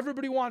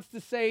 Everybody wants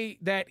to say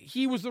that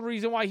he was the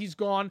reason why he's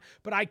gone,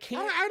 but I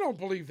can't. I don't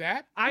believe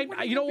that.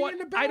 You know what?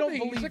 I don't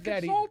believe He's a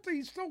that consultant.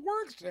 He still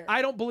works there.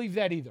 I don't believe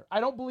that either. I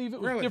don't believe it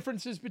was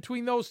differences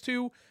between those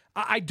two.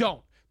 I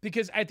don't.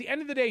 Because at the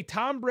end of the day,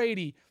 Tom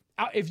Brady,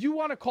 if you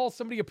want to call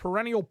somebody a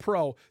perennial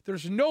pro,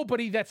 there's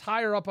nobody that's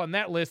higher up on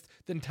that list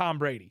than Tom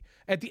Brady.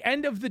 At the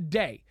end of the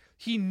day,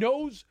 he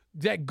knows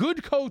that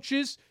good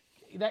coaches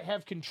that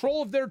have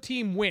control of their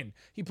team win.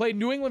 He played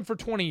New England for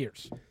 20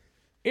 years.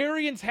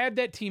 Arians had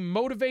that team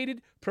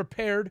motivated,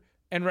 prepared,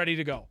 and ready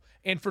to go.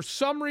 And for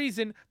some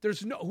reason,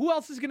 who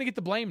else is going to get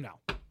the blame now?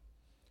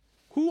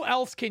 Who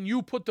else can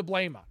you put the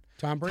blame on?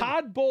 Tom Brady.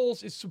 Todd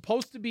Bowles is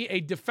supposed to be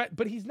a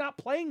but he's not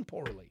playing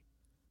poorly.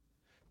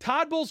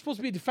 Todd Bowles is supposed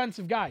to be a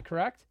defensive guy,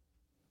 correct?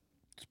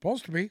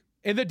 Supposed to be.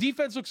 And the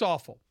defense looks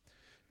awful.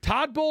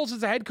 Todd Bowles,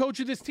 as a head coach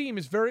of this team,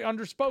 is very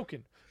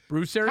underspoken.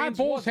 Bruce Arians Todd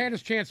Bowles had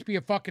his chance to be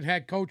a fucking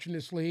head coach in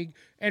this league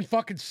and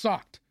fucking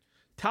sucked.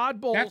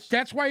 Todd Bowles.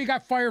 That's why he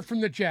got fired from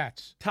the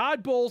Jets.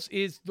 Todd Bowles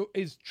is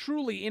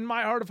truly, in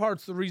my heart of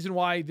hearts, the reason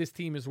why this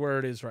team is where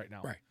it is right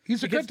now. Right.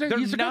 He's a Because good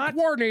they're not-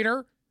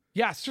 coordinator.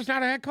 Yes. Just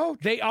not a head coach.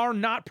 They are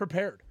not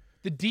prepared.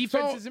 The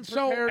defense isn't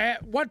prepared. So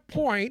at what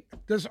point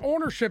does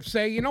ownership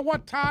say, you know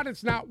what, Todd,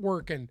 it's not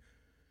working?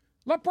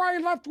 Let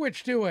Brian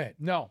Leftwich do it.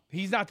 No,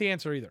 he's not the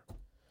answer either.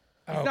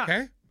 He's not.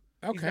 Okay.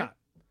 He's not.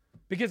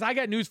 Because I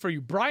got news for you.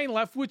 Brian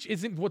Leftwich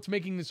isn't what's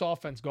making this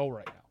offense go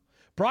right now.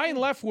 Brian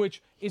Leftwich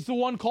is the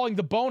one calling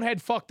the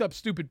bonehead fucked up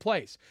stupid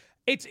plays.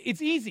 It's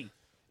easy.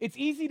 It's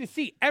easy to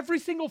see. Every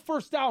single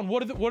first down,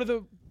 what do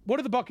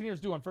the Buccaneers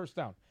do on first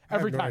down?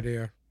 Every time. I have no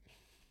idea.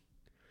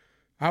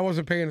 I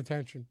wasn't paying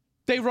attention.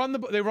 They run the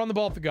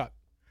ball at the gut.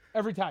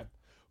 Every time.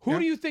 Who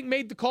do you think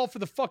made the call for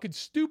the fucking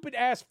stupid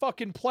ass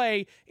fucking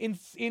play in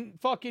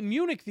fucking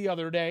Munich the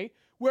other day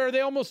where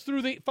they almost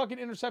threw the fucking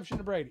interception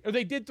to Brady? Or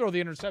they did throw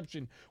the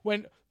interception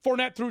when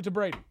Fournette threw it to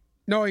Brady.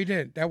 No, he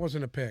didn't. That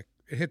wasn't a pick.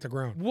 It hit the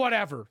ground.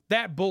 Whatever.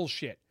 That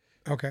bullshit.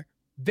 Okay.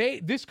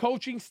 This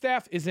coaching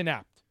staff is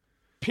inept.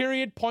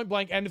 Period. Point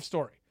blank. End of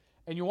story.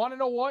 And you want to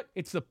know what?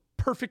 It's the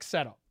perfect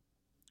setup.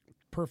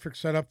 Perfect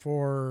setup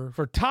for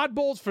Todd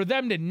Bowles, for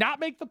them to not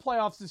make the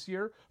playoffs this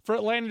year, for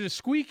Atlanta to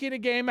squeak in a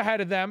game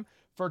ahead of them,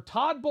 for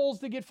Todd Bowles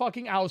to get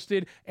fucking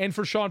ousted, and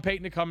for Sean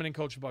Payton to come in and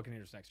coach the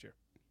Buccaneers next year.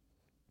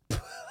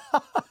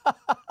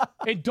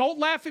 And don't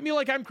laugh at me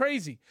like I'm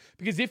crazy,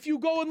 because if you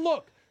go and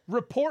look,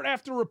 report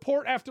after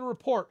report after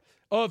report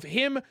of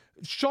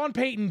Sean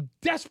Payton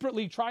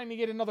desperately trying to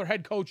get another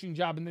head coaching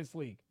job in this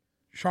league.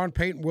 Sean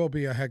Payton will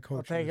be a head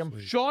coach. I'll take in this him.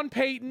 league. Sean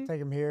Payton. Take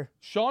him here.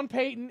 Sean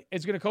Payton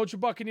is going to coach the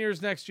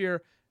Buccaneers next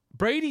year.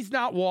 Brady's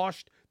not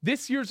washed.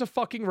 This year's a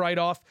fucking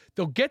write-off.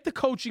 They'll get the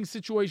coaching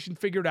situation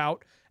figured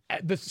out.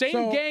 The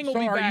same gang will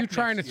be back. Are you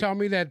trying to next year. tell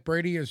me that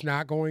Brady is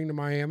not going to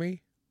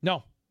Miami?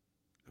 No.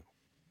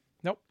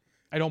 Nope.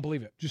 I don't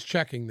believe it. Just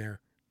checking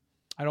there.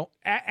 I don't.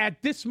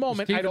 At this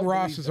moment, I Stephen don't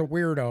Ross believe is that. a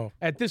weirdo.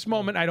 At this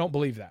moment, I don't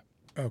believe that.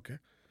 Okay.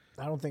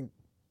 I don't think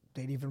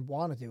they'd even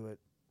want to do it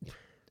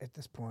at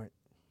this point.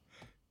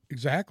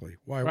 Exactly.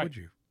 Why Right. would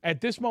you?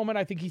 At this moment,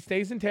 I think he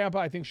stays in Tampa.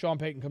 I think Sean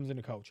Payton comes in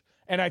to coach.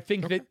 And I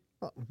think that,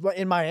 But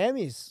in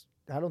Miami's,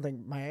 I don't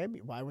think Miami.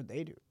 Why would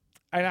they do?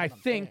 and I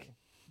think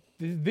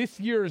this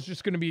year is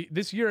just going to be,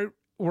 this year,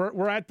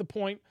 we're at the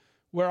point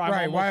where I'm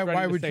Right. almost Why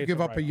ready to would say you it's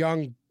give up a write-off.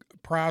 young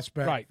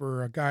prospect Right.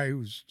 for a guy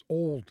who's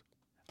old?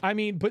 I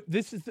mean, but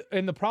this is,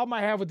 and the problem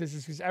I have with this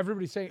is because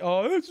everybody's saying,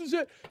 oh, this is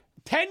it.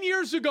 10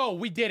 years ago,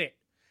 we did it.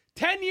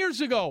 10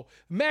 years ago,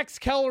 Max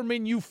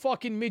Kellerman, you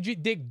fucking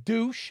midget dick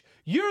douche,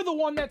 you're the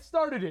one that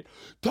started it.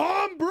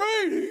 Tom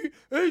Brady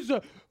is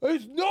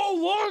no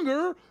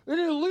longer an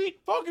elite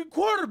fucking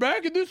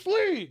quarterback in this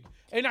league.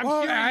 And I'm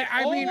Well, hearing it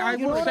I mean, I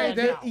over will say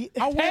again that.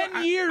 now.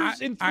 10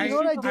 years in three You know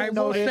what I Super didn't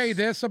I will notice? say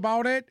this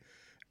about it.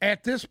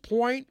 At this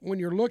point, when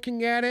you're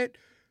looking at it,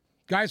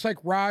 guys like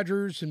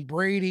Rodgers and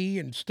Brady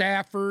and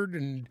Stafford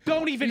and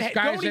Don't even these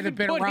guys that have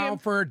been put around him,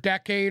 for a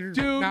decade or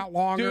dude, not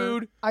longer,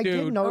 Dude, I did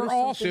dude, notice are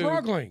all something.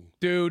 struggling.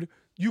 Dude,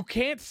 you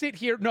can't sit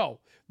here. No,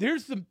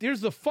 there's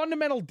the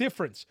fundamental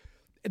difference.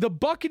 The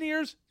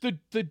Buccaneers, the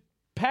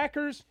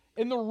Packers,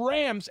 and the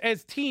Rams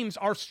as teams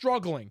are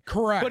struggling.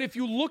 Correct. But if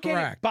you look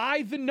at it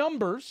by the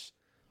numbers,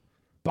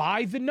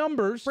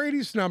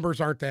 Brady's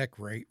numbers aren't that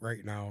great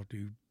right now,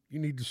 dude. You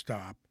need to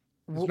stop.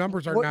 His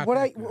numbers are not. What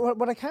that I good.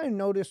 what I kind of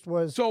noticed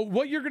was so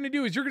what you're going to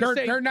do is you're going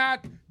to say,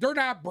 They're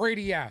not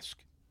Brady-esque.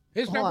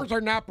 His Hold numbers on.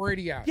 are not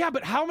Brady-esque. yeah,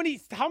 but how many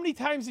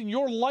times in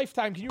your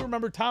lifetime can you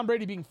remember Tom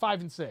Brady being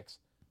 5-6?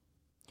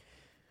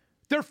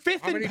 They're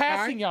fifth How in many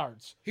passing times?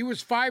 yards. He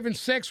was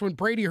 5-6 when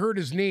Brady hurt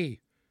his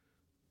knee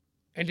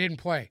and didn't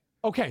play.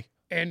 Okay,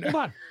 And hold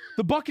on.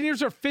 The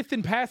Buccaneers are fifth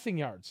in passing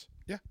yards.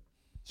 Yeah.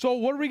 So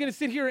what are we going to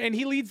sit here and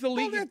he leads the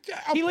league? of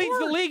He leads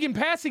the course. league in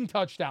passing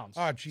touchdowns.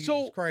 Oh, Jesus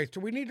So Christ. Do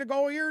we need to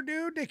go here,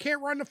 dude? They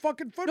can't run the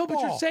fucking football. no,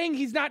 but you're saying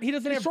he doesn't he's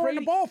have throwing Brady.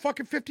 the ball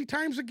fucking 50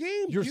 times a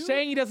game. You're dude.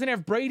 saying he doesn't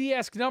have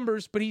Brady-esque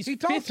numbers, but he's He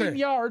fifth in doesn't.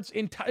 yards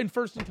in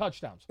first in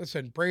touchdowns.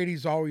 Listen,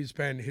 Brady's always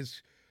been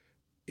his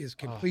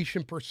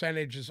completion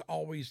percentage is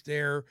always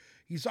there.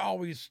 He's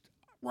always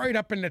right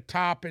up in the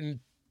top in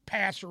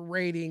passer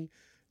rating,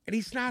 and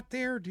he's not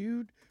there,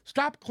 dude.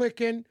 Stop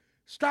clicking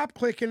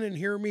and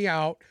hear me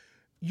out.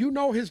 You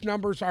know his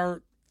numbers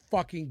aren't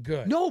fucking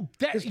good. No,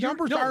 his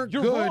numbers aren't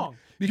you're good wrong.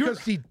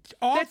 because the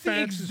offense That's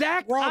the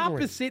exact is struggling.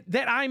 opposite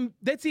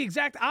that's the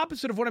exact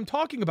opposite of what I'm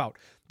talking about.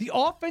 The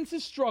offense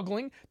is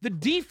struggling, the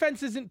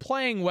defense isn't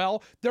playing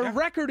well, their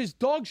record is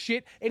dog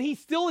shit, and he's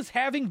still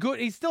having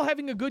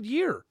a good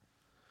year.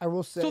 I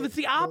will say. So that's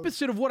the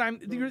opposite of what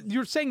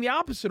you're saying the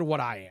opposite of what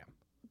I am.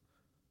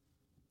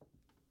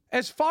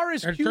 As far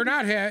as they're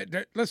not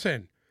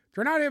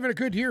having a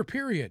good year,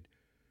 period.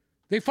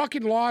 They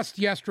fucking lost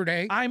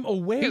yesterday. I'm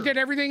aware. He did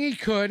everything he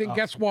could, and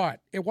guess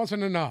what? It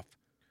wasn't enough.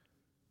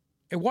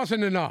 It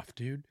wasn't enough,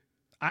 dude.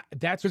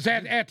 Because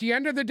at the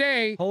end of the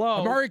day,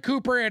 Amari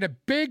Cooper had a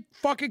big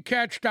fucking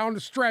catch down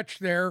the stretch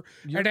there,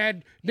 and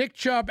had Nick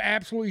Chubb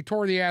absolutely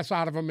tore the ass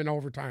out of him in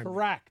overtime.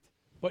 Correct.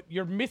 But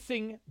you're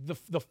missing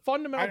the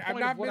fundamental point I'm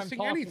not of what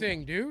missing I'm talking anything,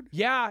 about. dude.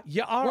 Yeah,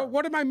 you are.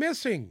 What am I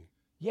missing?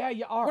 Yeah,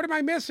 you are. What am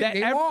I missing?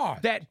 They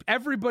lost. That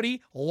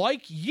everybody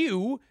like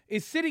you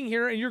is sitting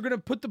here and you're going to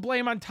put the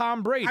blame on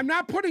Tom Brady. I'm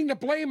not putting the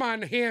blame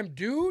on him,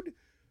 dude.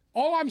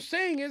 All I'm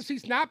saying is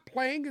he's not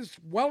playing as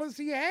well as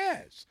he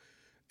has.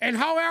 And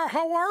how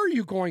are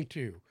you going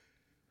to?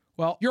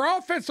 Well, your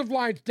offensive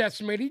line's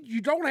decimated.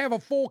 You don't have a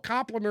full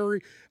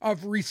complement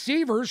of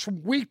receivers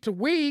from week to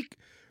week.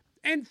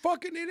 And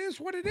fucking it is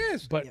what it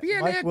is. But if he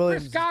had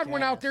Chris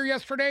Godwin out there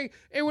yesterday,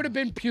 it would have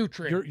been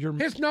putrid.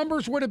 His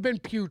numbers would have been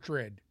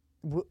putrid.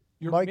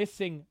 You're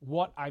missing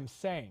what I'm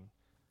saying.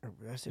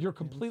 You're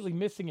completely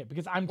missing it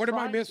because What am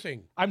I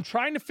missing? I'm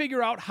trying to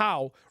figure out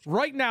how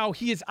right now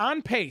he is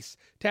on pace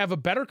to have a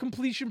better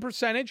completion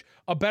percentage,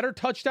 a better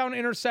touchdown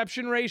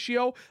interception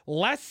ratio,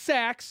 less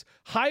sacks,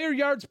 higher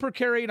yards per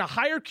carry, and a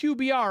higher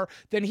QBR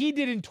than he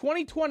did in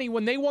 2020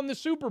 when they won the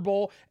Super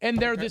Bowl and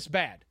they're this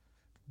bad.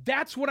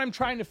 That's what I'm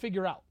trying to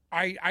figure out.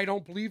 I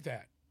don't believe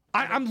that.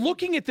 I'm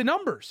looking at the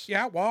numbers.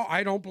 Yeah, well,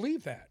 I don't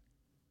believe that.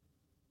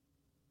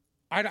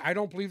 I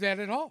don't believe that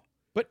at all.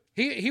 But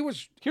he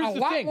was a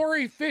lot more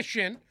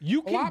efficient.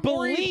 You can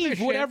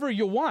believe whatever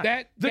you want.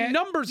 The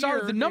numbers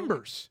are the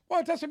numbers. Well,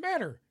 it doesn't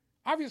matter.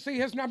 Obviously,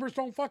 his numbers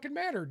don't fucking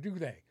matter, do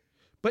they?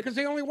 Because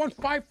they only won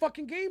 5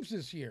 fucking games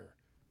this year.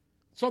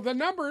 So the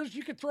numbers,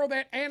 you could throw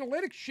that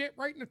analytics shit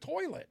right in the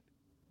toilet.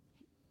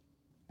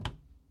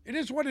 It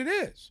is what it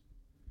is.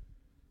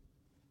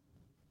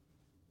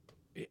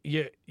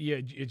 You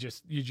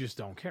just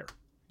don't care.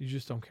 You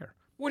just don't care.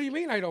 What do you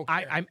mean I don't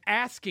care? I'm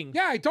asking.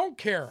 Yeah, I don't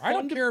care. I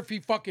don't care if he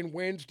fucking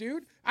wins,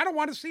 dude. I don't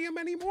want to see him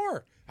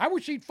anymore. I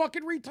wish he'd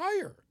fucking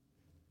retire.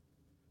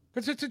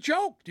 Because it's a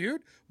joke,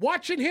 dude.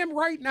 Watching him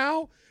right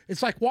now,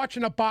 it's like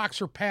watching a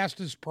boxer past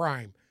his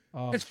prime.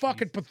 It's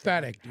fucking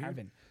pathetic,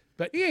 dude.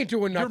 But he ain't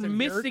doing nothing. You're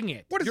missing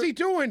it. What is he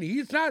doing?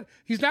 He's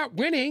not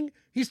winning.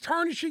 He's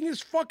tarnishing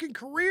his fucking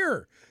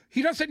career.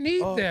 He doesn't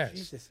need this.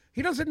 Jesus.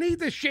 He doesn't need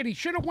this shit. He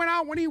should have went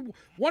out when he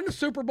won the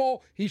Super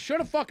Bowl. He should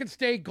have fucking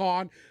stayed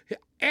gone.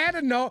 Add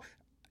a no.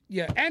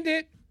 You end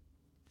it.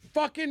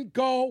 Fucking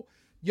go.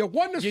 You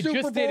won the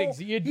Super Bowl.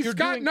 He's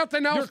got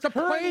nothing else to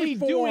play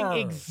for. You're doing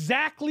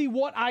exactly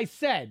what I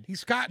said.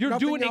 He's got You're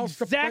nothing doing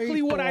else exactly to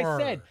play what I for.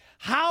 said.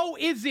 How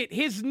is it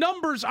his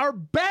numbers are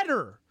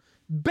better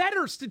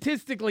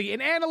statistically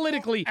and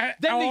analytically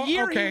than the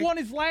year he won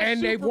his last Super Bowl?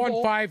 And they've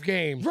won 5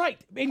 games. Right.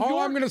 All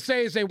I'm going to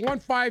say is they won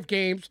 5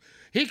 games.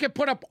 He can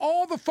put up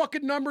all the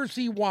fucking numbers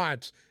he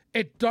wants.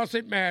 It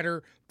doesn't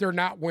matter. They're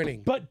not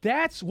winning. But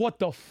that's what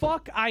the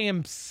fuck I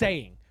am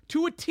saying.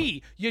 To a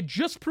T, you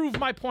just proved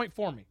my point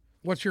for me.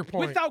 What's your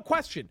point? Without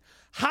question.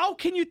 How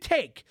can you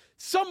take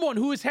someone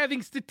who is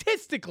having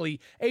statistically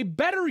a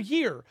better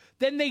year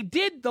than they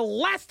did the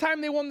last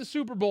time they won the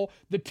Super Bowl,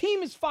 the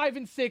team is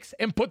 5-6,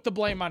 and put the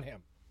blame on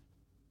him?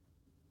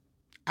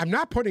 I'm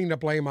not putting the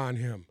blame on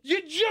him.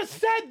 You just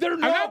said they're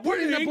not I'm not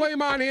putting winning. the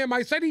blame on him.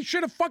 I said he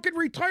should have fucking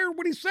retired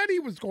when he said he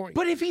was going.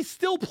 But if he's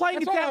still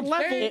playing That's at all that I'm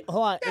level, saying.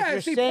 Hold on. Yeah, if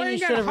is you're he saying he playing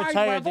should at have a high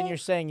retired, level? then you're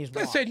saying he's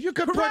wrong. Listen, you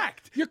could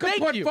Correct.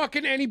 put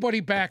fucking anybody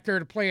back there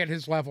to play at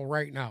his level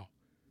right now.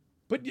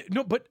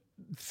 But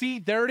see,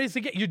 there it is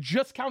again. You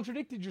just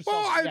contradicted yourself.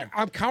 Well,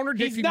 I'm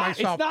contradicting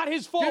myself. It's not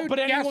his fault, Dude, but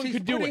anyone yes,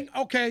 could do it.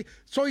 Okay,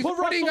 so he's Put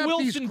putting Russell up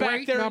these Willson back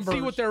great there numbers. and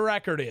see what their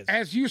record is.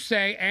 As you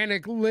say,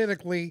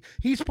 analytically,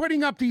 he's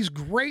putting up these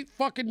great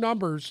fucking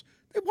numbers.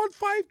 They won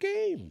 5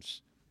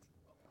 games.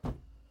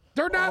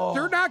 They're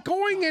not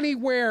going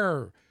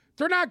anywhere.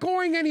 They're not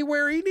going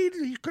anywhere. He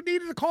needed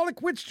to call it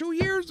quits 2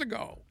 years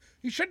ago.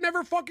 He should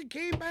never fucking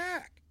came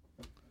back.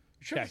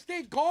 He should have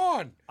stayed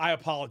gone. I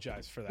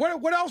apologize for that.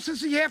 What else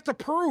does he have to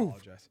prove?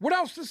 What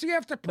else does he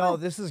have to prove? No,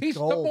 this is He's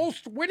gold. the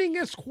most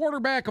winningest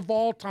quarterback of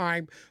all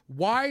time.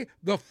 Why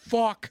the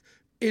fuck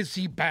is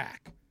he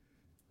back?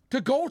 To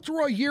go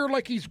through a year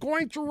like he's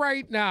going through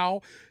right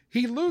now,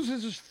 he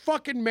loses his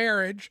fucking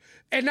marriage,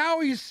 and now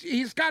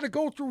he's got to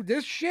go through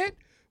this shit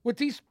with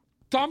these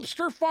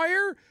dumpster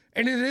fire?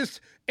 And is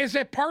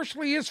it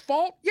partially his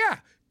fault? Yeah.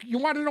 You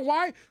want to know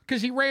why?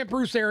 Because he ran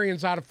Bruce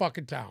Arians out of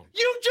fucking town.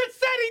 You just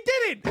said he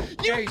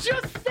didn't. You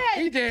just said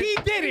he did. He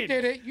did it. He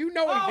did it. You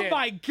know he did. Oh,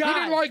 my God. He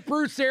didn't like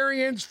Bruce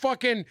Arians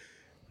fucking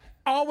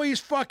always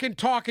fucking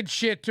talking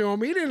shit to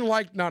him. He didn't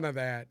like none of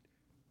that.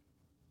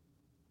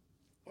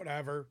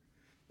 Whatever.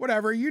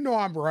 Whatever. You know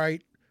I'm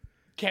right.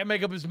 Can't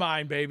make up his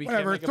mind, baby.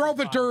 Whatever. Throw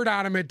the dirt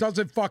on him. It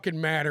doesn't fucking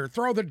matter.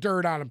 Throw the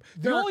dirt on him.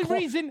 The only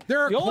reason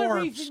you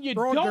don't need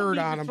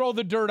to throw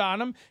the dirt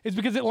on him is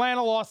because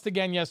Atlanta lost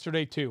again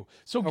yesterday too.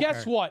 So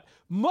guess what?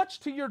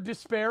 Much to your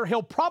despair,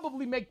 he'll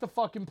probably make the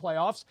fucking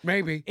playoffs.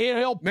 Maybe.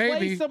 He'll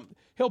probably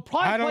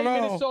play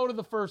Minnesota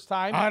the first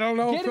time. I don't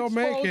know if he'll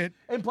make it.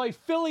 And play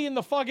Philly in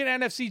the fucking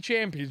NFC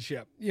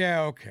Championship.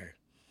 Yeah, okay.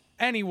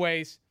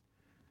 Anyways,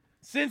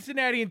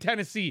 Cincinnati and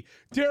Tennessee.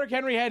 Derrick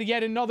Henry had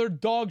yet another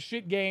dog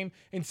shit game,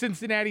 and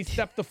Cincinnati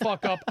stepped the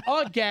fuck up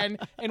again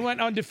and went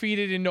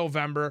undefeated in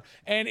November.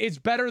 And it's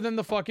better than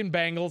the fucking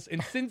Bengals.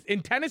 And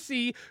in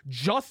Tennessee,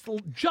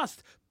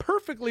 just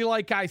perfectly,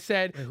 like I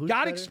said,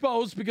 got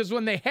exposed because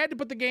when they had to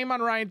put the game on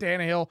Ryan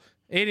Tannehill,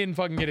 they didn't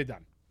fucking get it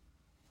done.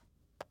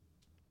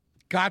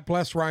 God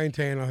bless Ryan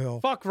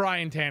Tannehill. Fuck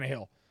Ryan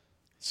Tannehill.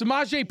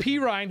 Samaje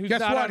Perine, who's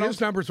Guess what?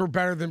 His numbers were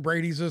better than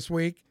Brady's this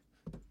week.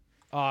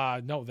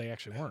 No, they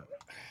actually weren't.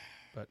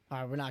 But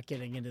we're not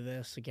getting into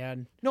this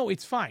again. No,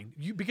 it's fine.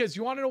 Because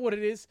you want to know what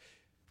it is?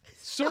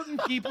 Certain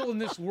people in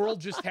this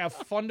world just have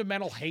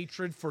fundamental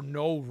hatred for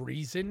no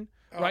reason,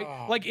 right?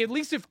 Like, at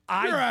least if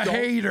You're a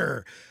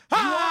hater.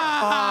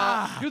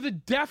 You're the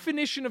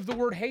definition of the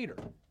word hater.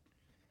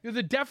 You're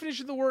the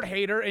definition of the word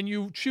hater, and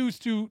you choose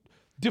to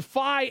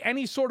defy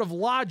any sort of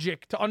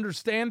logic to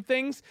understand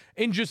things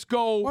and just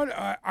go,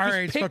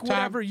 pick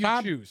whatever you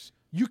choose.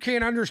 You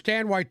can't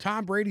understand why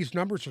Tom Brady's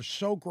numbers are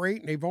so great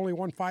and they've only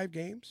won 5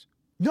 games?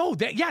 No,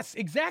 yes,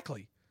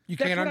 exactly. You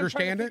can't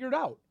understand it? Figure it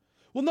out.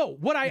 Well, no,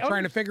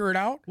 trying to figure it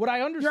out? What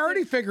I understand. You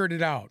already figured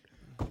it out.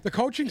 The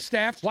coaching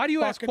staff. Why do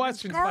you ask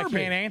questions if I can't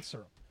answer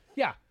them?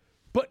 Yeah,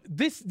 but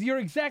you're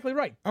exactly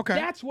right. Okay.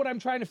 That's what I'm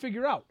trying to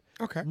figure out.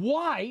 Okay.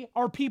 Why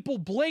are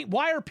people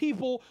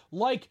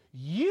like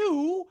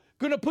you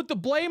going to put the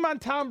blame on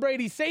Tom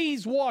Brady, say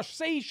he's washed,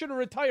 say he should have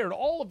retired,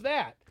 all of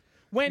that?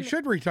 When he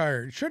should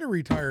retire. He should have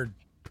retired.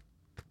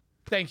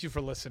 Thank you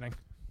for listening.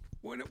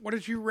 What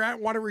did you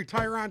want to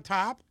retire on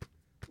top?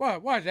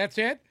 What? That's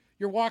it?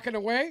 You're walking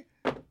away?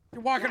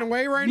 You're walking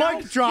away right now?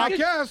 Mic drop.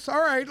 Yes. All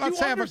right. Let's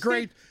have a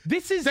great.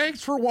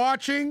 Thanks for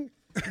watching.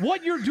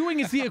 What you're doing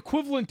is the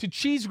equivalent to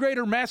cheese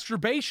grater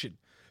masturbation.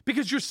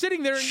 Because you're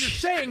sitting there and you're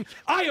saying,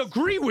 I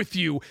agree with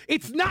you.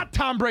 It's not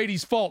Tom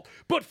Brady's fault.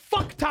 But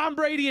fuck Tom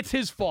Brady, it's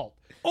his fault.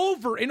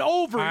 Over and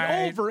over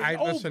and over and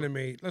over. Listen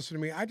to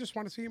me. I just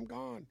want to see him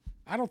gone.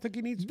 I don't think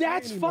he needs to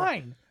That's play anymore.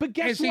 fine. But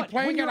guess what? Is he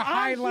playing at a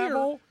high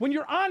level? When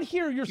you're on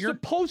here, you're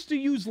supposed to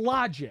use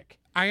logic.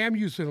 I am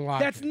using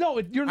logic.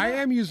 You're not. I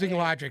am using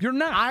logic. You're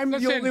not. I'm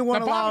the only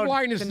one allowed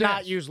to this.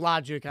 not use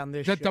logic on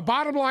this show. The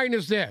bottom line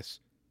is this.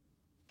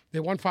 They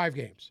won 5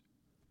 games.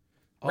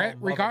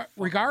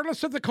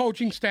 Regardless of the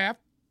coaching staff,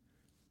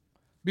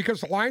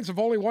 because the Lions have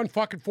only won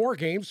fucking 4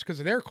 games because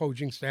of their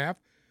coaching staff,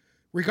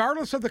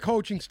 regardless of the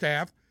coaching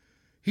staff,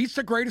 he's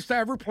the greatest to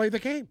ever play the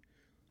game.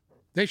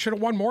 They should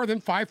have won more than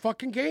 5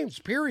 fucking games,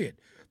 period.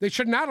 They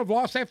should not have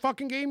lost that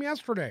fucking game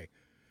yesterday.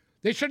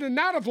 They should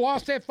not have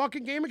lost that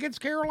fucking game against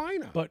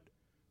Carolina. But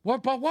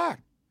what?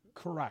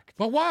 Correct.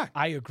 But what?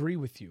 I agree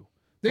with you.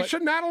 They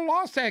should not have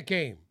lost that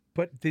game.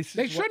 But they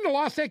shouldn't have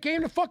lost that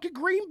game to fucking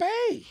Green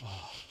Bay.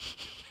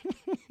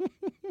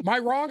 Am I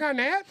wrong on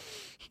that?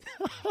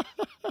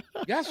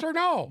 Yes or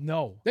no?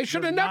 No. They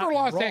should have never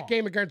lost that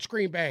game against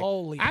Green Bay.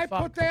 Holy fuck.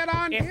 I put that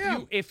on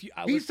him. He's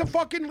listen. the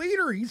fucking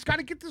leader. He's got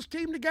to get this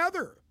team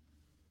together.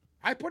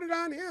 I put it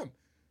on him.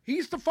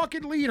 He's the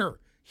fucking leader.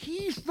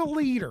 He's the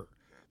leader.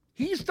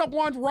 He's the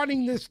one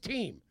running this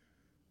team,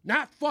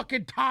 not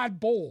fucking Todd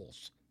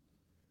Bowles.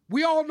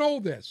 We all know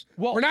this.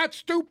 Well, we're not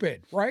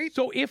stupid, right?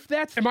 So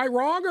am I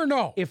wrong or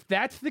no? If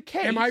that's the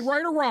case. Am I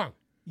right or wrong?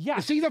 Yeah.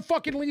 Is he the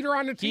fucking leader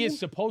on the team? He is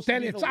supposed to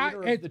be the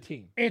leader of the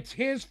team. It's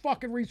his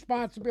fucking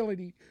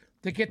responsibility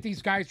to get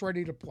these guys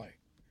ready to play.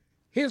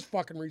 His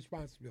fucking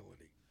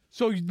responsibility.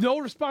 So no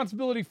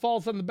responsibility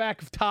falls on the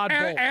back of Todd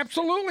Bowles.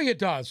 Absolutely it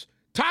does.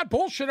 Todd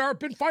Bowles should have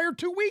been fired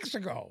 2 weeks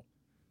ago.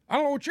 I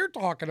don't know what you're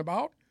talking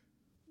about.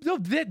 No,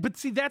 but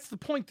see, that's the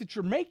point that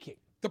you're making.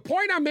 The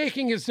point I'm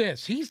making is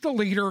this. He's the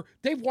leader.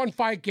 They've won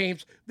 5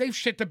 games. They've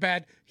shit the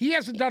bed. He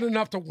hasn't done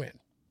enough to win.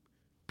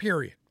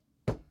 Period.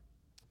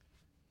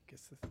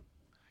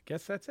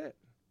 Guess that's it.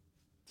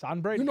 It's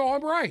on Brady. You know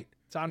I'm right.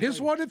 It's on Here's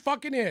Brady. what it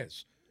fucking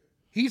is.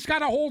 He's got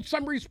to hold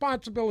some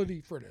responsibility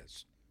for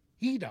this.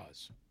 He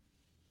does.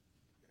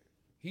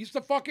 He's the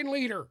fucking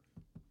leader.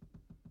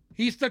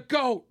 He's the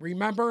GOAT,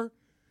 remember?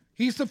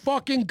 He's the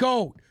fucking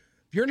GOAT.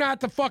 If you're not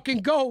the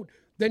fucking GOAT,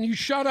 then you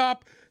shut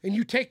up and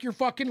you take your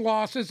fucking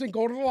losses and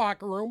go to the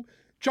locker room,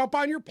 jump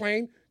on your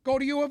plane, go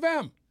to U of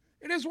M.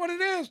 It is what it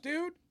is,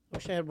 dude. I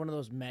wish I had one of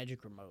those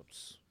magic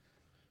remotes.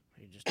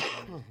 You just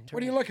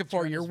what are you looking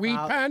for? Your weed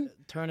pen?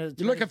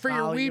 You looking for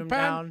your weed pen?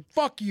 Down.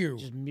 Fuck you.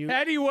 Just mute.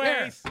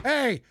 Anyways. Yeah.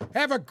 Hey,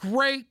 have a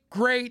great,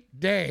 great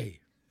day.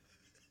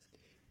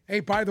 Hey,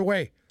 by the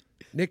way,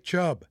 Nick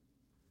Chubb.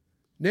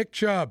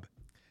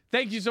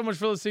 Thank you so much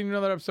for listening to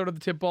another episode of the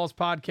Tip Balls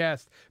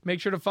Podcast.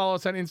 Make sure to follow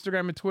us on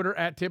Instagram and Twitter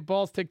at Tip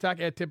Balls, TikTok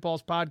at Tip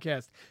Balls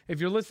Podcast.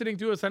 If you're listening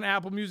to us on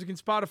Apple Music and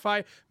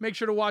Spotify, make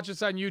sure to watch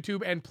us on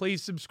YouTube and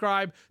please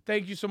subscribe.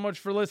 Thank you so much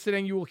for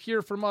listening. You will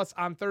hear from us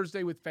on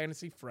Thursday with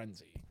Fantasy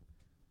Frenzy.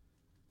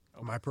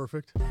 Am I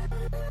perfect?